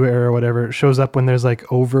 2002 era or whatever shows up when there's like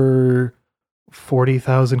over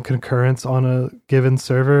 40,000 concurrents on a given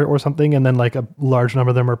server or something. And then like a large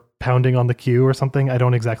number of them are pounding on the queue or something. I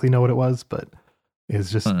don't exactly know what it was, but it's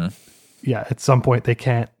just, at some point they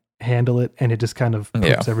can't handle it and it just kind of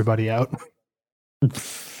poops everybody out.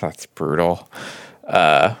 That's brutal.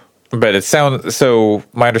 But it sounds so.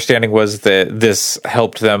 My understanding was that this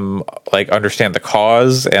helped them like understand the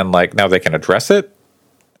cause and like now they can address it.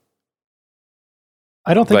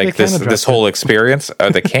 I don't think like they can this whole experience. Oh,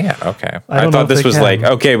 they can. Okay, I thought this was like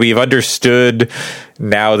okay. We've understood.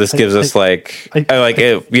 Now this gives us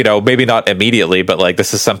maybe not immediately, but like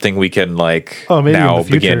this is something we can like now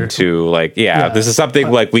begin to like. Yeah, this is something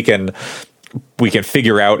like we can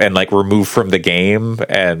figure out and like remove from the game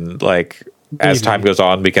and like as time goes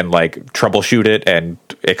on we can like troubleshoot it and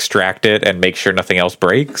extract it and make sure nothing else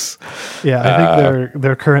breaks. Yeah, I think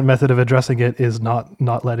their current method of addressing it is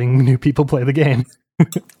not letting new people play the game.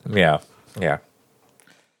 Yeah.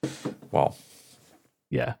 Well,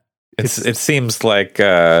 yeah. It seems like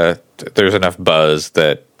there's enough buzz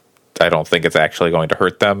that I don't think it's actually going to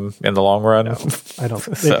hurt them in the long run. No, I don't.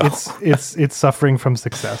 So. It's suffering from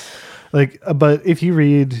success. Like, but if you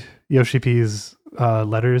read Yoshi P's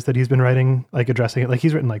letters that he's been writing, like addressing it, like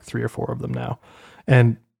he's written like 3 or 4 of them now,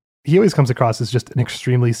 and he always comes across as just an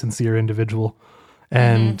extremely sincere individual,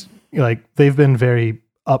 and like they've been very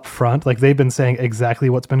upfront. Like they've been saying exactly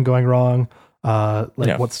what's been going wrong,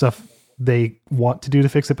 what stuff they want to do to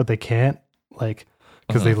fix it, but they can't, like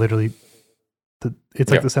because they literally. It's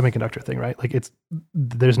like the semiconductor thing, right? Like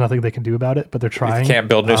there's nothing they can do about it, but they're trying. You can't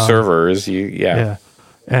build new servers.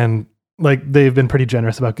 And like they've been pretty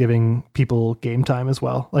generous about giving people game time as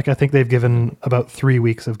well. Like I think they've given about 3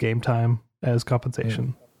 weeks of game time as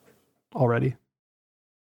compensation already.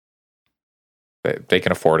 They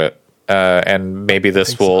can afford it, and maybe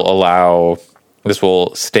this will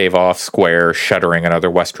stave off Square shuttering another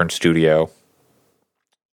Western studio.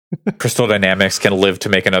 Crystal Dynamics can live to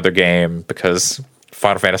make another game because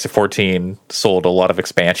Final Fantasy XIV sold a lot of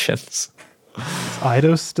expansions. Is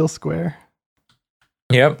Eidos still Square?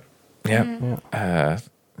 Yep. Eidos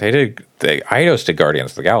did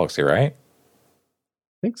Guardians of the Galaxy, right? I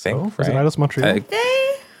think so. Was it Eidos Montreal?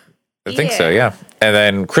 I think so, yeah. And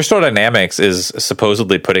then Crystal Dynamics is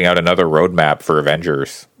supposedly putting out another roadmap for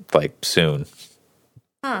Avengers, like, soon.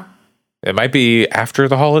 Huh. It might be after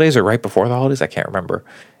the holidays or right before the holidays. I can't remember.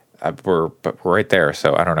 We're right there,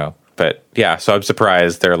 so I don't know. But yeah, so I'm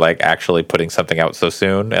surprised they're like actually putting something out so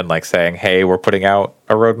soon and like saying, hey, we're putting out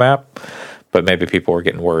a roadmap. But maybe people were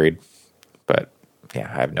getting worried. But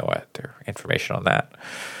yeah, I have no other information on that.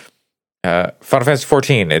 Final Fantasy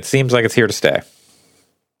XIV, it seems like it's here to stay.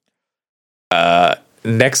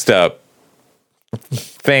 Next up,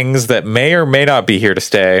 things that may or may not be here to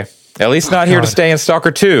stay. At least not here to stay in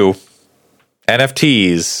Stalker 2.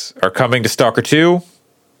 NFTs are coming to Stalker 2.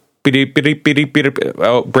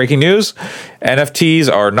 Oh, breaking news.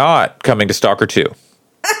 NFTs are not coming to Stalker 2.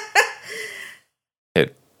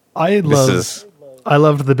 I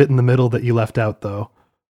loved the bit in the middle that you left out, though,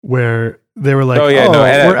 where they were like,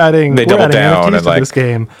 we're adding NFTs to this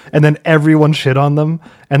game. And then everyone shit on them.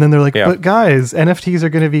 And then they're like, but guys, NFTs are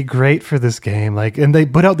going to be great for this game. Like, and they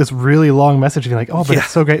put out this really long message being like,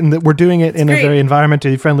 it's so great. And we're doing it in a very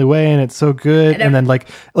environmentally friendly way. And it's so good. And then like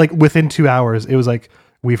within 2 hours, it was like,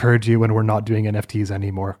 we've heard you and we're not doing NFTs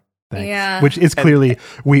anymore. Thanks. Yeah. Which is clearly,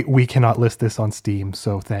 we cannot list this on Steam.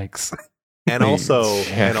 So thanks. And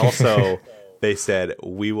also, they said,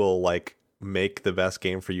 we will like make the best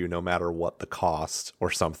game for you no matter what the cost or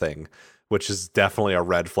something, which is definitely a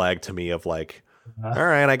red flag to me of like, all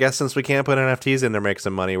right, I guess since we can't put NFTs in there, make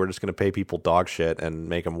some money, we're just going to pay people dog shit and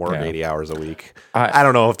make them work 80 hours a week. I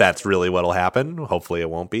don't know if that's really what'll happen. Hopefully it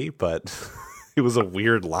won't be, but it was a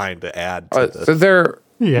weird line to add to this. So their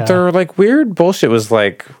like weird bullshit was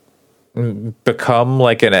like become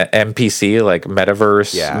like an NPC, like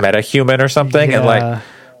metaverse, metahuman or something. And like,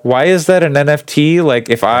 why is that an NFT? Like,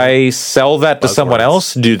 if I sell that to someone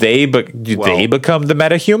else, do they become the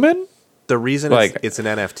metahuman? The reason it's an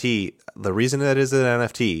NFT, the reason that is an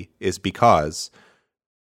NFT is because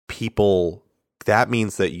that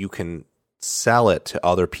means that you can sell it to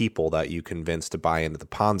other people that you convince to buy into the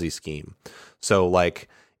Ponzi scheme. So like,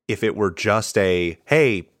 if it were just hey,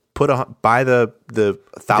 buy the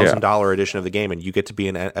 $1,000 edition of the game and you get to be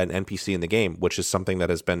an NPC in the game, which is something that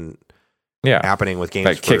has been happening with games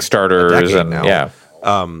like Kickstarters and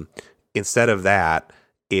now. Instead of that,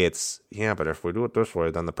 it's but if we do it this way,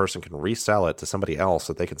 then the person can resell it to somebody else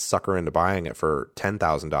that they can sucker into buying it for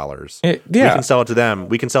 $10,000. We can sell it to them.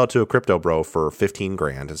 We can sell it to a crypto bro for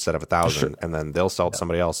 $15,000 instead of $1,000, and then they'll sell it to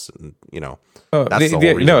somebody else. And, that's the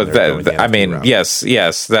whole reason. I mean, yes,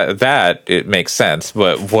 that it makes sense.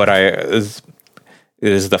 But what is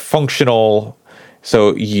the functional?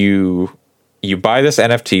 So you buy this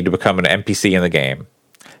NFT to become an NPC in the game.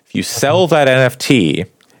 If you sell that NFT,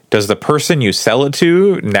 does the person you sell it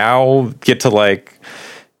to now get to like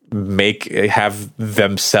have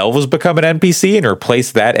themselves become an NPC and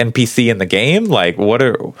replace that NPC in the game? Like,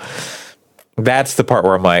 that's the part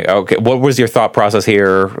where I'm like, okay, what was your thought process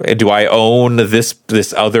here? Do I own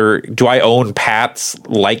do I own Pat's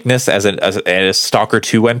likeness as a Stalker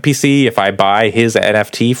 2 NPC if I buy his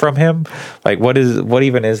NFT from him? Like, what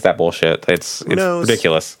even is that bullshit? It's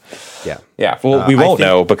ridiculous. Yeah. Well, we won't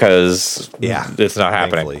know because it's not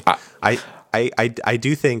happening. I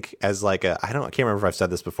do think as like I can't remember if I've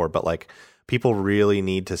said this before, but like people really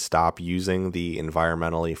need to stop using the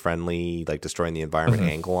environmentally friendly, like destroying the environment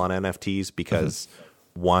angle on NFTs because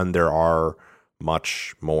one, there are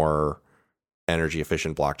much more energy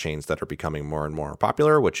efficient blockchains that are becoming more and more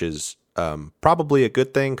popular, which is probably a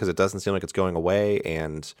good thing because it doesn't seem like it's going away,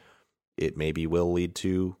 and it maybe will lead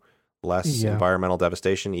to less environmental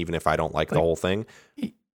devastation, even if I don't like the whole thing.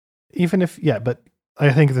 Even if, but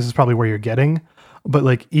I think this is probably where you're getting, but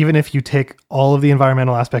like, even if you take all of the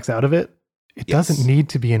environmental aspects out of it, it doesn't need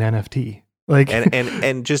to be an NFT. Like,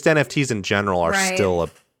 and just NFTs in general are still a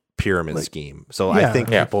pyramid scheme. So I think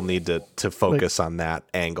people need to focus on that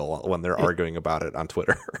angle when they're arguing about it on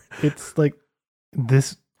Twitter. It's like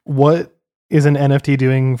what is an NFT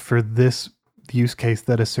doing for this use case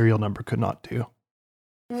that a serial number could not do?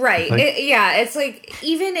 Right. It's like,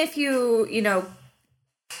 even if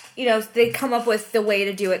they come up with the way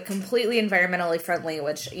to do it completely environmentally friendly,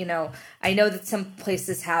 which, I know that some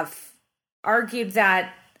places have argued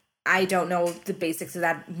that. I don't know the basics of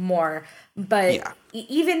that more, but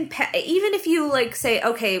even if you like say,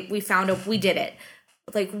 okay, we did it.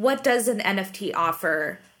 Like, what does an NFT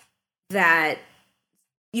offer that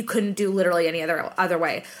you couldn't do literally any other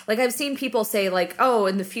way? Like, I've seen people say like, oh,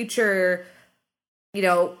 in the future,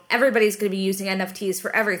 everybody's going to be using NFTs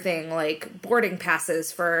for everything, like boarding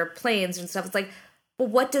passes for planes and stuff. It's like, well,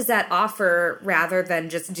 what does that offer rather than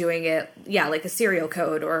just doing it, like a serial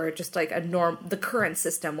code or just like the current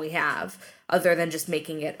system we have, other than just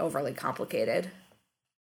making it overly complicated?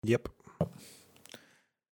 Yep.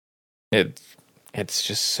 It's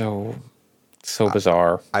just so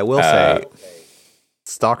bizarre. I will say,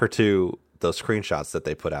 Stalker 2, those screenshots that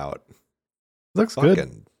they put out, looks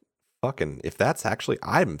good. Fucking, if that's actually,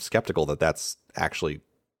 I'm skeptical that that's actually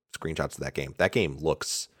screenshots of that game. That game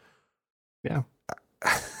looks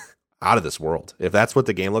out of this world. If that's what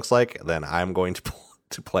the game looks like, then I'm going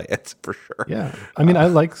to play it for sure. Yeah, I mean, I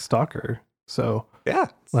like Stalker, so I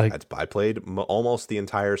played almost the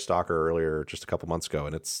entire Stalker earlier, just a couple months ago,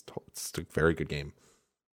 and it's a very good game.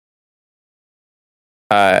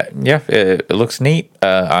 Yeah, it looks neat.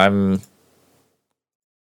 I'm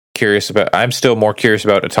still more curious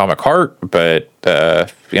about Atomic Heart, but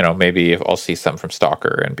maybe I'll see something from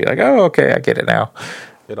Stalker and be like, oh, okay, I get it now.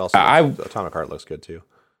 It also Atomic Heart looks good too.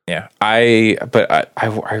 Yeah, I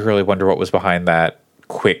really wonder what was behind that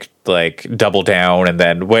quick like double down and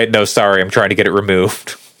then wait, no, sorry, I'm trying to get it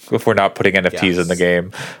removed if we're not putting NFTs in the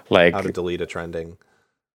game. Like how to delete a trending.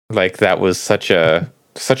 Like that was such a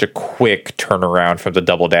quick turnaround from the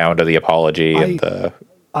double down to the apology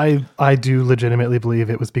I do legitimately believe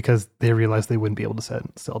it was because they realized they wouldn't be able to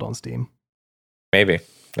sell it on Steam. Maybe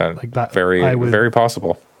like that. Very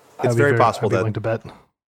possible. It's very possible willing to bet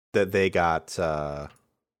that they got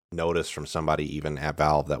notice from somebody even at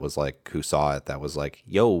Valve that was like, who saw it, that was like,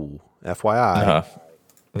 yo, FYI.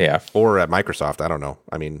 Yeah. Or at Microsoft, I don't know.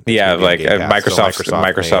 I mean, yeah, like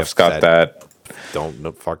Microsoft's got said, that.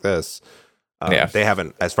 Don't fuck this. Yeah. They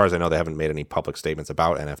haven't, as far as I know, they haven't made any public statements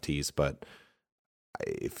about NFTs, but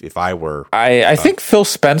if I were... I think Phil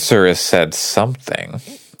Spencer has said something.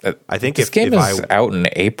 I think this game is out in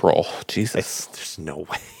April. Jesus. There's no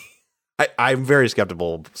way. I'm very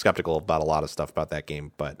skeptical about a lot of stuff about that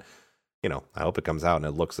game, but I hope it comes out and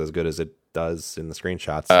it looks as good as it does in the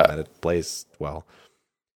screenshots and that it plays well.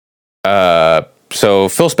 So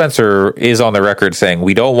Phil Spencer is on the record saying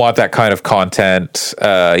we don't want that kind of content,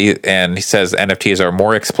 and he says NFTs are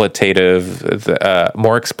more exploitative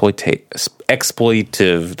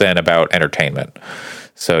than about entertainment.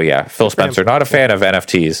 So yeah, Phil Spencer, not a fan of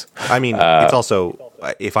NFTs. I mean, it's also,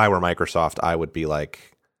 if I were Microsoft, I would be like,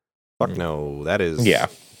 fuck no, that is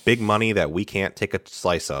big money that we can't take a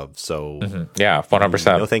slice of. So yeah,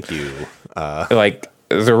 100%. No, thank you.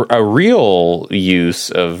 A real use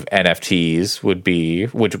of NFTs would be,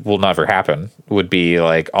 which will never happen, would be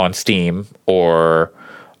like on Steam or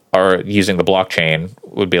using the blockchain,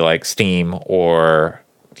 would be like Steam or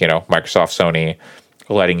Microsoft, Sony,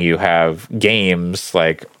 letting you have games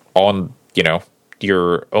like on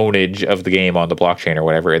your ownage of the game on the blockchain or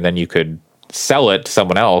whatever, and then you could sell it to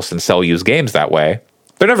someone else and sell used games that way.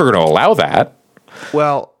 They're never going to allow that.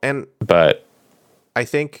 Well, but I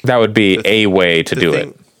think that would be a way to do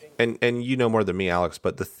it. And you know more than me, Alex,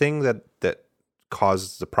 but the thing that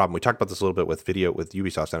causes the problem, we talked about this a little bit with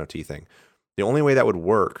Ubisoft's NFT thing. The only way that would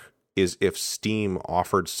work is if Steam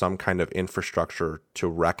offered some kind of infrastructure to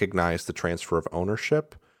recognize the transfer of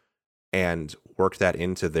ownership and work that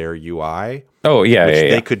into their UI. Oh, yeah, which yeah.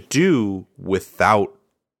 they could do without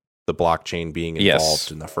the blockchain being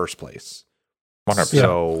involved in the first place. 100%.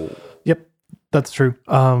 So, yep, that's true.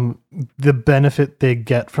 The benefit they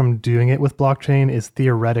get from doing it with blockchain is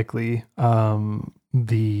theoretically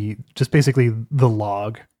basically the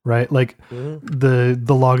log, right? Like the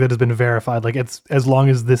log that has been verified. Like it's, as long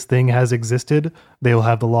as this thing has existed, they will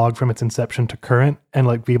have the log from its inception to current and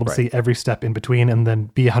like be able to see every step in between and then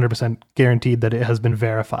be 100% guaranteed that it has been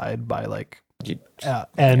verified by like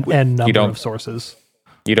and number of sources.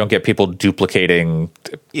 You don't get people duplicating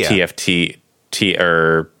TFT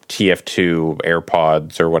or TF2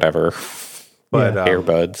 AirPods or whatever, but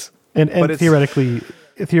earbuds. And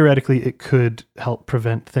theoretically, it could help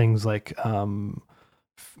prevent things like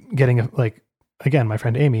getting again, my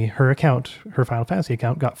friend Amy, her Final Fantasy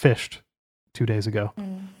account got phished 2 days ago,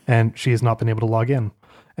 and she has not been able to log in.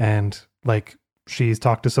 And like she's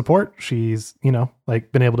talked to support, she's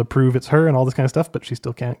been able to prove it's her and all this kind of stuff, but she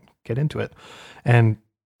still can't get into it. And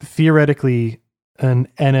theoretically, an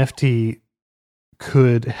NFT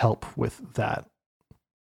could help with that.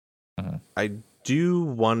 I do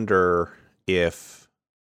wonder if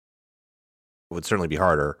it would certainly be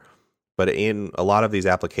harder, but in a lot of these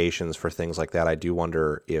applications for things like that, I do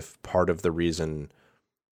wonder if part of the reason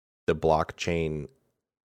these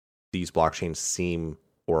blockchains seem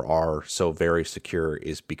or are so very secure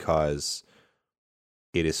is because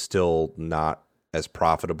it is still not as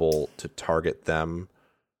profitable to target them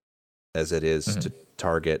as it is to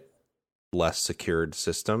target less secured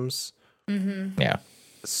systems. Yeah.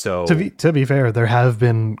 So to be fair, there have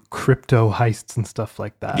been crypto heists and stuff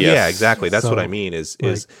like that. Yeah, exactly. That's what I mean is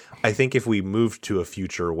I think if we moved to a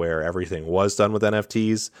future where everything was done with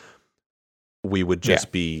NFTs, we would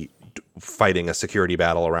just be fighting a security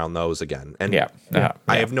battle around those again. And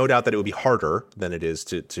I have no doubt that it would be harder than it is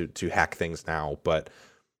to hack things now, but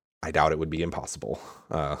I doubt it would be impossible.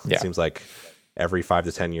 It seems like every 5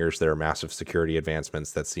 to 10 years, there are massive security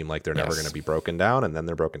advancements that seem like they're never going to be broken down, and then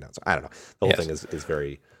they're broken down. So I don't know. The whole thing is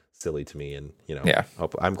very silly to me, and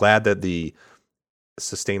I'm glad that the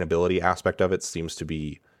sustainability aspect of it seems to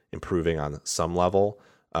be improving on some level,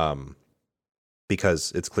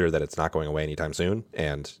 because it's clear that it's not going away anytime soon,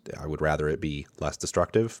 and I would rather it be less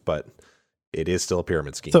destructive. But it is still a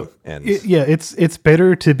pyramid scheme. So, and it's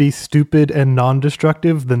better to be stupid and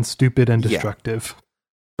non-destructive than stupid and destructive.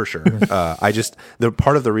 For sure. The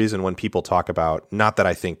part of the reason when people talk about, not that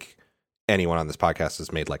I think anyone on this podcast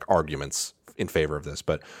has made like arguments in favor of this,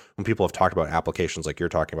 but when people have talked about applications like you're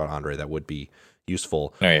talking about, Andre, that would be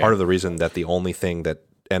useful. Part of the reason that the only thing that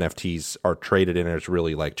NFTs are traded in is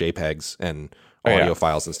really like JPEGs and audio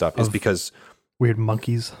files and stuff is because weird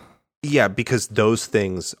monkeys. Yeah, because those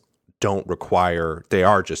things don't require, they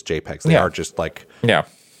are just JPEGs. They are just like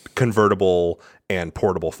convertible and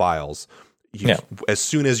portable files. As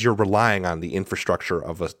soon as you're relying on the infrastructure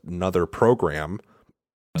of another program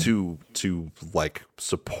to like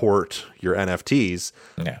support your NFTs,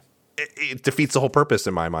 it defeats the whole purpose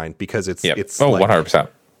in my mind, because it's like, 100%.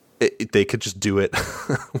 They could just do it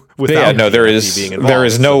without there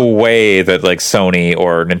is no way that like Sony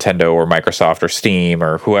or Nintendo or Microsoft or Steam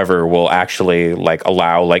or whoever will actually like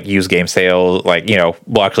allow like used game sales, like, you know,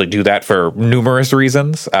 will actually do that for numerous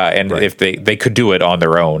reasons. If they could do it on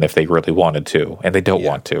their own if they really wanted to, and they don't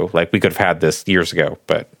want to. Like, we could have had this years ago,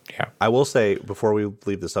 but I will say, before we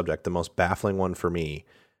leave the subject, the most baffling one for me,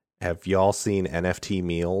 have y'all seen NFT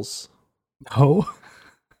meals? No.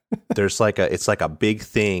 There's like it's like a big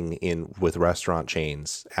thing with restaurant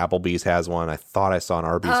chains. Applebee's has one. I thought I saw an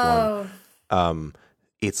Arby's one.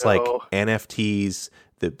 It's like NFTs.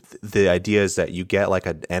 The idea is that you get like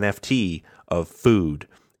an NFT of food.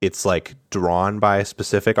 It's like drawn by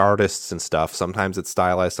specific artists and stuff. Sometimes it's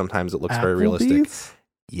stylized. Sometimes it looks very realistic.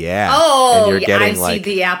 Yeah. And you're getting like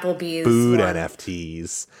the Applebee's food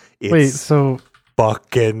NFTs. It's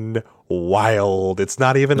fucking wild. It's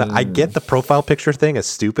not even I get the profile picture thing, as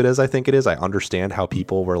stupid as I think it is. I understand how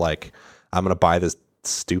people were like, I'm gonna buy this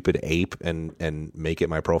stupid ape and make it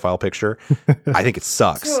my profile picture. I think it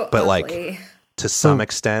sucks, but ugly. Like, to some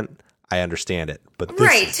extent I understand it, but if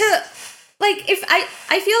I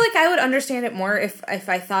feel like I would understand it more if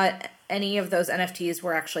I thought any of those NFTs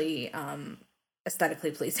were actually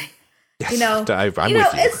aesthetically pleasing. Yes, you know, I'm with you.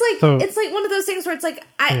 It's like one of those things where it's like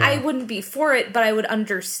I wouldn't be for it, but I would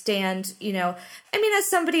understand. You know, I mean, as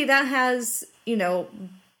somebody that has, you know,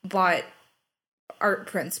 bought art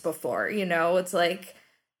prints before, you know, it's like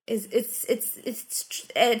it's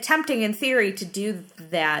tempting in theory to do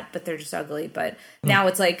that, but they're just ugly. But now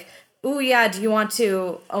it's like, oh yeah, do you want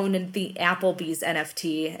to own the Applebee's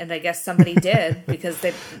NFT? And I guess somebody did because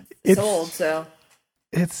they sold. So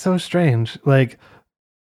it's so strange, like.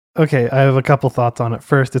 Okay, I have a couple thoughts on it.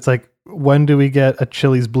 First, it's like, when do we get a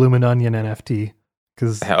Chili's Bloomin' Onion NFT?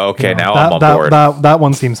 Because now I'm on board. That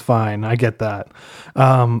one seems fine. I get that.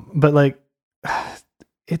 But like,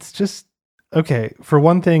 it's just okay. For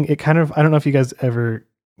one thing, it kind of, I don't know if you guys ever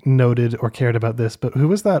noted or cared about this, but who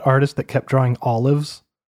was that artist that kept drawing olives?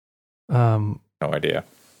 No idea.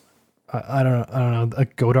 I don't know, a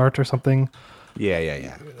Godard or something.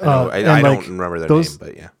 Yeah. I don't remember their name,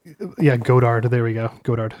 but yeah. Yeah, Godard. There we go,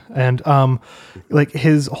 Godard. And like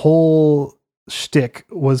his whole shtick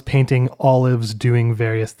was painting olives doing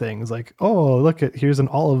various things. Like, oh, here's an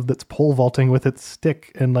olive that's pole vaulting with its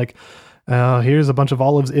stick, and like, here's a bunch of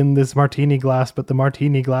olives in this martini glass, but the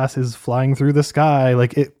martini glass is flying through the sky.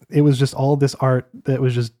 Like it was just all this art that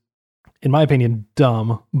was just, in my opinion,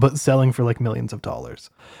 dumb, but selling for like millions of dollars.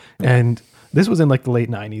 And this was in like the late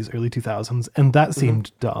 90s, early 2000s, and that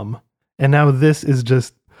seemed dumb. And now this is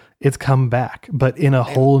just, it's come back, but in a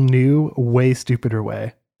whole new, way stupider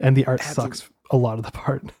way. And the art sucks a lot of the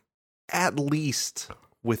part. At least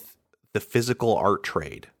with the physical art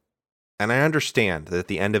trade. And I understand that at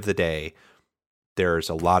the end of the day, there's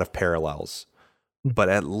a lot of parallels. But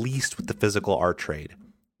at least with the physical art trade,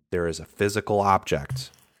 there is a physical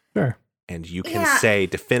object. Sure. And you can say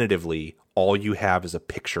definitively, all you have is a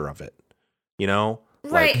picture of it. You know?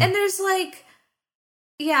 Right. And there's like,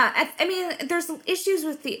 I mean, there's issues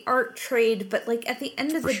with the art trade, but like at the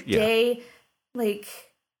end of the day, like,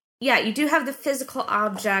 you do have the physical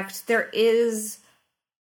object. It's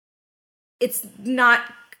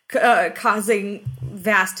not causing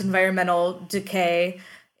vast environmental decay.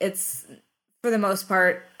 It's, for the most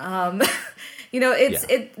part, you know,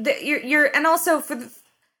 you're and also from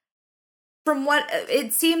what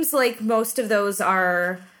it seems like, most of those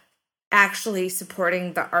are actually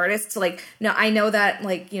supporting the artists. Like, no, I know that,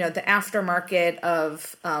 like, you know, the aftermarket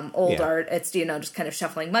of old art, it's, you know, just kind of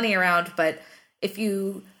shuffling money around. But if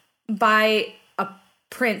you buy a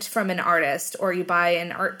print from an artist or you buy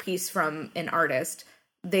an art piece from an artist,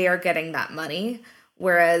 they are getting that money.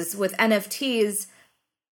 Whereas with NFTs,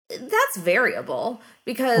 that's variable,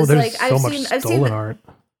 because like I've seen art.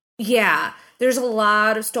 Yeah, there's a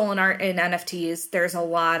lot of stolen art in NFTs. There's a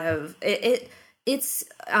lot of it it's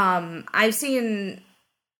I've seen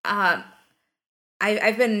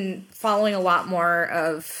I've been following a lot more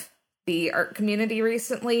of the art community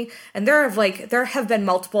recently, and there have been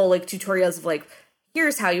multiple like tutorials of like,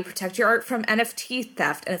 here's how you protect your art from NFT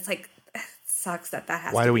theft, and it's like, it sucks that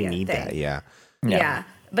has. Why to do be we a need thing. that? Yeah.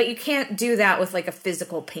 But you can't do that with like a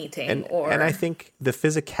physical painting. And I think the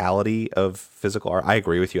physicality of physical art, I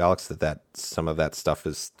agree with you, Alex, that some of that stuff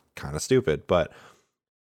is kind of stupid, but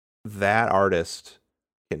that artist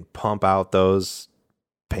can pump out those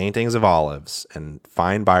paintings of olives and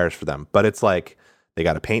find buyers for them. But it's like, they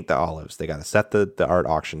got to paint the olives. They got to set the art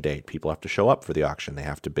auction date. People have to show up for the auction. They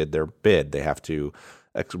have to bid their bid. They have to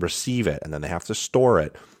receive it, and then they have to store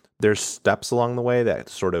it. There's steps along the way that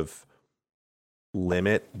sort of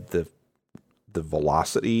limit the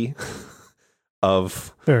velocity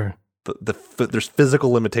of Sure. there's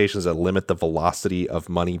physical limitations that limit the velocity of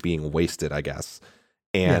money being wasted, I guess.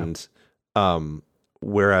 And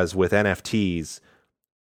whereas with NFTs,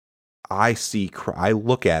 I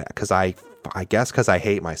look at it because I guess because I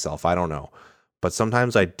hate myself, I don't know, but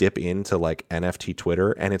sometimes I dip into like NFT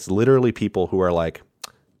Twitter, and it's literally people who are like,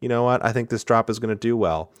 you know what, I think this drop is going to do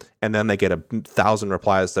well. And then they get 1,000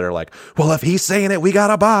 replies that are like, well, if he's saying it, we got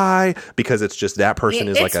to buy, because it's just that person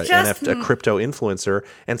is like a crypto influencer.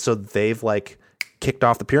 And so they've like kicked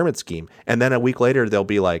off the pyramid scheme. And then a week later, they'll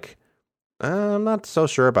be like, I'm not so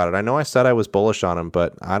sure about it. I know I said I was bullish on him,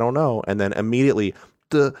 but I don't know. And then immediately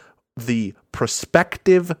the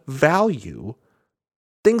prospective value,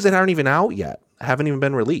 things that aren't even out yet, haven't even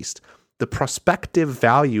been released. The prospective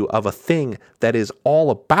value of a thing that is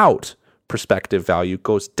all about prospective value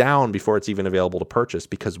goes down before it's even available to purchase,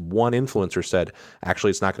 because one influencer said,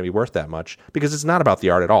 actually, it's not going to be worth that much, because it's not about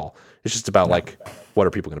the art at all. It's just about like, what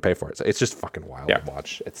are people going to pay for it? So it's just fucking wild to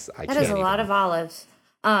watch. That is a lot of olives.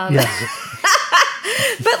 Yes.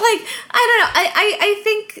 But like, I don't know. I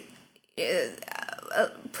think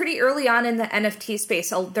pretty early on in the NFT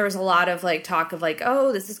space, there was a lot of like talk of like,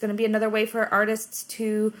 oh, this is going to be another way for artists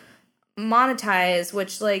to monetize,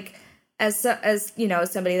 which like, as you know,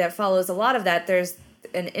 somebody that follows a lot of that, there's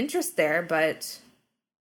an interest there, but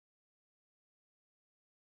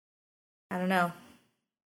I don't know.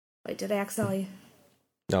 Wait, did I accidentally?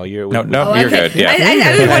 No, you're you're okay. good. Yeah,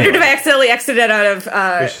 I wondered if I accidentally exited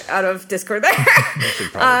out of Discord there.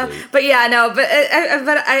 But yeah, no, but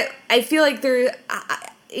I feel like there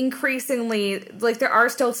increasingly, like, there are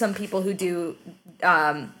still some people who do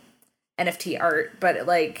NFT art, but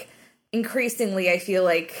like increasingly, I feel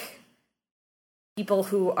like people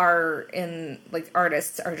who are in like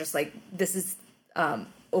artists are just like, this is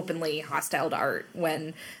openly hostile to art,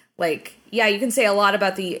 when like, yeah, you can say a lot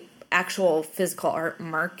about the actual physical art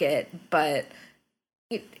market, but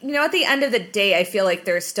you know, at the end of the day, I feel like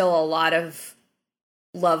there's still a lot of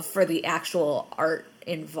love for the actual art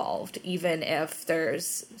involved, even if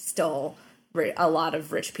there's still a lot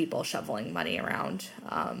of rich people shoveling money around,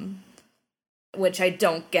 which I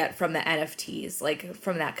don't get from the NFTs, like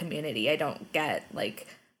from that community. I don't get like,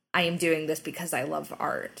 I am doing this because I love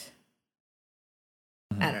art.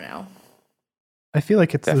 I don't know. I feel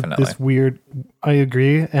like it's this weird, I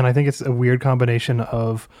agree, and I think it's a weird combination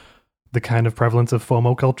of the kind of prevalence of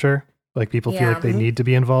FOMO culture. Like, people feel like they need to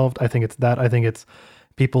be involved. I think it's that. I think it's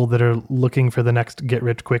people that are looking for the next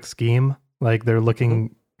get-rich-quick scheme. Like, they're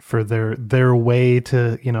looking for their way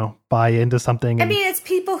to, you know, buy into something. I mean, it's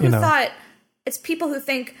people who it's people who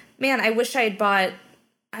think, man, I wish I had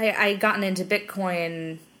I gotten into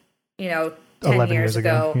Bitcoin, you know, 10 years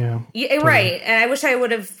ago. Yeah, totally. Right. And I wish I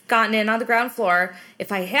would have gotten in on the ground floor.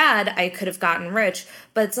 If I had, I could have gotten rich.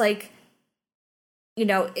 But it's like, you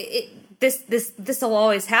know, this will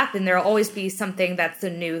always happen. There'll always be something that's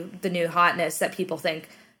the new hotness that people think,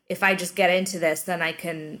 if I just get into this, then I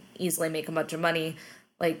can easily make a bunch of money.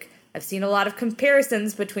 Like, I've seen a lot of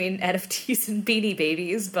comparisons between NFTs and Beanie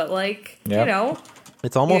Babies, but like, you know,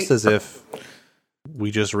 it's almost as if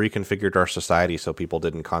we just reconfigured our society so people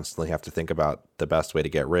didn't constantly have to think about the best way to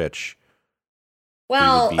get rich.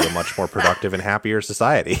 Well, we would be a much more productive and happier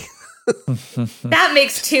society. That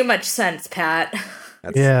makes too much sense, Pat.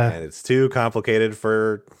 And it's too complicated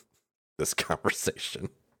for this conversation.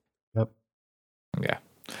 Yep. Yeah.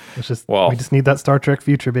 It's just, we just need that Star Trek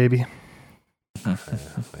future, baby.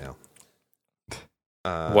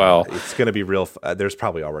 Well, it's going to be real. There's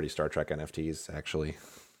probably already Star Trek NFTs, actually.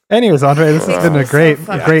 Anyways, Andre, this has been a great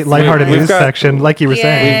lighthearted news section, like you were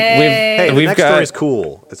saying. The next story is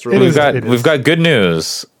cool. It's really we've got good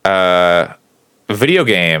news. Video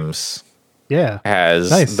games,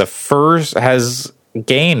 has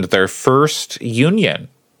gained their first union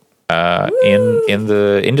in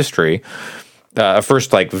the industry.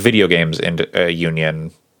 first like video games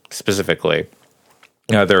union specifically.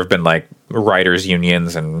 There have been like writers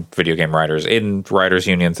unions and video game writers in writers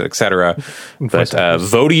unions, etc. But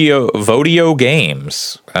Vodio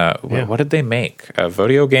Games, what did they make?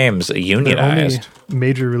 Vodio Games unionized. Their only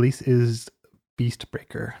major release is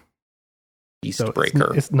Beastbreaker.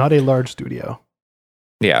 Beastbreaker. It's not a large studio.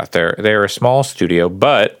 Yeah, they're a small studio,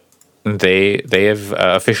 but they have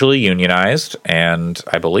officially unionized, and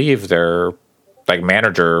I believe their like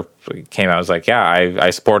manager came out and was like, yeah, I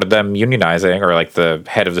supported them unionizing, or like the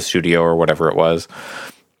head of the studio or whatever it was,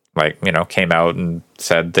 like, came out and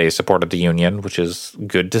said they supported the union, which is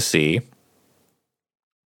good to see.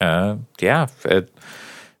 Small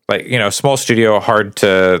studio, hard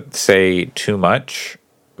to say too much,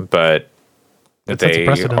 but it sets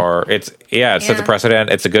a precedent.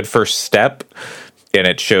 It's a good first step, and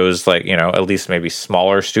it shows like, at least maybe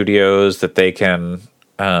smaller studios that they can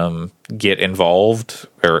get involved,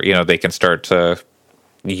 or they can start to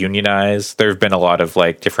unionize. There have been a lot of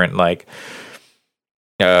like different like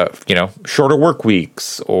shorter work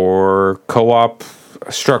weeks or co-op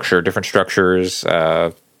different structures,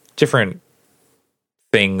 different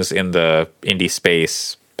things in the indie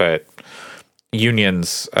space, but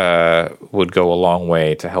unions would go a long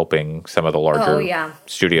way to helping some of the larger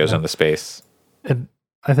studios in the space. And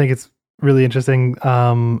I think it's really interesting.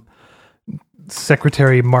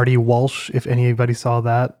 Secretary Marty Walsh, if anybody saw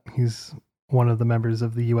that, he's one of the members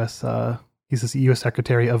of the U.S. He's the U.S.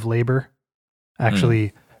 Secretary of Labor.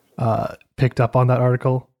 Actually, picked up on that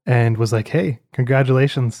article and was like, "Hey,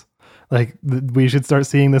 congratulations! Like we should start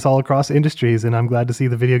seeing this all across industries, and I'm glad to see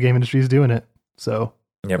the video game industry is doing it." So,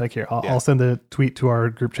 like here, I'll send a tweet to our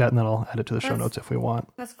group chat, and then I'll add it to the show notes if we want.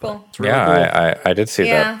 That's cool. Really cool. I did see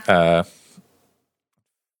that.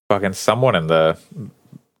 Fucking someone in the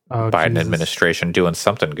Biden administration doing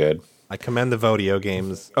something good. I commend the Vodio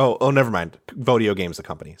Games. Oh, never mind. Vodio Games, the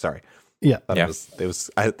company. Sorry. Yeah. I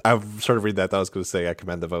sort of read that. I was going to say I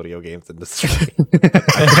commend the Vodio Games industry.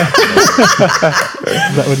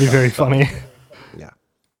 That would be very funny. Yeah.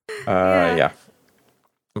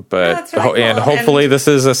 But really cool. And hopefully this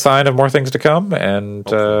is a sign of more things to come. And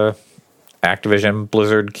Activision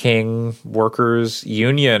Blizzard King Workers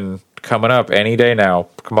Union coming up any day now.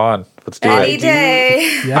 Come on, let's do it. Any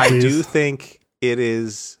day. Yeah, I do think it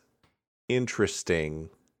is interesting.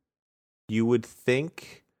 You would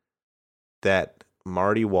think that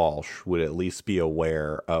Marty Walsh would at least be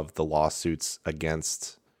aware of the lawsuits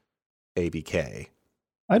against ABK.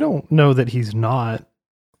 I don't know that he's not.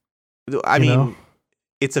 I mean,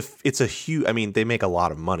 it's a huge. I mean, they make a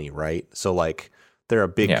lot of money, right? So like, they're a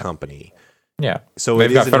big company. Yeah. So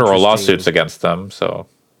they've got federal lawsuits against them. So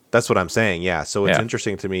that's what I'm saying. Yeah. So it's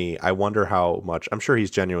interesting to me. I wonder how much. I'm sure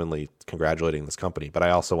he's genuinely congratulating this company, but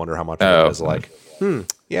I also wonder how much of it is like,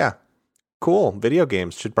 yeah, cool. Video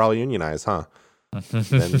games should probably unionize, huh?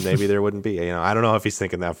 Then maybe there wouldn't be. I don't know if he's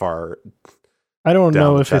thinking that far. I don't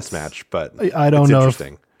know if chess match, but I don't know.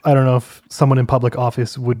 Interesting. I don't know if someone in public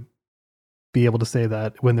office would be able to say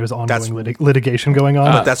that when there's ongoing litigation going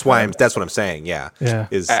on. But that's what I'm saying. Yeah.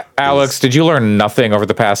 Alex, did you learn nothing over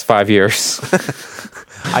the past 5 years?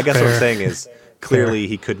 I guess what I'm saying is clearly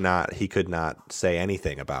he could not say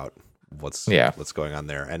anything about what's going on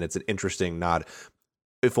there, and it's an interesting nod,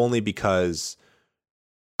 if only because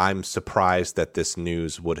I'm surprised that this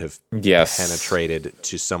news would have penetrated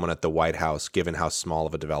to someone at the White House, given how small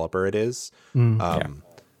of a developer it is.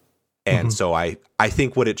 And so I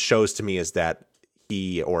think what it shows to me is that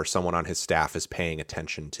he or someone on his staff is paying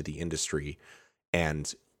attention to the industry,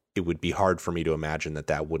 and it would be hard for me to imagine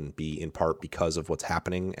that wouldn't be in part because of what's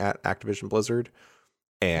happening at Activision Blizzard.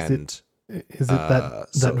 And is it that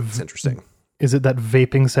it's interesting. Is it that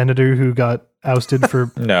vaping senator who got ousted for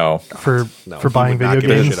for buying video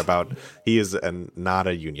games? He is not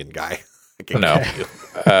a union guy. No.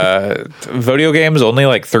 Video games only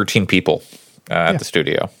like 13 people at the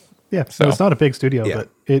studio. Yeah, so it's not a big studio, but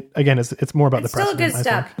it's more about the precedent. Still a good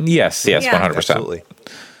step. Yes, 100%. Absolutely.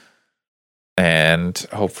 And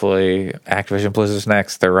hopefully Activision Blizzard's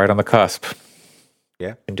next. They're right on the cusp.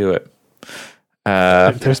 Yeah, can do it.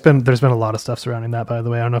 There's been a lot of stuff surrounding that, by the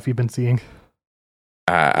way. I don't know if you've been seeing.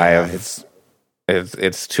 I have.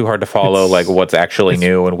 It's too hard to follow like what's actually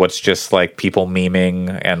new and what's just like people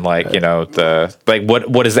memeing and like the like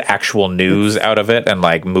what is the actual news out of it and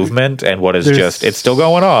like movement and what is just it's still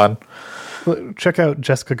going on. Check out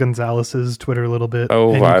Jessica Gonzalez's Twitter a little bit.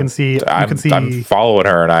 Oh, and I'm following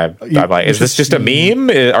her and I'm like, is this just a meme?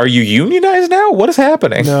 Are you unionized now? What is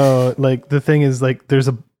happening? No, like the thing is like there's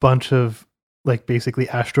a bunch of like basically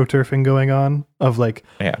astroturfing going on of like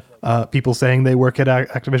Yeah. people saying they work at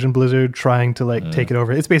Activision Blizzard trying to like take it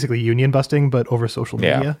over. It's basically union busting, but over social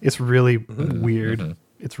media. Yeah. It's really weird.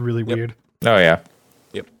 It's really weird. Oh yeah.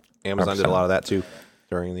 Yep. Amazon 100%. did a lot of that too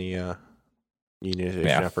during the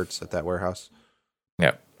unionization efforts at that warehouse.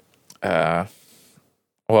 Yep.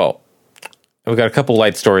 Well, we got a couple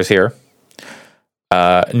light stories here.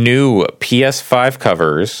 New PS5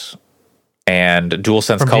 covers and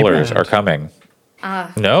DualSense From colors Dbrand. are coming.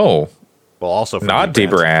 No, Well, also from not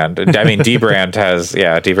Dbrand. Dbrand. I mean, Dbrand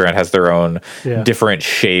has their own Yeah. different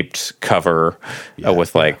shaped cover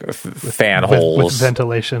with like fan holes With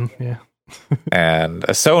ventilation. Yeah. and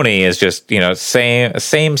a Sony is just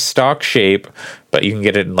same stock shape, but you can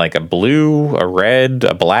get it in like a blue, a red,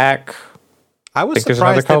 a black. I was I think there's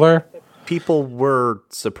another surprised color. that people were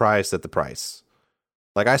surprised at the price.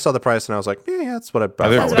 Like I saw the price and I was like, yeah, that's what I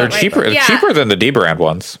They're, thought. they're about cheaper. right. Yeah. Cheaper than the Dbrand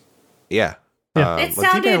ones. Yeah. Yeah. It But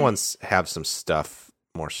sounded- Dbrand ones have some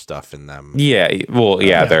more stuff in them. Yeah, well,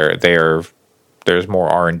 yeah, they're there's more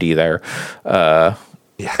R&D there,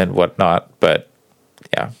 and whatnot. But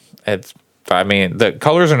yeah, I mean, the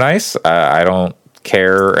colors are nice. I don't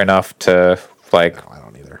care enough to like. No, I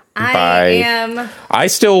don't either. I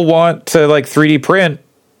still want to like 3D print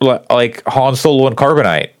like Han Solo and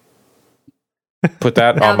Carbonite. Put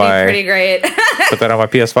that That on would be my pretty great. put that on my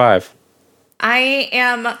PS5. I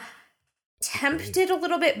am tempted a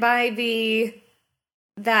little bit by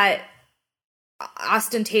that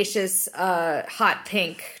ostentatious hot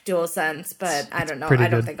pink DualSense, but I don't know. pretty I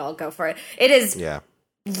don't good. think I'll go for it. It is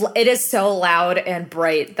it is so loud and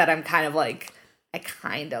bright that I'm kind of like I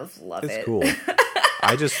kind of love It's it. cool.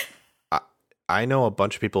 I know a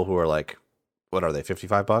bunch of people who are like, what are they,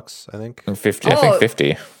 $55? I think 50. I think Oh.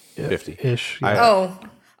 50. 50. Ish. I-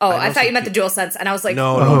 Oh, I know thought you some meant the DualSense, and I was like,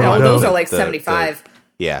 No, no, those no. are like The- 75.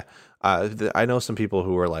 Yeah. I know some people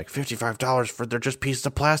who are like $55 for they're just pieces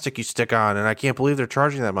of plastic you stick on, and I can't believe they're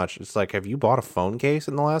charging that much. It's like, have you bought a phone case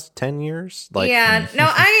in the last 10 years? Like, Yeah, no,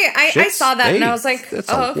 I shit's- saw that and I hey, was like, it's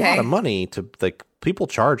oh, a okay. lot of money to like. People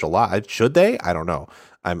charge a lot. Should they? I don't know.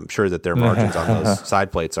 I'm sure that their margins on those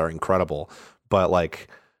side plates are incredible, but like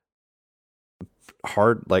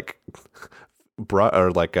hard like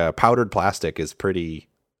powdered plastic is pretty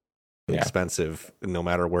expensive no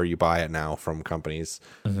matter where you buy it now from companies.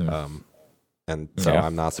 And so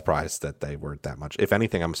I'm not surprised that they were that much. If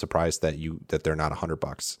anything, I'm surprised that they're not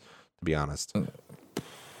 $100, to be honest.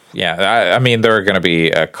 Yeah, I mean, there are going to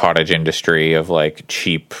be a cottage industry of like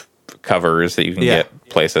cheap covers that you can get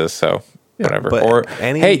places. So whatever. but Or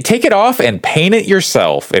hey, take it off and paint it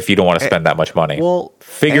yourself if you don't want to spend that much money. Well,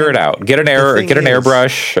 figure it out. Get an thing is-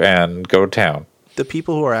 airbrush and go to town. The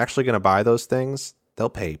people who are actually going to buy those things, they'll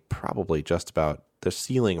pay probably just about the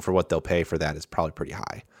ceiling for what they'll pay for that is probably pretty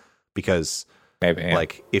high, because Maybe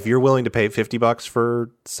like if you're willing to pay $50 for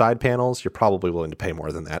side panels, you're probably willing to pay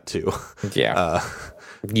more than that too. yeah.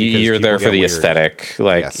 because You're there people for get the weird. aesthetic.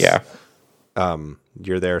 Like Yes.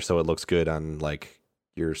 You're there so it looks good on like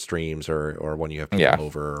your streams or when you have people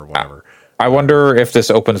over or whatever. I wonder if this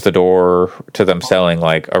opens the door to them selling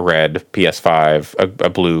like a red PS5, a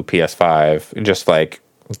blue PS5, just like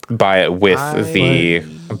buy it with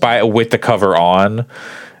the cover on,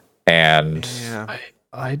 and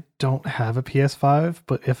I don't have a PS5,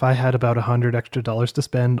 but if I had about $100 extra to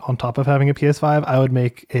spend on top of having a PS5, I would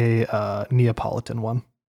make a Neapolitan one.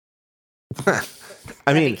 I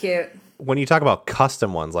That'd mean, be cute. when you talk about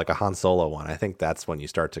custom ones like a Han Solo one, I think that's when you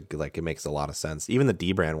start to like it makes a lot of sense. Even the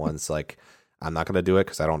Dbrand ones, like I'm not going to do it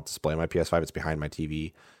because I don't display my PS5; it's behind my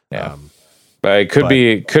TV. yeah. But it could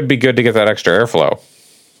be good to get that extra airflow.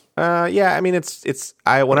 Yeah, I mean,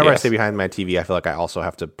 whenever I Yes. say behind my TV, I feel like I also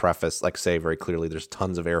have to preface, like, say very clearly, there's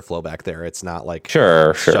tons of airflow back there. It's not like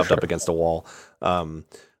shoved up against a wall.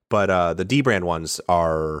 But the Dbrand ones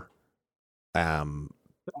are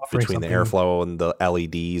between the airflow and the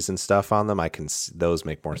LEDs and stuff on them. Those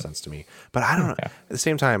make more sense to me. But I don't know. At the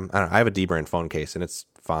same time, I don't know. I have a Dbrand phone case and it's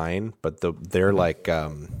fine, but they're like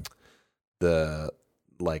the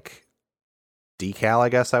like decal, I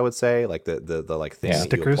guess I would say, like the like thing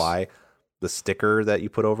that you apply, the sticker that you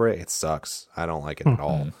put over it. It sucks. I don't like it at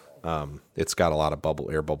all. It's got a lot of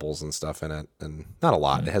air bubbles and stuff in it, and not a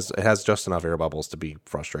lot. It has just enough air bubbles to be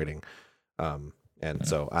frustrating. And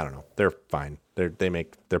so I don't know. They're fine. Their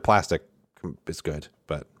plastic is good,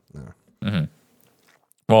 but.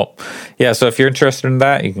 Well, yeah. So if you're interested in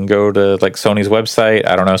that, you can go to like Sony's website.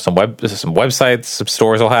 I don't know, some websites, some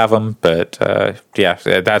stores will have them, but yeah,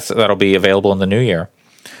 that'll be available in the new year.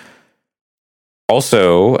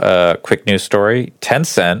 Also, quick news story: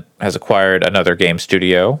 Tencent has acquired another game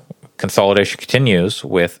studio consolidation continues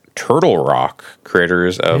with Turtle Rock,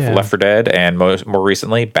 creators of Left 4 Dead and more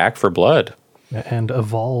recently Back 4 Blood. And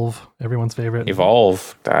Evolve, everyone's favorite.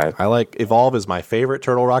 Evolve. I like Evolve is my favorite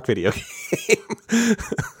Turtle Rock video game.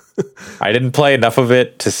 I didn't play enough of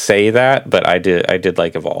it to say that, but I did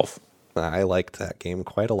like Evolve. I liked that game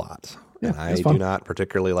quite a lot. Yeah, and I do not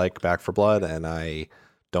particularly like Back 4 Blood, and I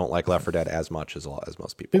don't like Left 4 Dead as much as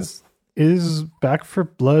most people. Is Back 4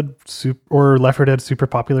 Blood or Left 4 Dead super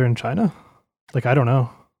popular in China? Like, I don't know.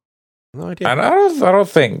 No idea. I don't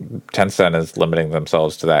think Tencent is limiting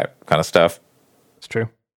themselves to that kind of stuff. It's true.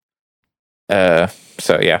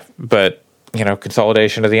 So yeah, but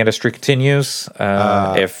consolidation of the industry continues.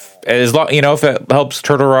 If it helps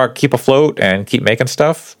Turtle Rock keep afloat and keep making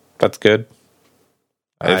stuff, that's good.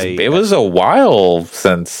 It was a while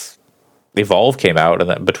since Evolve came out, and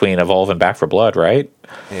then between Evolve and Back 4 Blood, right?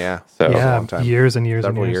 Yeah. So a long time. Years and years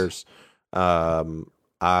Several and years.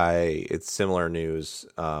 It's similar news.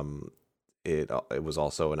 It was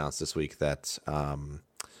also announced this week that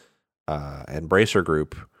Embracer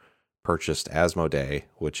Group purchased Asmodee,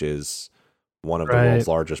 which is one of the world's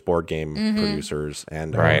largest board game producers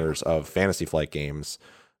and owners of Fantasy Flight Games,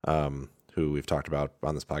 who we've talked about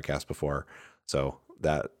on this podcast before. So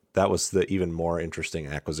that was the even more interesting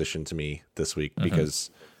acquisition to me this week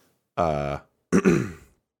because Fantasy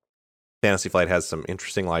Flight has some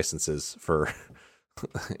interesting licenses for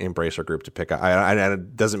Embracer Group to pick up.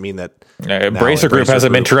 It doesn't mean that Embracer Group has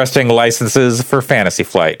some interesting licenses for Fantasy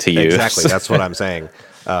Flight to use. Exactly, that's what I'm saying.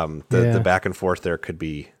 The back and forth there could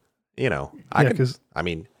be,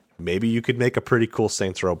 maybe you could make a pretty cool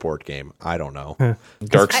Saints Row board game. I don't know.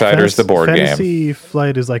 Darksiders, the board game. Fantasy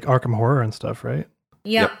Flight is like Arkham Horror and stuff, right?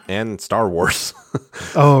 Yep. And Star Wars.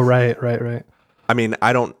 Oh, right. I mean,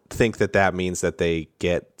 I don't think that means that they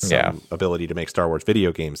get some ability to make Star Wars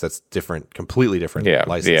video games. That's different, completely different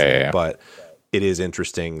licensing. Yeah. But it is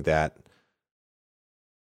interesting that,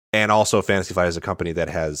 and also Fantasy Flight is a company that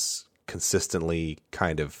has consistently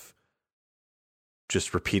kind of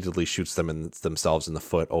just repeatedly shoots themselves in the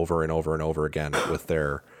foot over and over and over again with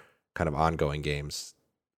their kind of ongoing games.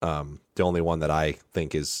 The only one that I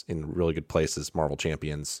think is in really good place is Marvel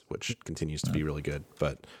Champions, which continues to be really good.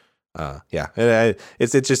 But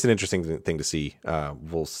it's just an interesting thing to see.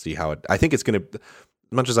 We'll see how I think it's going to,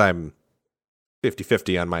 as much as I'm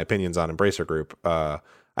 50-50 on my opinions on Embracer Group, I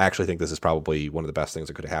actually think this is probably one of the best things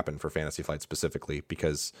that could have happened for Fantasy Flight specifically,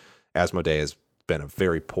 because Asmodee has been a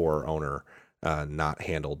very poor owner, not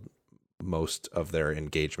handled most of their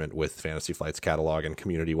engagement with Fantasy Flight's catalog and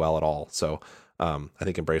community well at all. So I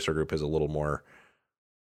think Embracer Group is a little more,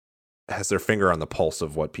 has their finger on the pulse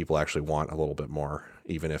of what people actually want a little bit more,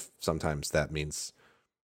 even if sometimes that means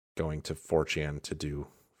going to 4chan to do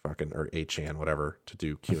or 8chan, whatever, to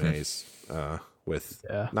do Q&As with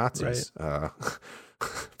Nazis. Right.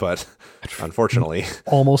 But unfortunately,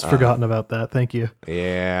 almost forgotten about that. Thank you.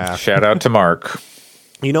 Yeah. Shout out to Mark.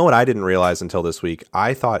 You know what I didn't realize until this week?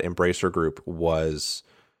 I thought Embracer Group was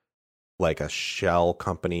like a shell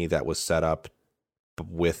company that was set up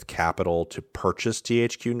with capital to purchase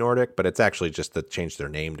THQ Nordic, but it's actually just to change their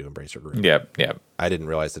name to Embracer Group. Yep. I didn't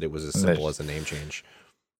realize that it was as simple as a name change.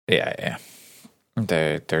 Yeah.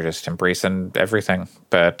 They're just embracing everything.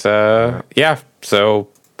 But so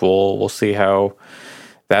we'll see how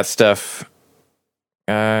that stuff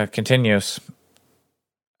continues.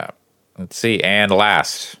 Let's see. And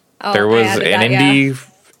last, there was an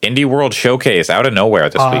Indie World Showcase out of nowhere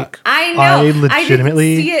this week. I know. I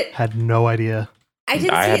legitimately had no idea. I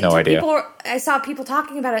had no idea. I saw people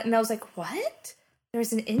talking about it, and I was like, "What?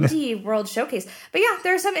 There's an Indie World Showcase." But yeah,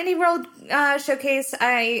 there's some Indie World Showcase.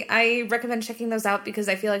 I recommend checking those out because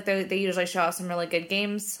I feel like they usually show off some really good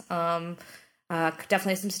games.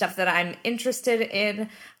 Definitely some stuff that I'm interested in.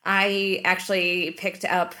 I actually picked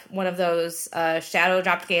up one of those shadow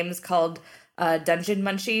dropped games called Dungeon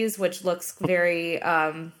Munchies, which looks very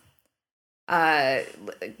like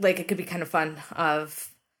it could be kind of fun.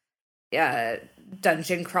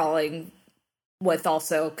 Dungeon crawling with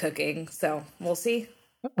also cooking, so we'll see.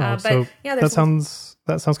 That sounds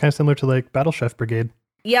kind of similar to like Battle Chef Brigade.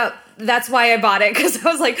 Yep, that's why I bought it, because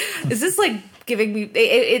I was like, is this like giving me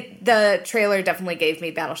the trailer definitely gave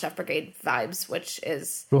me Battle Chef Brigade vibes, which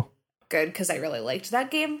is cool. Good because I really liked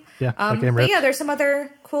that game. Yeah, that game but there's some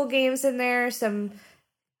other cool games in there, some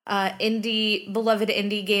beloved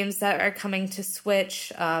indie games that are coming to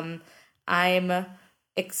Switch. I'm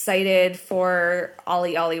excited for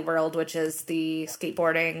Ollie Ollie World, which is the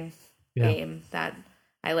skateboarding game that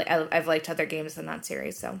I've liked other games in that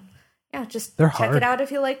series. So yeah, just check it out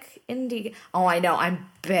if you like indie. Oh, I know, I'm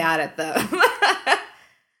bad at them.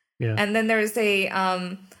 Yeah. And then there's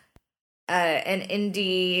a an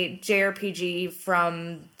indie JRPG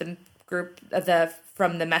from the group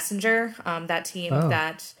from The Messenger, that team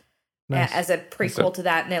that nice. As a prequel to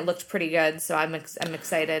that, and it looked pretty good. So I'm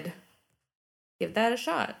excited. Give that a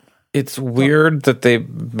shot. It's weird that they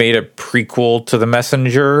made a prequel to The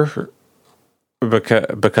Messenger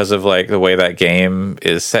because of like the way that game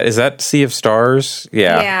is set. Is that Sea of Stars?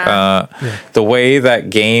 Yeah. The way that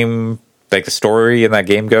game, like the story in that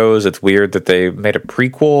game goes, it's weird that they made a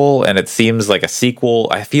prequel and it seems like a sequel.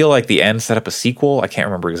 I feel like the end set up a sequel. I can't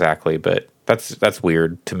remember exactly, but that's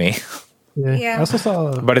weird to me. Yeah. I also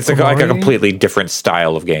saw, but it's like a completely different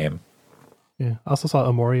style of game. Yeah. I also saw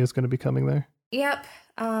Omori is going to be coming there. Yep.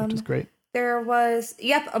 Which is great. There was,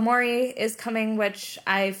 Omori is coming, which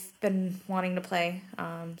I've been wanting to play.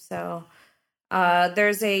 So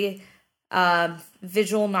there's a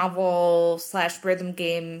visual novel / rhythm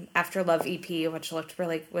game, After Love EP, which looked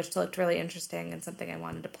really interesting and something I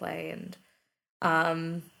wanted to play.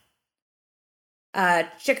 And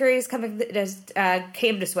Chicory's coming,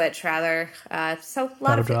 came to Switch rather. So a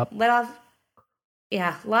lot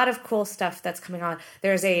of cool stuff that's coming on.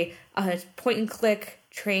 There's a point and click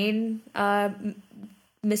train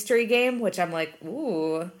mystery game, which I'm like,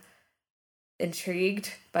 ooh,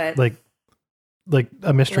 intrigued, but like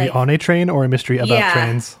a mystery on a train or a mystery about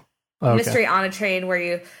trains. Okay. Mystery on a train where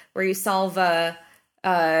you solve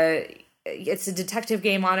it's a detective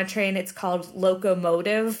game on a train. It's called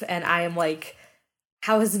Locomotive, and I am like,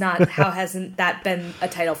 how hasn't that been a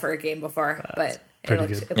title for a game before? But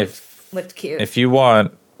it looked cute. If you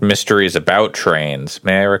want mysteries about trains,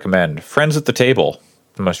 may I recommend Friends at the Table,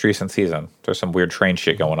 the most recent season. There's some weird train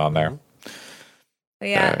shit going on there.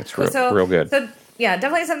 Yeah, it's real good. So yeah,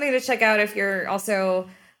 definitely something to check out if you're also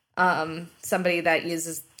somebody that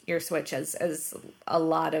uses your Switch as a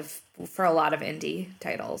lot of indie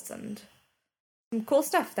titles and some cool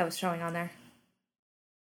stuff that was showing on there.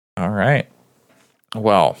 All right.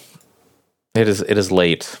 Well, it is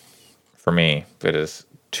late for me. It is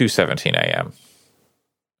 2:17 a.m.,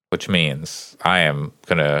 which means I am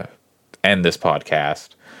gonna end this podcast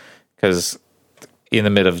because in the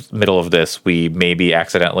middle of this, we maybe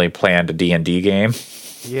accidentally planned a D&D game.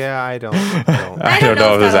 Yeah, I don't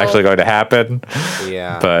know if this is actually going to happen.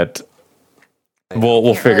 Yeah, but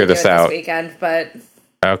we'll figure this out this weekend. But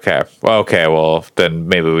okay, well then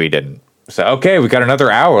maybe we didn't. So okay, we got another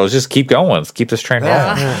hour. Let's just keep going. Let's keep this train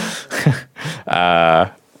rolling.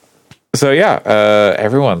 So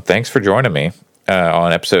everyone, thanks for joining me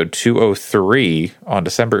on episode 203 on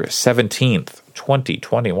December 17th.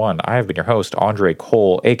 2021. I have been your host, Andre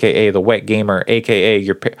Cole, aka the Wet Gamer, aka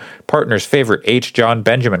your partner's favorite H. John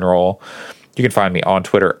Benjamin role. You can find me on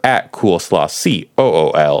Twitter at Coolslaw,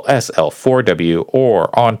 COOLSL4W,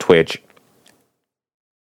 or on Twitch,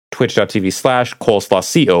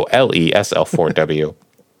 twitch.tv/Coleslaw, COLESL4W.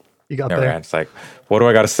 You got there. It's like, what do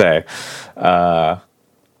I got to say?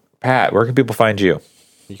 Pat, where can people find you?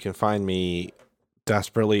 You can find me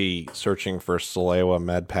desperately searching for Salewa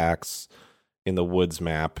med packs in the woods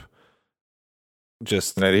map.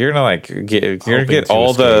 Just you're gonna get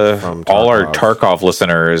all our Tarkov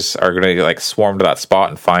listeners are gonna swarm to that spot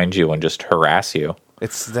and find you and just harass you.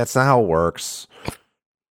 That's not how it works.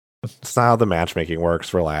 It's not how the matchmaking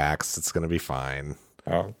works. Relax, it's gonna be fine.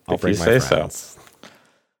 Oh, I'll bring my friends. So.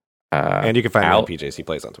 And you can find me on PJC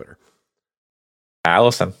Plays on Twitter.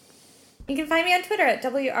 Allison. You can find me on Twitter at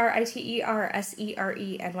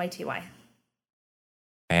WRITERSERENYTY.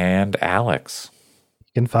 And Alex. You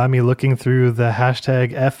can find me looking through the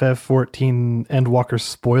hashtag FF14 Endwalker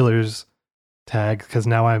spoilers tag because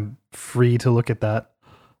now I'm free to look at that.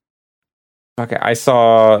 Okay, I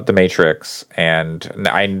saw The Matrix, and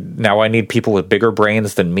I need people with bigger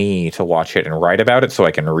brains than me to watch it and write about it so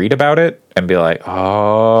I can read about it and be like,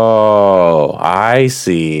 oh, I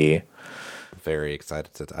see. Very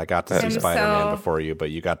excited. I got to see Spider-Man before you, but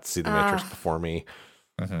you got to see The Matrix before me.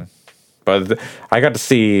 Mm-hmm. But I got to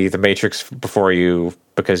see The Matrix before you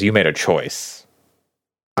because you made a choice.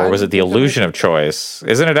 Or was it The Illusion of Choice?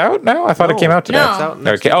 Isn't it out now? I thought it came out today. No. It's out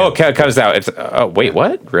next weekend. It comes out. It's wait,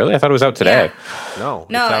 what? Really? I thought it was out today. Yeah. No,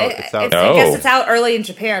 it's out. I guess it's out early in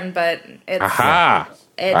Japan, but it's Aha.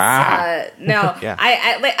 No. Yeah.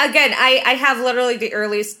 I have literally the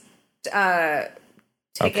earliest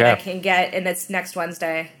ticket I can get, and it's next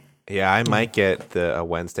Wednesday. Yeah, I might get a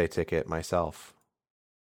Wednesday ticket myself.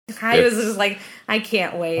 I was just like, I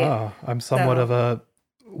can't wait. Oh, I'm somewhat of a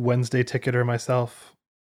Wednesday ticketer myself.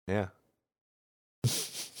 Yeah.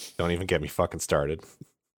 Don't even get me fucking started.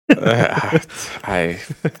 I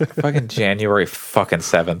fucking January fucking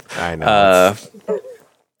 7th. I know.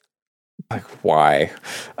 Like, why?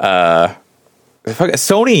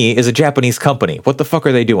 Sony is a Japanese company. What the fuck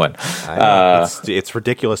are they doing? I know. It's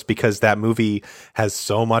ridiculous because that movie has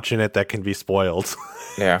so much in it that can be spoiled.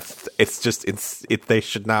 Yeah, they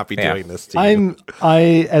should not be doing this to you.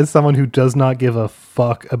 I, as someone who does not give a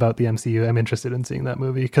fuck about the MCU, I'm interested in seeing that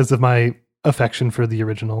movie because of my affection for the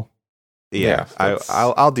original. Yeah,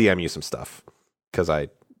 I'll DM you some stuff because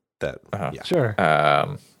Sure.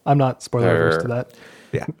 I'm not spoiler averse to that.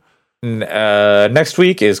 Yeah. Next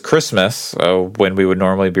week is Christmas, when we would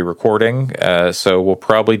normally be recording. So we'll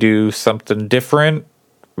probably do something different.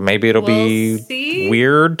 Maybe it'll be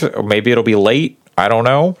weird, or maybe it'll be late. I don't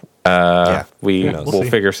know. We'll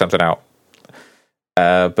figure something out.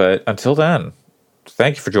 But until then,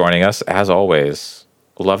 thank you for joining us. As always,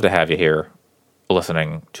 love to have you here,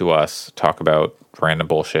 listening to us talk about random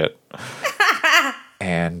bullshit.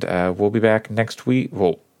 And we'll be back next week.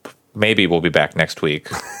 Well, maybe we'll be back next week.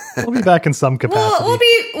 We'll be back in some capacity.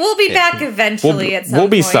 We'll be back eventually at some point. We'll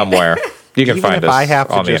be somewhere. You can find us I have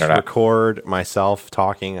to on the just internet. Record myself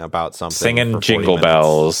talking about something, singing for Jingle 40 minutes.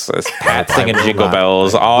 Bells. It's Pat singing Jingle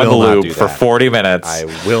Bells on the loop for 40 minutes. I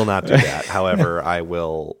will not do that. However, I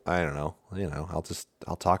will. I don't know.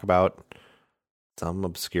 I'll talk about some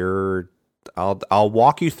obscure. I'll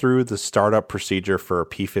walk you through the startup procedure for a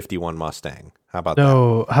P-51 Mustang. How about that?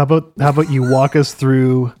 No, how about you walk us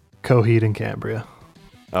through Coheed and Cambria?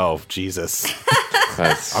 Oh, Jesus.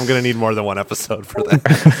 I'm going to need more than one episode for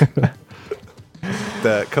that.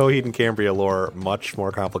 The Coheed and Cambria lore, much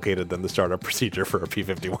more complicated than the startup procedure for a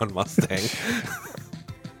P-51 Mustang.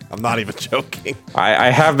 I'm not even joking. I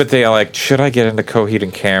have been thinking, like, should I get into Coheed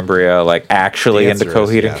and Cambria? Like, actually into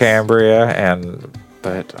Coheed and Cambria?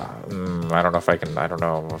 But I don't know if I can. I don't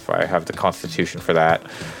know if I have the constitution for that.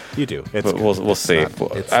 You do. We'll see.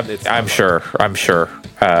 I'm sure.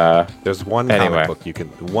 There's one comic book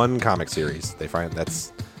one comic series. They find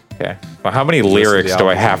that's. Okay. Well, how many lyrics do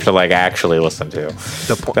I have to actually listen to?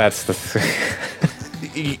 That's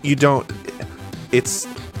the. You don't. It's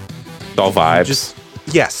all vibes.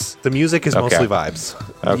 Yes, the music is mostly vibes.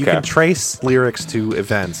 Okay. You can trace lyrics to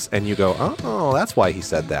events, and you go, "Oh, that's why he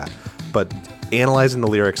said that." But analyzing the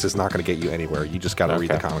lyrics is not going to get you anywhere. You just got to read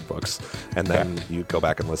the comic books, and then you go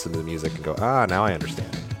back and listen to the music and go, now I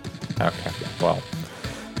understand. Okay. Well,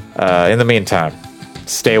 in the meantime,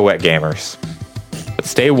 stay wet, gamers, but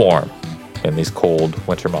stay warm in these cold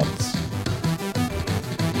winter months.